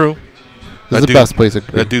sorrows. True. This is the best place to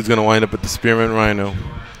be. That dude's going to wind up at the Spearmint Rhino,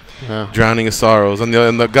 yeah, drowning his sorrows. And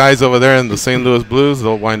the guys over there in the St. Louis Blues,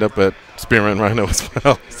 they'll wind up at Spearmint Rhino as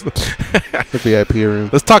well. The VIP room.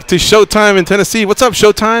 Let's talk to Showtime in Tennessee. What's up,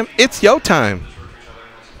 Showtime? It's yo time.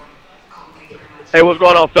 Hey, what's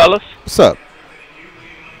going on, fellas? What's up?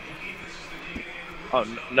 Oh,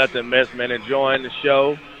 nothing, man. Enjoying the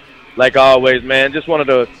show. Like always, man. Just wanted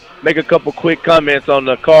to make a couple quick comments on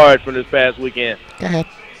the card from this past weekend. Go ahead.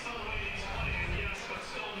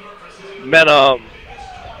 Man,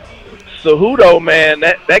 Cejudo, man,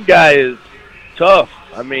 that guy is tough.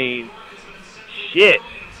 I mean, shit.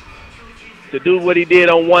 To do what he did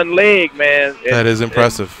on one leg, man. That is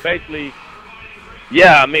impressive. Basically,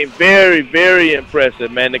 yeah, I mean, very, very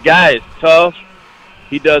impressive, man. The guy is tough.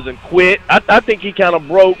 He doesn't quit. I think he kind of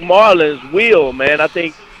broke Marlon's will, man. I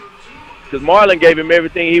think because Marlon gave him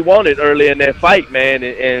everything he wanted early in that fight, man,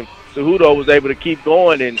 and Cejudo was able to keep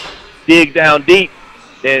going and dig down deep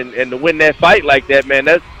and to win that fight like that, man,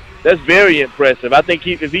 that's very impressive. I think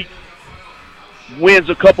if he wins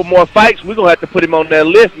a couple more fights, we're going to have to put him on that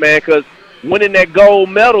list, man, because winning that gold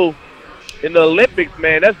medal in the Olympics,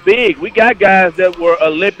 man, that's big. We got guys that were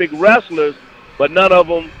Olympic wrestlers, but none of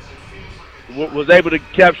them was able to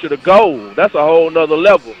capture the gold. That's a whole nother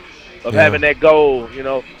level of having that gold, you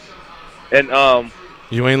know. And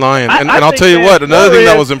you ain't lying. And I'll tell you what, another thing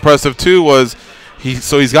that was impressive too was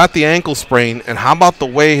he's got the ankle sprain, and how about the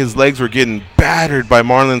way his legs were getting battered by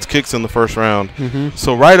Marlon's kicks in the first round.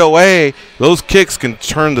 So right away, those kicks can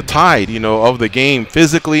turn the tide, you know, of the game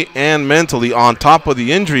physically and mentally on top of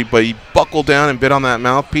the injury. But he buckled down and bit on that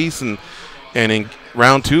mouthpiece, and in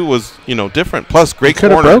round 2 was, you know, different. Plus, great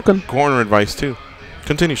corner advice too.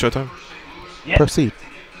 Continue, Showtime. Yeah. Proceed.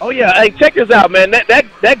 Oh yeah, hey, check this out, man.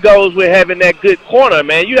 That goes with having that good corner,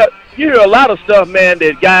 man. You hear a lot of stuff, man,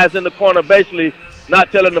 that guys in the corner basically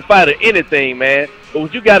not telling the fighter anything, man. But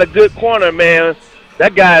when you got a good corner, man,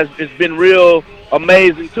 that guy has been real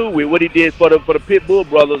amazing too with what he did for the Pitbull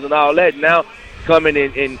brothers and all that. Now coming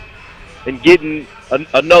in and getting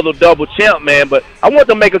another double champ, man. But I want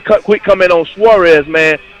to make a quick comment on Suarez,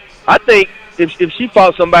 man. I think if she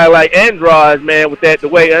fought somebody like Andrade, man, with the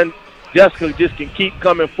way Jessica just can keep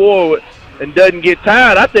coming forward and doesn't get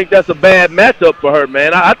tired, I think that's a bad matchup for her,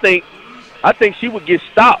 man. I think she would get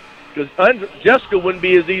stopped because Jessica wouldn't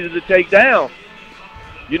be as easy to take down.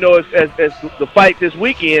 You know, as the fight this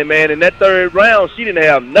weekend, man, in that third round, she didn't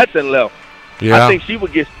have nothing left. Yeah. I think she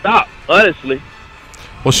would get stopped, honestly.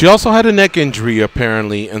 Well, she also had a neck injury,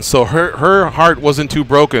 apparently, and so her heart wasn't too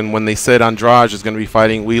broken when they said Andrade is going to be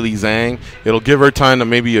fighting Weili Zhang. It'll give her time to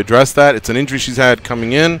maybe address that. It's an injury she's had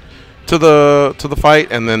coming in to the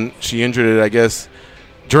fight, and then she injured it, I guess,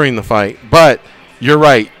 during the fight. But you're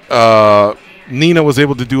right. Nina was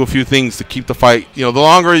able to do a few things to keep the fight. You know, the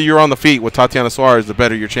longer you're on the feet with Tatiana Suarez, the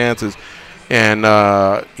better your chances. And,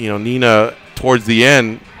 you know, Nina, towards the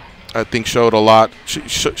end, I think showed a lot. She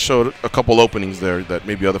showed a couple openings there that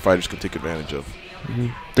maybe other fighters could take advantage of.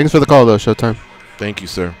 Thanks for the call, though, Showtime. Thank you,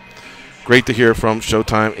 sir. Great to hear from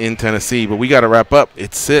Showtime in Tennessee. But we got to wrap up.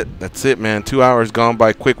 That's it, man. 2 hours gone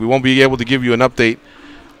by quick. We won't be able to give you an update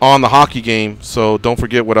on the hockey game, so don't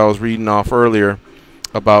forget what I was reading off earlier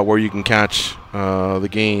about where you can catch the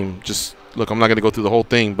game. Just look, I'm not going to go through the whole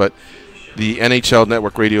thing, but the NHL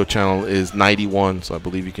Network radio channel is 91, so I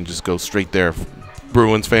believe you can just go straight there.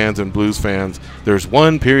 Bruins fans and Blues fans, there's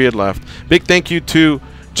 1 period left. Big thank you to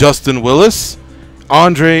Justin Willis,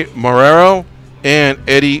 Andre Morera, and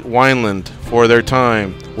Eddie Wineland for their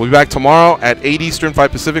time. We'll be back tomorrow at 8 Eastern,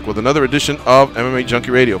 5 Pacific with another edition of MMA Junkie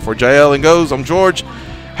Radio. For Jael and Goes, I'm George.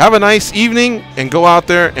 Have a nice evening and go out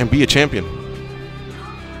there and be a champion.